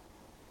shit.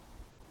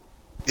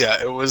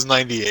 Yeah, it was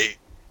 98.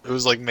 It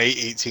was like May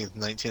 18th,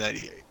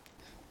 1998.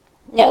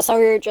 Yeah, so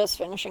we were just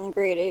finishing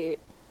grade 8.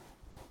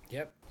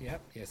 Yep,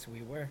 yes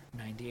we were.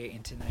 98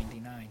 into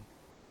 99.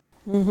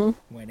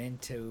 Mm-hmm. Went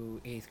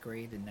into 8th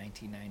grade in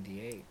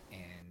 1998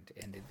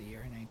 and ended the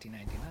year in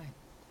 1999.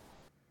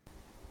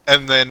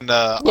 And then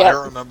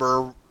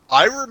Yep.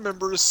 I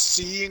remember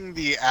seeing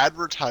the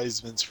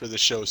advertisements for the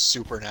show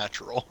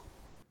Supernatural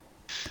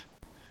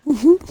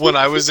when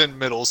I was in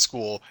middle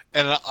school,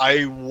 and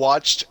I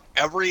watched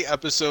every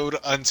episode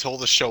until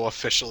the show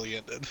officially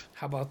ended.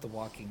 How about The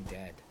Walking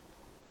Dead?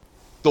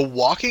 The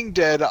Walking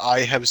Dead, I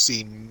have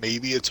seen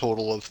maybe a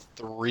total of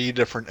 3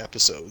 different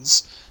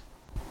episodes,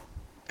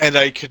 and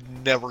I could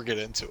never get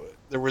into it.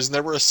 There was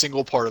never a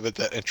single part of it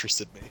that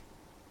interested me.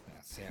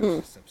 See, I was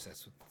just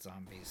obsessed with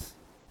zombies.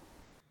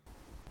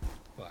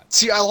 But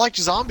See, I liked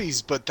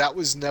zombies, but that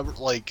was never,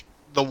 like,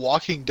 The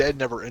Walking Dead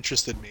never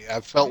interested me. I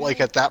felt like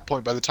at that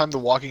point, by the time The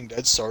Walking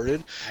Dead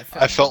started,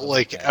 I felt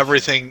like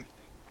everything...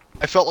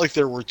 I felt like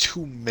there were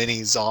too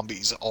many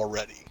zombies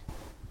already.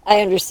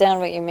 I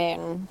understand what you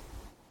mean.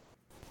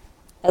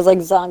 As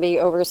like zombie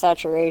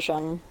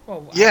oversaturation.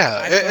 well,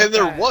 Yeah, thought and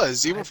there that-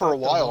 was, even I for a thought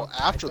while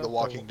I after The thought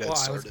Walking Dead well,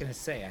 I was started. gonna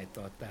say I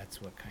thought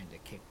that's what kind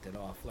of kicked it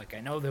off. Like I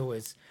know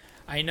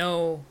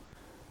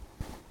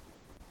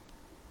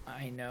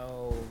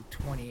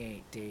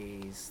 28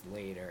 Days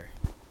Later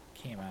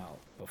came out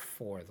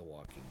before The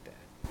Walking Dead.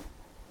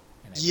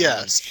 And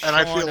Yes, believe and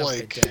I Shaun feel of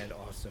like- the Dead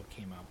also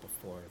came out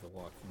before The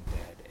Walking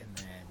Dead, and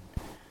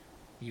then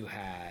you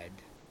had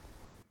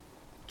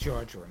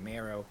George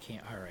Romero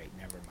All right,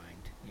 never mind.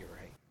 You're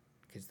right,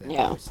 because then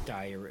Yeah. there was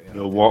Diary. You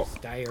know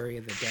what? Diary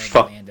of the Dead,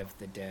 Fuck. Land of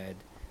the Dead,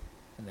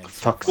 and then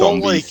Fuck Survival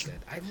of the zombies. Dead.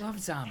 I love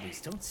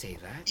zombies. Don't say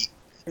that.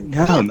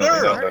 No.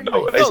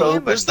 It's No,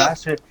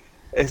 oversaturated.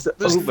 It's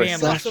there's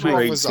nothing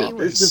wrong with oversaturated.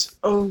 zombies. It's just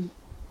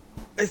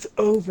it's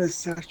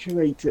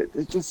oversaturated.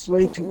 There's just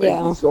way too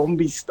Yeah. many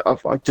zombie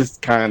stuff. I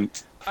just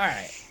can't. All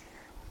right.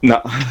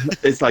 No,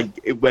 it's like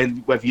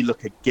whether you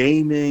look at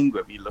gaming,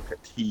 whether you look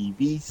at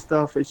TV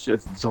stuff, it's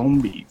just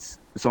zombies.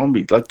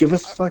 Like, give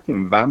us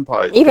fucking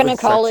vampires. Even give in us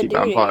Call of sexy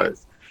Duty.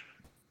 vampires.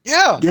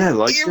 Yeah, Yeah,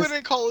 like even just-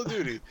 in Call of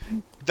Duty.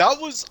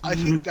 I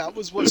think that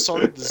was what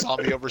started the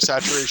zombie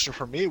oversaturation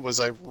for me, was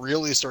I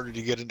really started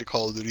to get into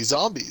Call of Duty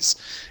Zombies.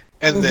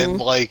 And then,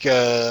 like,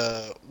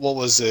 what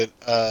was it?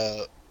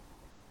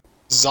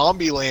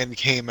 Zombieland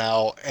came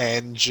out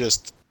and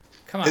just...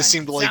 Come on. It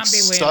seemed like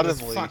Zombieland was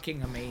suddenly-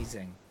 fucking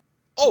amazing.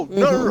 Oh,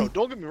 no,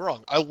 don't get me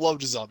wrong. I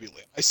loved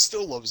Zombieland. I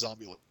still love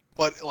Zombieland.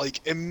 But,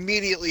 like,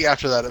 immediately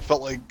after that, it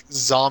felt like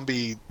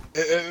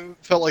it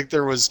felt like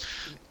there was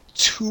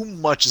too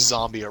much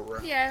zombie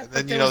around. Yeah, And but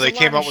then, there you know, was a they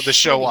came lot out of with the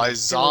show shitty- I there was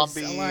a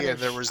Zombie, lot and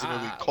there was the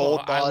movie well,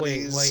 Cold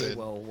Bodies.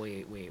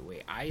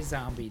 Wait. I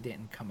Zombie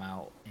didn't come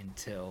out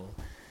until,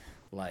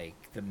 like,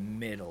 the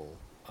middle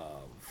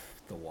of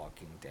The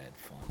Walking Dead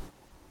fun.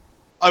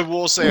 I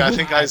will say, I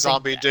think I I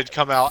Zombie think did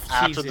come out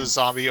after the season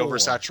zombie 4.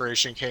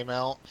 oversaturation came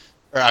out,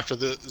 or after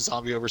the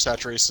zombie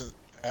oversaturation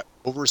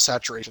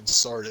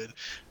started.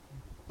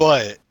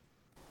 But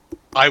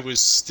I was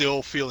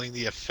still feeling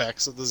the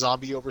effects of the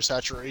zombie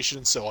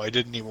oversaturation, so I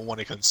didn't even want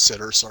to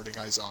consider starting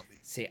iZombie.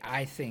 See,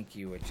 I think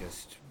you were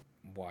just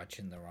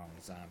watching the wrong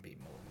zombie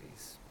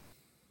movies.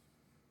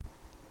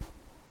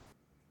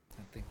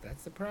 I think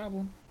that's the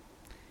problem.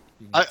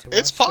 You need to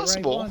It's watch the right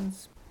possible.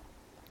 ones.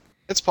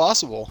 It's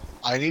possible.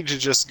 I need to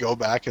just go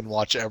back and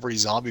watch every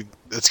zombie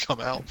that's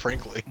come out,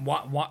 frankly.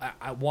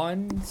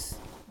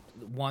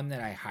 One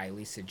that I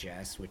highly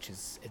suggest, which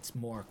is it's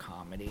more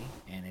comedy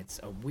and it's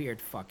a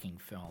weird fucking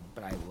film,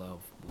 but I love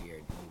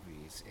weird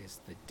movies, is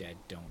The Dead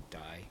Don't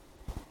Die.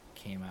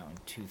 Came out in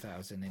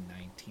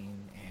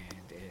 2019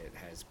 and it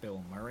has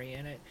Bill Murray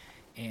in it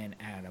and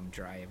Adam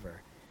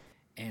Driver.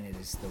 And it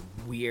is the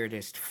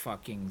weirdest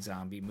fucking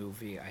zombie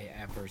movie I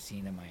ever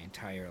seen in my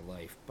entire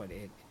life, but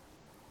it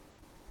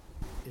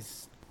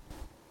is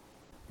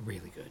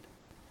really good.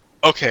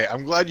 Okay,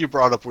 I'm glad you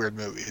brought up weird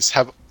movies.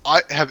 Have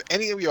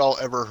any of y'all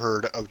ever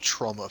heard of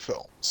Trauma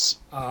films?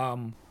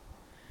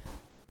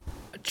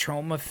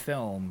 Trauma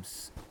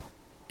Films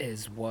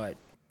is what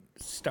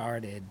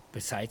started,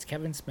 besides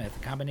Kevin Smith,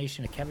 a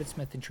combination of Kevin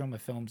Smith and Trauma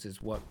Films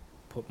is what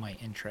put my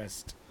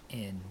interest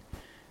in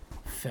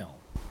film.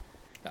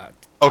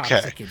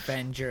 Okay. Toxic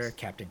Avenger,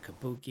 Captain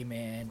Kabuki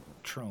Man,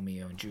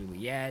 Tromeo and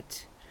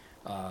Juliet.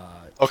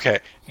 Okay.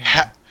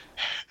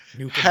 Nuke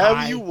 'Em Have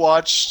High, you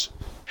watched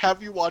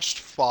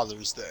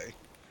Father's Day?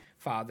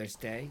 Father's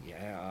Day?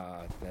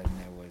 Yeah. Then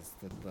there was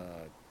the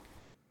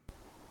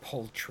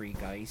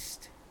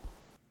Poultrygeist,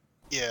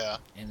 Yeah.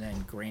 and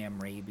then Graham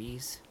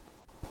Rabies,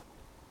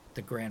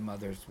 the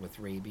grandmothers with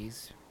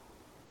rabies.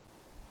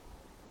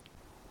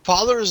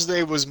 Father's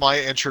Day was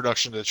my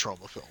introduction to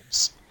trauma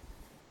films.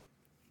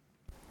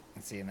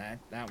 See, and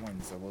that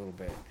one's a little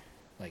bit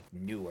like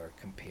newer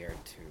compared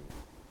to.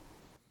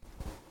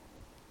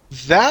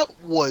 That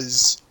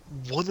was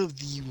one of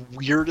the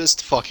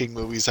weirdest fucking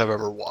movies I've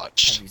ever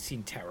watched. Have you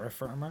seen Terra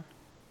Firma?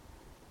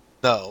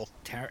 No.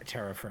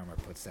 Terra Firma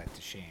puts that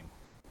to shame.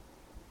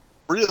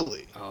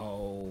 Really?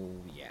 Oh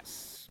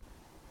yes.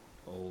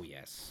 Oh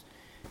yes.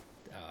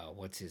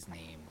 What's his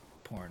name?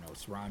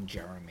 Pornos. Ron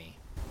Jeremy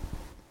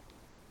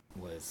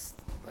was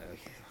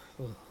like,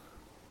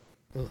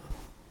 ugh.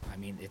 I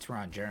mean, it's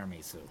Ron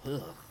Jeremy, so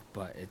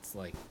but it's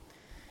like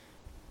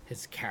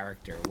his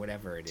character,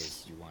 whatever it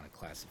is you want to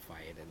classify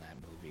it in that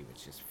movie,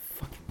 which is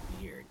fucking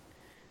weird.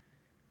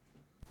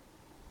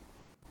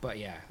 But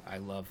yeah, I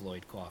love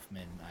Lloyd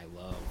Kaufman. I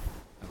love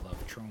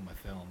trauma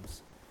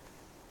films.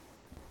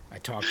 I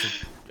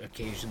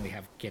occasionally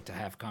get to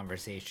have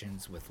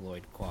conversations with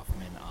Lloyd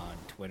Kaufman on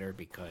Twitter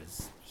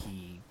because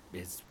he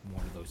is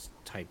one of those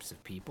types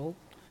of people.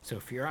 So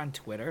if you're on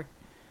Twitter,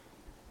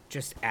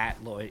 just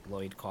at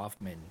Lloyd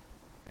Kaufman,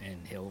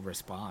 and he'll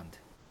respond.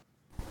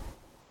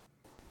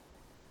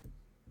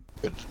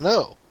 Good to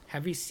know.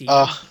 Have you seen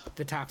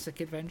The Toxic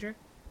Avenger?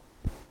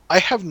 I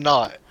have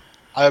not.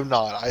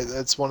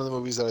 It's one of the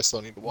movies that I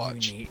still need to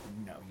watch.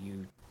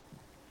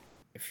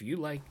 If you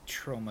like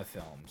trauma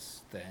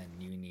films, then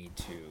you need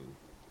to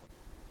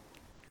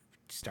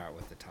start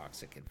with The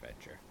Toxic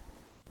Avenger.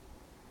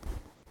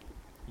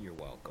 You're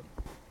welcome.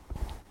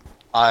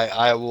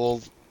 I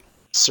will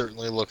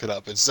certainly look it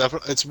up.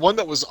 It's one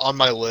that was on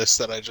my list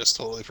that I just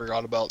totally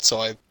forgot about,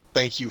 so I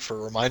thank you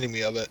for reminding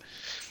me of it.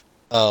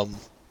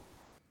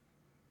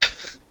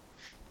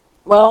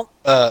 Well,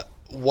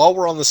 while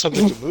we're on the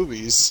subject of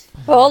movies,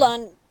 hold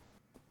on.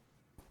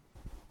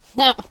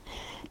 No.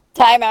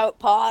 Time out,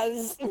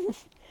 pause.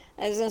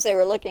 I was gonna say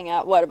we're looking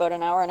at about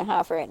an hour and a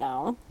half right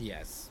now.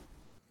 Yes.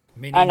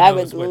 Minnie And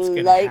knows what's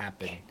gonna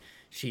happen.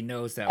 She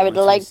knows that. I would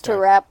like to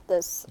wrap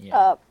this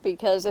up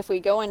because if we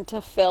go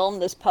into film,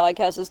 this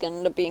podcast is going to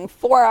end up being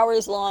 4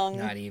 hours long.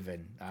 Not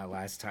even.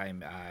 Last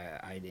time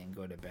I didn't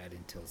go to bed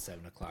until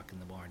 7 o'clock in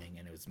the morning,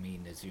 and it was me,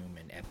 Nazoom,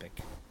 and Epic.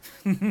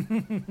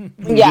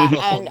 Yeah,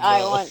 and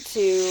I want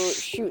to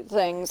shoot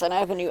things, and I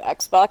have a new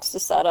Xbox to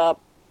set up.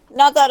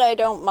 Not that I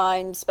don't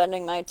mind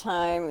spending my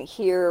time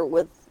here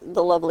with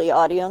the lovely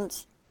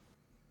audience.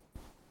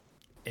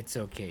 It's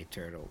okay,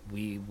 Turtle.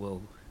 We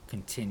will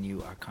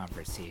continue our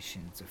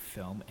conversations of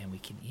film, and we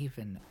can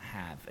even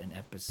have an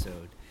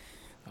episode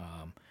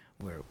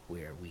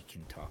where we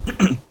can talk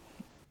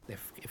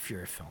if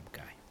you're a film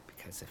guy,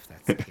 because if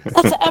that's the case,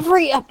 that's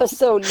every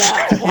episode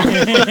now.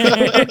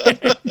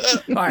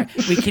 All right,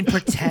 we can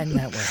pretend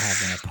that we're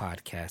having a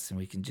podcast and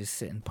we can just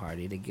sit and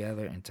party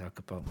together and talk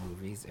about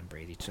movies and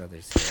braid each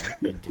other's hair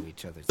and do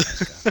each other's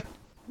makeup.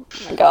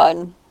 Oh my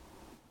god.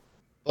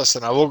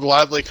 Listen, I will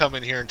gladly come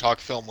in here and talk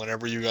film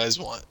whenever you guys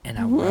want. And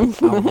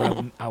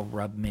I'll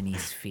rub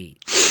Minnie's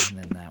feet, and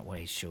then that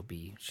way she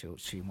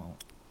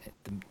won't.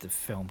 The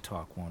film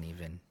talk won't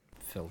even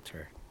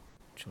filter.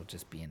 She'll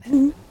just be in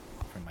heaven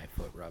for my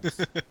foot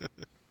rubs.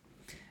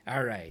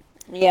 All right.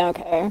 Yeah.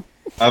 Okay.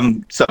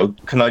 So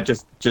can I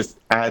just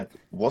add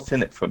what's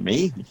in it for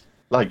me?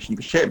 Like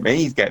shit,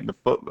 Minnie's getting the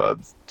foot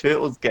rubs.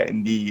 Turtle's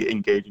getting the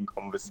engaging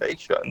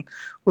conversation.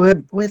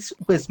 Where's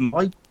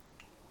my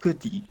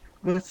goodie?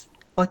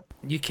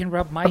 You can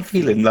rub my I'm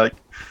feet. feeling like,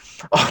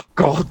 oh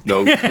God,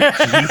 no. Because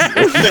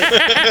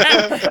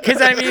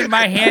I mean,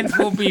 my hands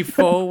will be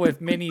full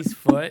with Minnie's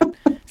foot,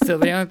 so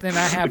the only thing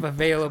I have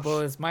available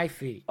is my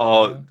feet.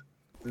 Oh,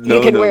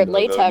 you can wear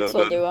latex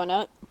while doing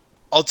it.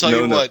 I'll tell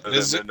you what.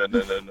 Zoom,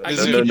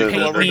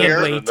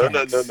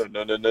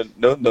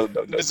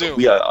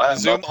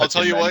 I'll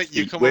tell you what.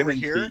 You come over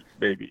here,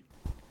 baby.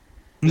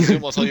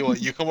 Zoom, I'll tell you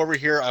what. You come over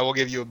here, I will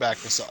give you a back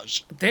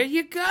massage. There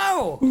you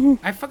go.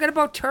 I forgot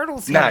about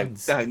Turtle's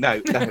hands.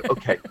 No.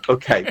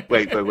 Okay.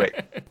 Wait.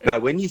 Now,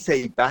 when you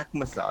say back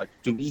massage,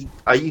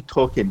 are you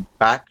talking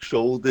back,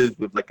 shoulders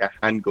with like a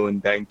hand going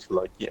down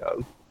to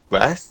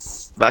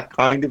breasts, that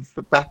kind of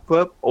back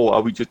rub, or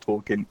are we just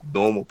talking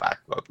normal back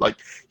rub? Like,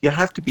 you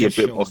have to be just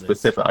a bit more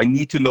specific. I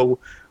need to know.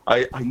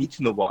 I need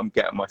to know what I'm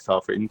getting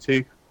myself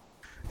into.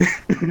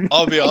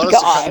 I'll be honest.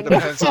 It kind of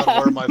depends on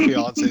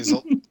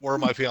where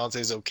my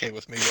fiance's okay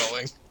with me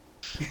going.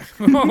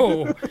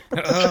 All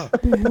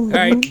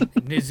right,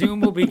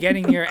 Nazoom will be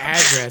getting your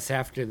address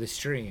after the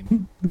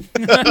stream.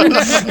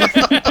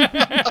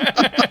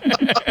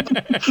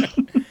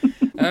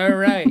 All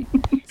right,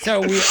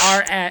 so we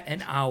are at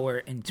an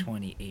hour and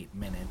 28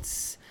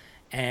 minutes,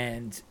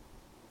 and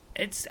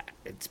it's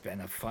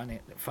been a fun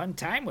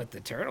time with the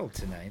turtle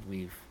tonight.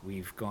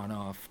 We've gone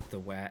off the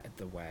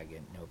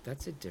wagon. Nope,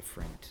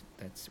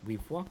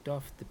 we've walked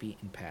off the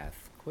beaten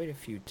path quite a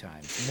few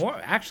times.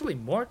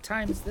 More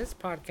times this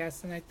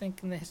podcast than I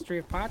think in the history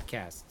of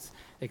podcasts,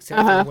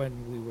 except for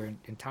when we were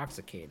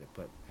intoxicated.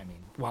 But I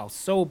mean, while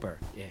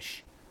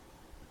sober-ish.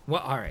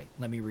 Well, all right.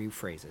 Let me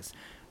rephrase this.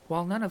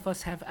 While none of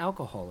us have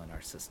alcohol in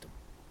our system,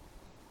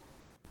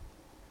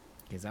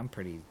 because I'm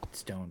pretty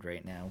stoned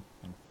right now.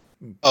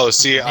 Oh,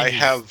 see, I Minnie's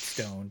have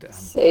stoned.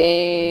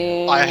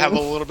 Same. I have a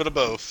little bit of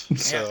both. Yeah,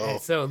 So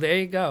so there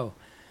you go.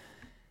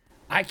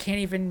 I can't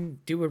even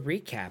do a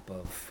recap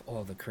of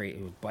all the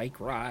bike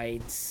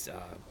rides,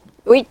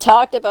 We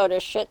talked about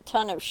a shit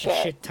ton of a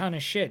shit. shit ton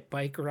of shit.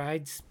 Bike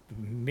rides,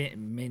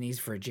 Minnie's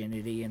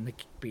virginity and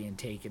being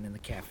taken in the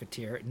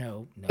cafeteria.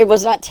 No. It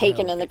was not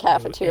taken in the it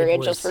cafeteria,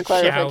 was just for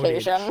shouted.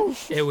 clarification.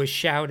 It was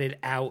shouted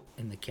out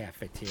in the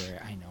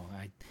cafeteria. I know.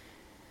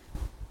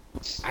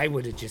 I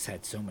would have just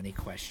had so many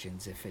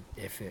questions if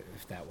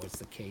that was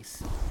the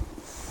case.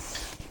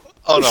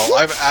 Oh no,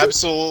 I'm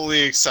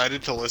absolutely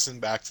excited to listen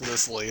back to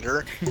this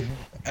later,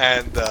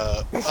 and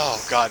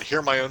oh god,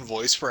 hear my own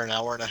voice for an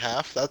hour and a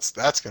half. That's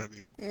gonna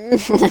be.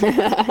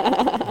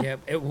 Yep,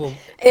 it will.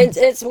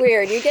 It's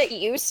weird. You get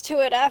used to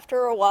it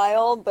after a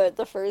while, but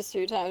the first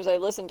few times I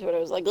listened to it, I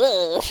was like,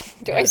 ugh,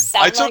 do I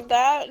sound like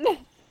that?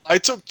 I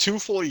took 2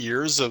 full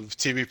years of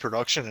TV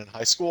production in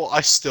high school.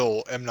 I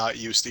still am not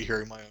used to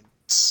hearing my own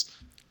voice.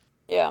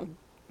 Yeah.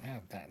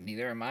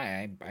 Neither am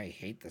I. I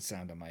hate the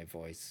sound of my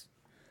voice.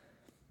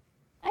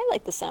 I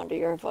like the sound of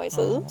your voices.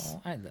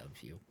 Oh, I love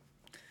you.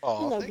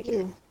 Oh, love thank you.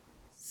 you.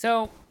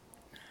 So,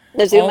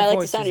 Nazoom, all I like the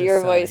voices sound of your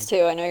aside- voice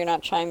too. I know you're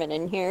not chiming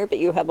in here, but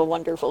you have a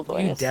wonderful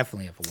voice. you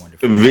definitely have a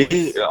wonderful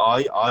Really,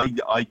 voice.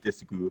 I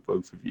disagree with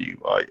both of you.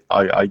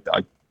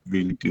 I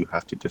really do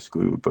have to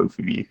disagree with both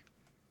of you.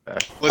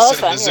 Listen,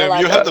 fine, you're Zoom, allowed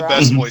you to have be the wrong.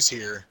 best voice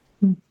here.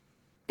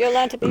 You're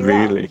allowed to be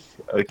Really?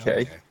 wrong.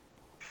 Okay.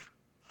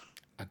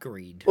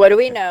 Agreed. What do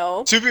we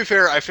know? To be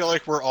fair, I feel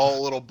like we're all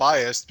a little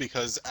biased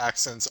because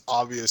accents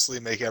obviously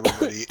make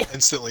everybody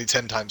instantly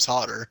 10 times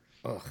hotter.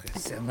 Ugh,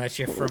 unless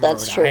you're from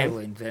That's Rhode true.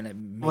 Island, then it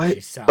makes What?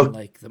 you sound Oh,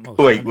 like the most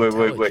wait.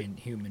 unintelligent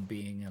human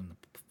being on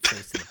the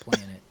face of the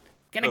planet.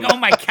 Gonna go in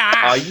my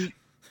car.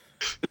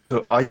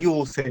 Are you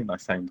all saying I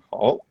sound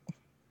hot?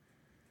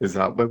 Is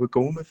that where we're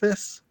going with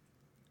this?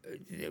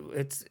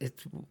 It's I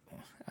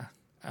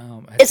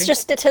It's think-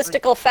 just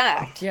statistical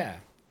fact. yeah.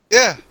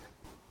 Yeah.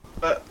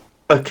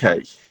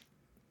 Okay.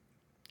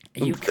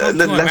 You come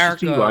Let's to just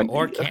America rewind.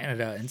 or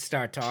Canada and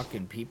start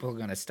talking, people are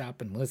gonna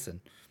stop and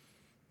listen.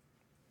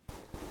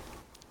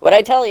 What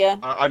I tell you,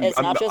 I'm, it's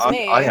I'm, not just I'm,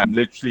 me. I am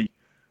literally.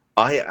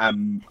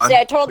 I'm See,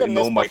 I told putting them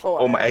this all my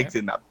before. eggs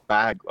in that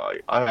bag.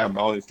 Like I am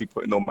honestly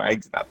putting all my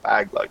eggs in that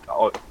bag. Like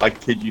I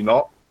kid you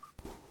not.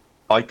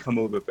 I come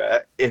over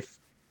there. If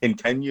in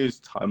 10 years'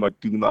 time I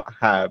do not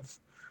have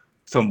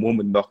some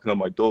woman knocking on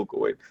my door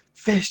going,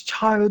 "This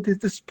child is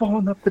the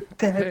spawn of the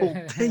devil.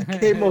 Take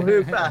him or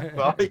her back."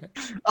 Right?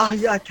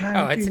 I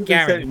can't it's do a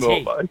this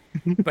anymore. guarantee.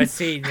 Man. But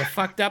see, the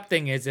fucked up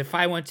thing is, if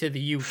I went to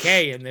the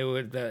UK and they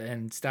would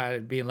and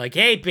started being like,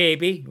 "Hey,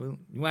 baby, you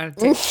want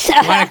to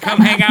come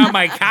hang out in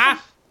my car?"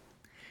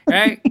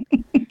 Right?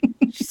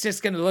 She's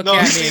just gonna look No,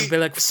 at me see- and be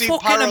like, see,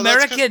 "Fucking Pyro,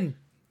 that's 'cause- American."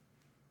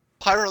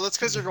 Pyro, that's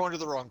because you're going to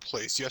the wrong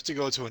place. You have to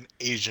go to an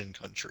Asian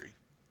country.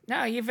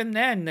 No, even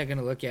then they're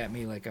gonna look at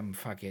me like I'm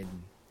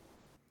fucking.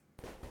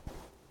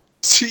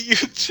 See, you'd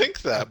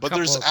think that, but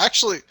there's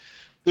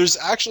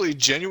actually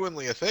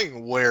genuinely a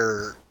thing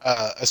where,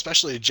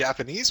 especially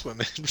Japanese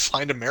women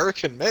find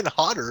American men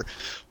hotter.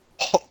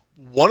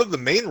 One of the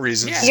main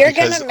reasons is You're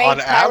because gonna make on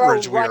Pyro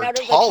average we run are out of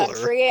the taller.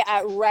 country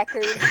at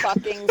record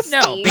fucking speed.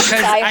 No, because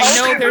I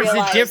know hope there's you a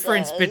realize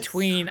difference this.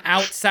 between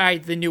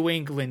outside the New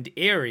England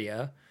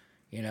area,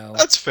 you know.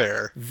 That's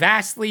fair.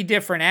 Vastly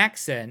different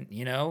accent,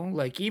 you know,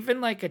 like even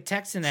like a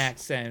Texan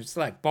accent. It's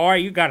like, boy,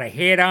 you got a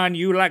head on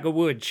you like a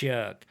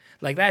woodchuck.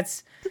 Like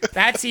that's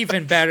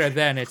even better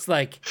than it's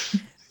like,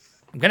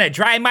 I'm gonna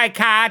drive my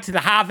car to the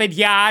Harvard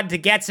Yard to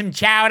get some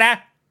chowder.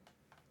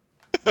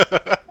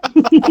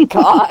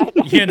 God.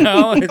 You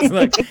know, it's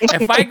like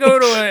if I go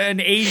to an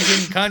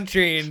Asian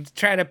country and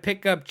try to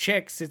pick up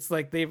chicks, it's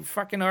like they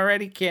fucking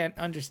already can't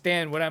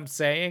understand what I'm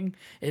saying,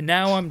 and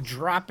now I'm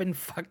dropping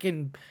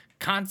fucking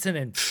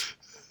consonants.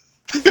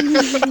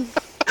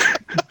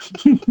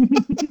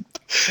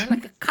 They're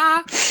like a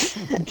car.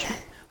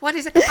 What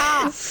is a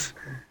car?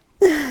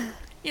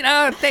 You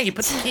know, thing you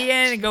put the key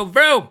in and go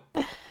vroom.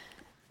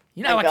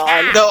 You know, My a God.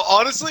 car. No,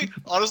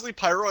 honestly,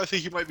 Pyro, I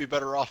think you might be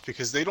better off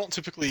because they don't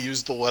typically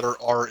use the letter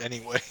R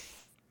anyway.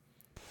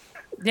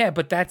 Yeah,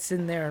 but that's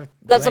in their.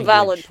 That's a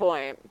valid language.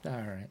 point. All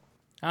right.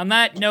 On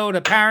that note,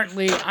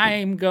 apparently,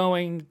 I'm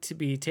going to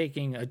be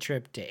taking a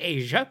trip to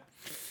Asia.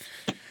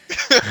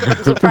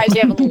 I'm surprised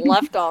you haven't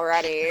left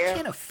already. I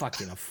can't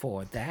fucking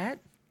afford that.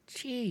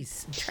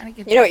 Jeez, I'm trying to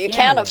get. You know to what you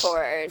can Canada.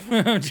 afford.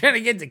 I'm trying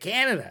to get to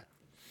Canada.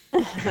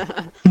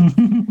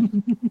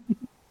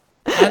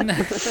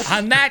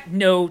 on that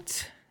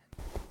note,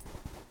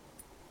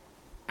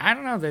 I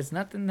don't know. There's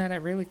nothing that I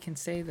really can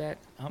say that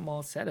I'm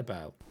all set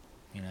about.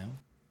 You know.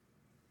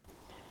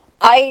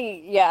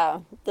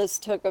 This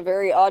took a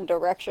very odd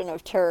direction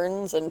of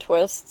turns and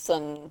twists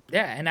and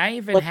Yeah, and I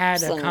even had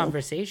Flips a and-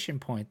 conversation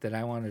point that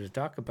I wanted to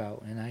talk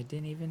about, and I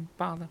didn't even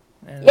bother.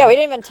 And yeah, we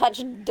didn't even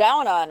touch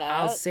down on it.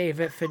 I'll save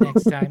it for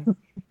next time.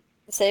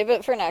 Save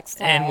it for next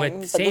time. And but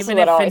with this is saving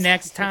what it for always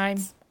next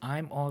happens. time,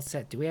 I'm all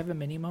set. Do we have a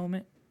mini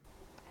moment?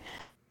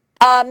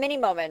 Mini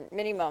moment.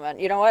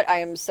 You know what? I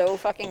am so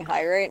fucking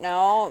high right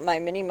now. My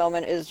mini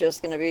moment is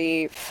just gonna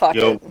be fuck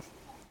Yo,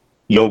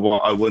 it. what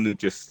I want to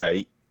just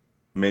say,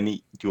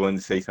 Minnie, do you want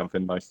to say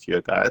something nice to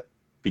your dad?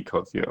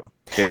 Because, it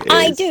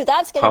I is. do.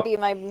 That's gonna be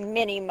my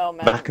mini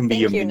moment. That can be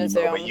Thank your you, mini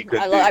moment. You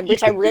Nazoom. can do.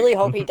 Which I really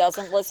hope he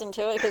doesn't listen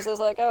to it because it's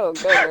like, oh,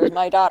 good, there's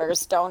my daughter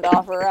stoned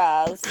off her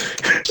ass.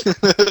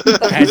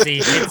 As he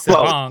hits the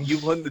Well, bong. you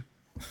want to,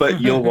 but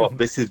you know what?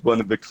 This is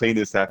one of the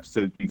cleanest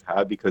episodes we've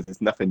had because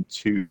there's nothing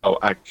to. Oh,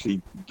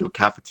 actually, your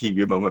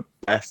cafeteria moment.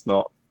 That's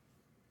not.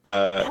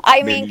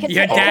 I mean, Minnie's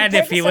Your dad, compared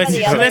if to he some of listens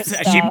the to other this,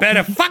 she stuff.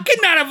 better fucking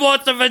not have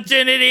lost her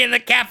virginity in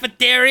the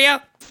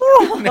cafeteria.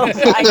 Oh my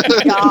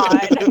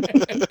god.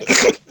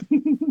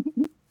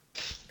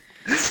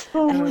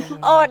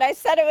 Oh, and I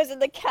said it was in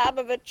the cab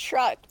of a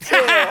truck too.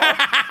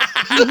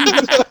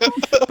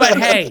 But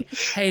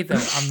hey, though,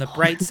 on the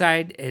bright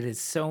side, it is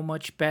so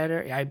much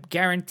better. I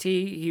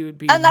guarantee he would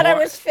be. And that I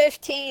more... was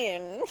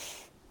 15.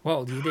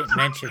 Well, you didn't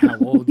mention how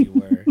old you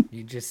were.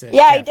 You just said.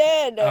 Yeah, I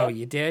did. Oh,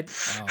 you did?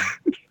 Oh.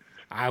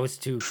 I was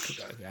too.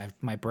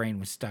 My brain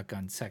was stuck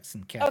on sex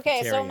and cafeteria.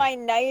 Okay, so my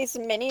nice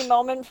mini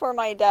moment for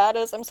my dad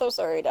is I'm so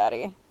sorry,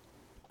 Daddy.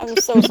 I'm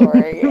so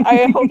sorry.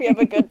 I hope you have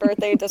a good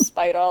birthday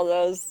despite all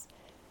those.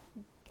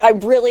 I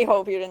really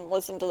hope you didn't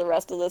listen to the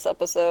rest of this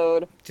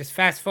episode. Just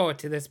fast forward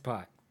to this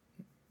part.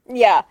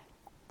 Yeah.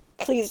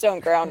 Please don't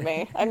ground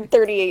me. I'm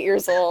 38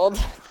 years old.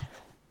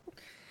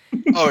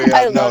 Oh yeah,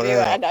 I no, love no, you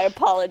no. and I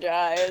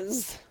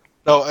apologize.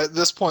 No, at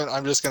this point,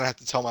 I'm just gonna have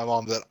to tell my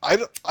mom that I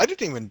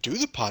didn't even do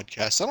the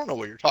podcast. I don't know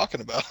what you're talking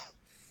about.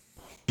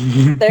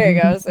 There you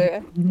go.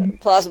 So,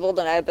 plausible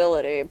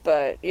deniability,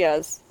 but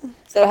yes.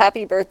 So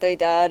happy birthday,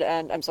 Dad,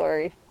 and I'm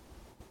sorry.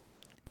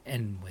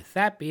 And with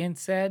that being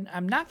said,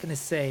 I'm not going to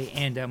say,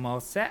 and I'm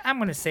all set. I'm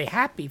going to say,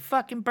 happy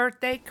fucking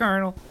birthday,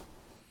 Colonel.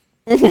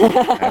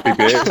 Happy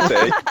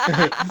birthday.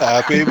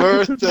 Happy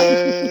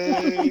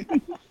birthday.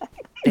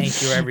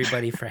 Thank you,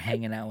 everybody, for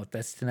hanging out with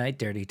us tonight.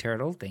 Dirty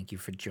Turtle, thank you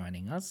for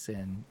joining us,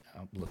 and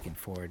I'm looking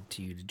forward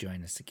to you to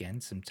join us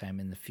again sometime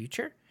in the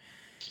future.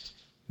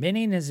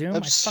 Minnie, Nazoom,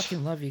 I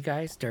fucking love you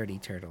guys. Dirty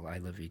Turtle, I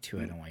love you too.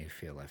 I don't want you to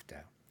feel left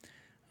out.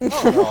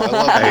 Oh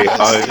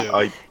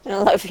no,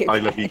 I love you guys too. I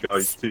love you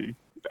guys too.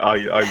 I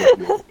love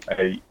you.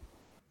 Hey,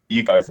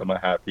 you guys are my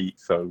happy,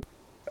 so,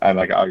 and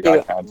I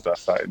can't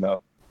stress that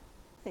enough.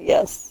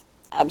 Yes,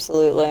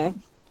 absolutely.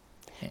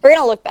 We're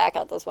gonna look back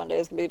at this one day.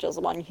 It's gonna be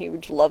just one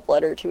huge love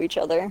letter to each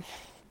other.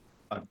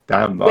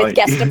 Damn right. With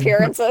guest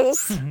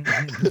appearances.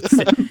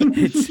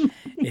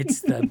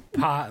 it's the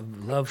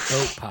Love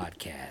Boat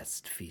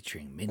podcast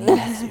featuring Minnie,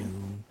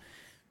 Nazoom,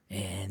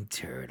 and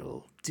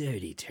Turtle,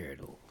 Dirty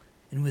Turtle.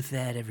 And with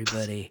that,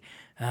 everybody,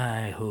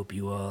 I hope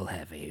you all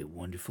have a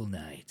wonderful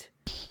night.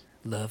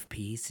 Love,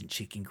 peace, and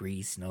chicken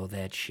grease and all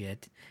that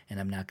shit. And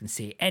I'm not going to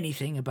say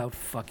anything about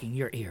fucking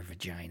your air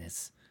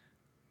vaginas.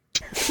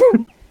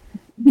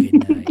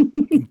 Good night,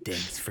 and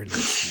thanks for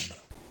listening.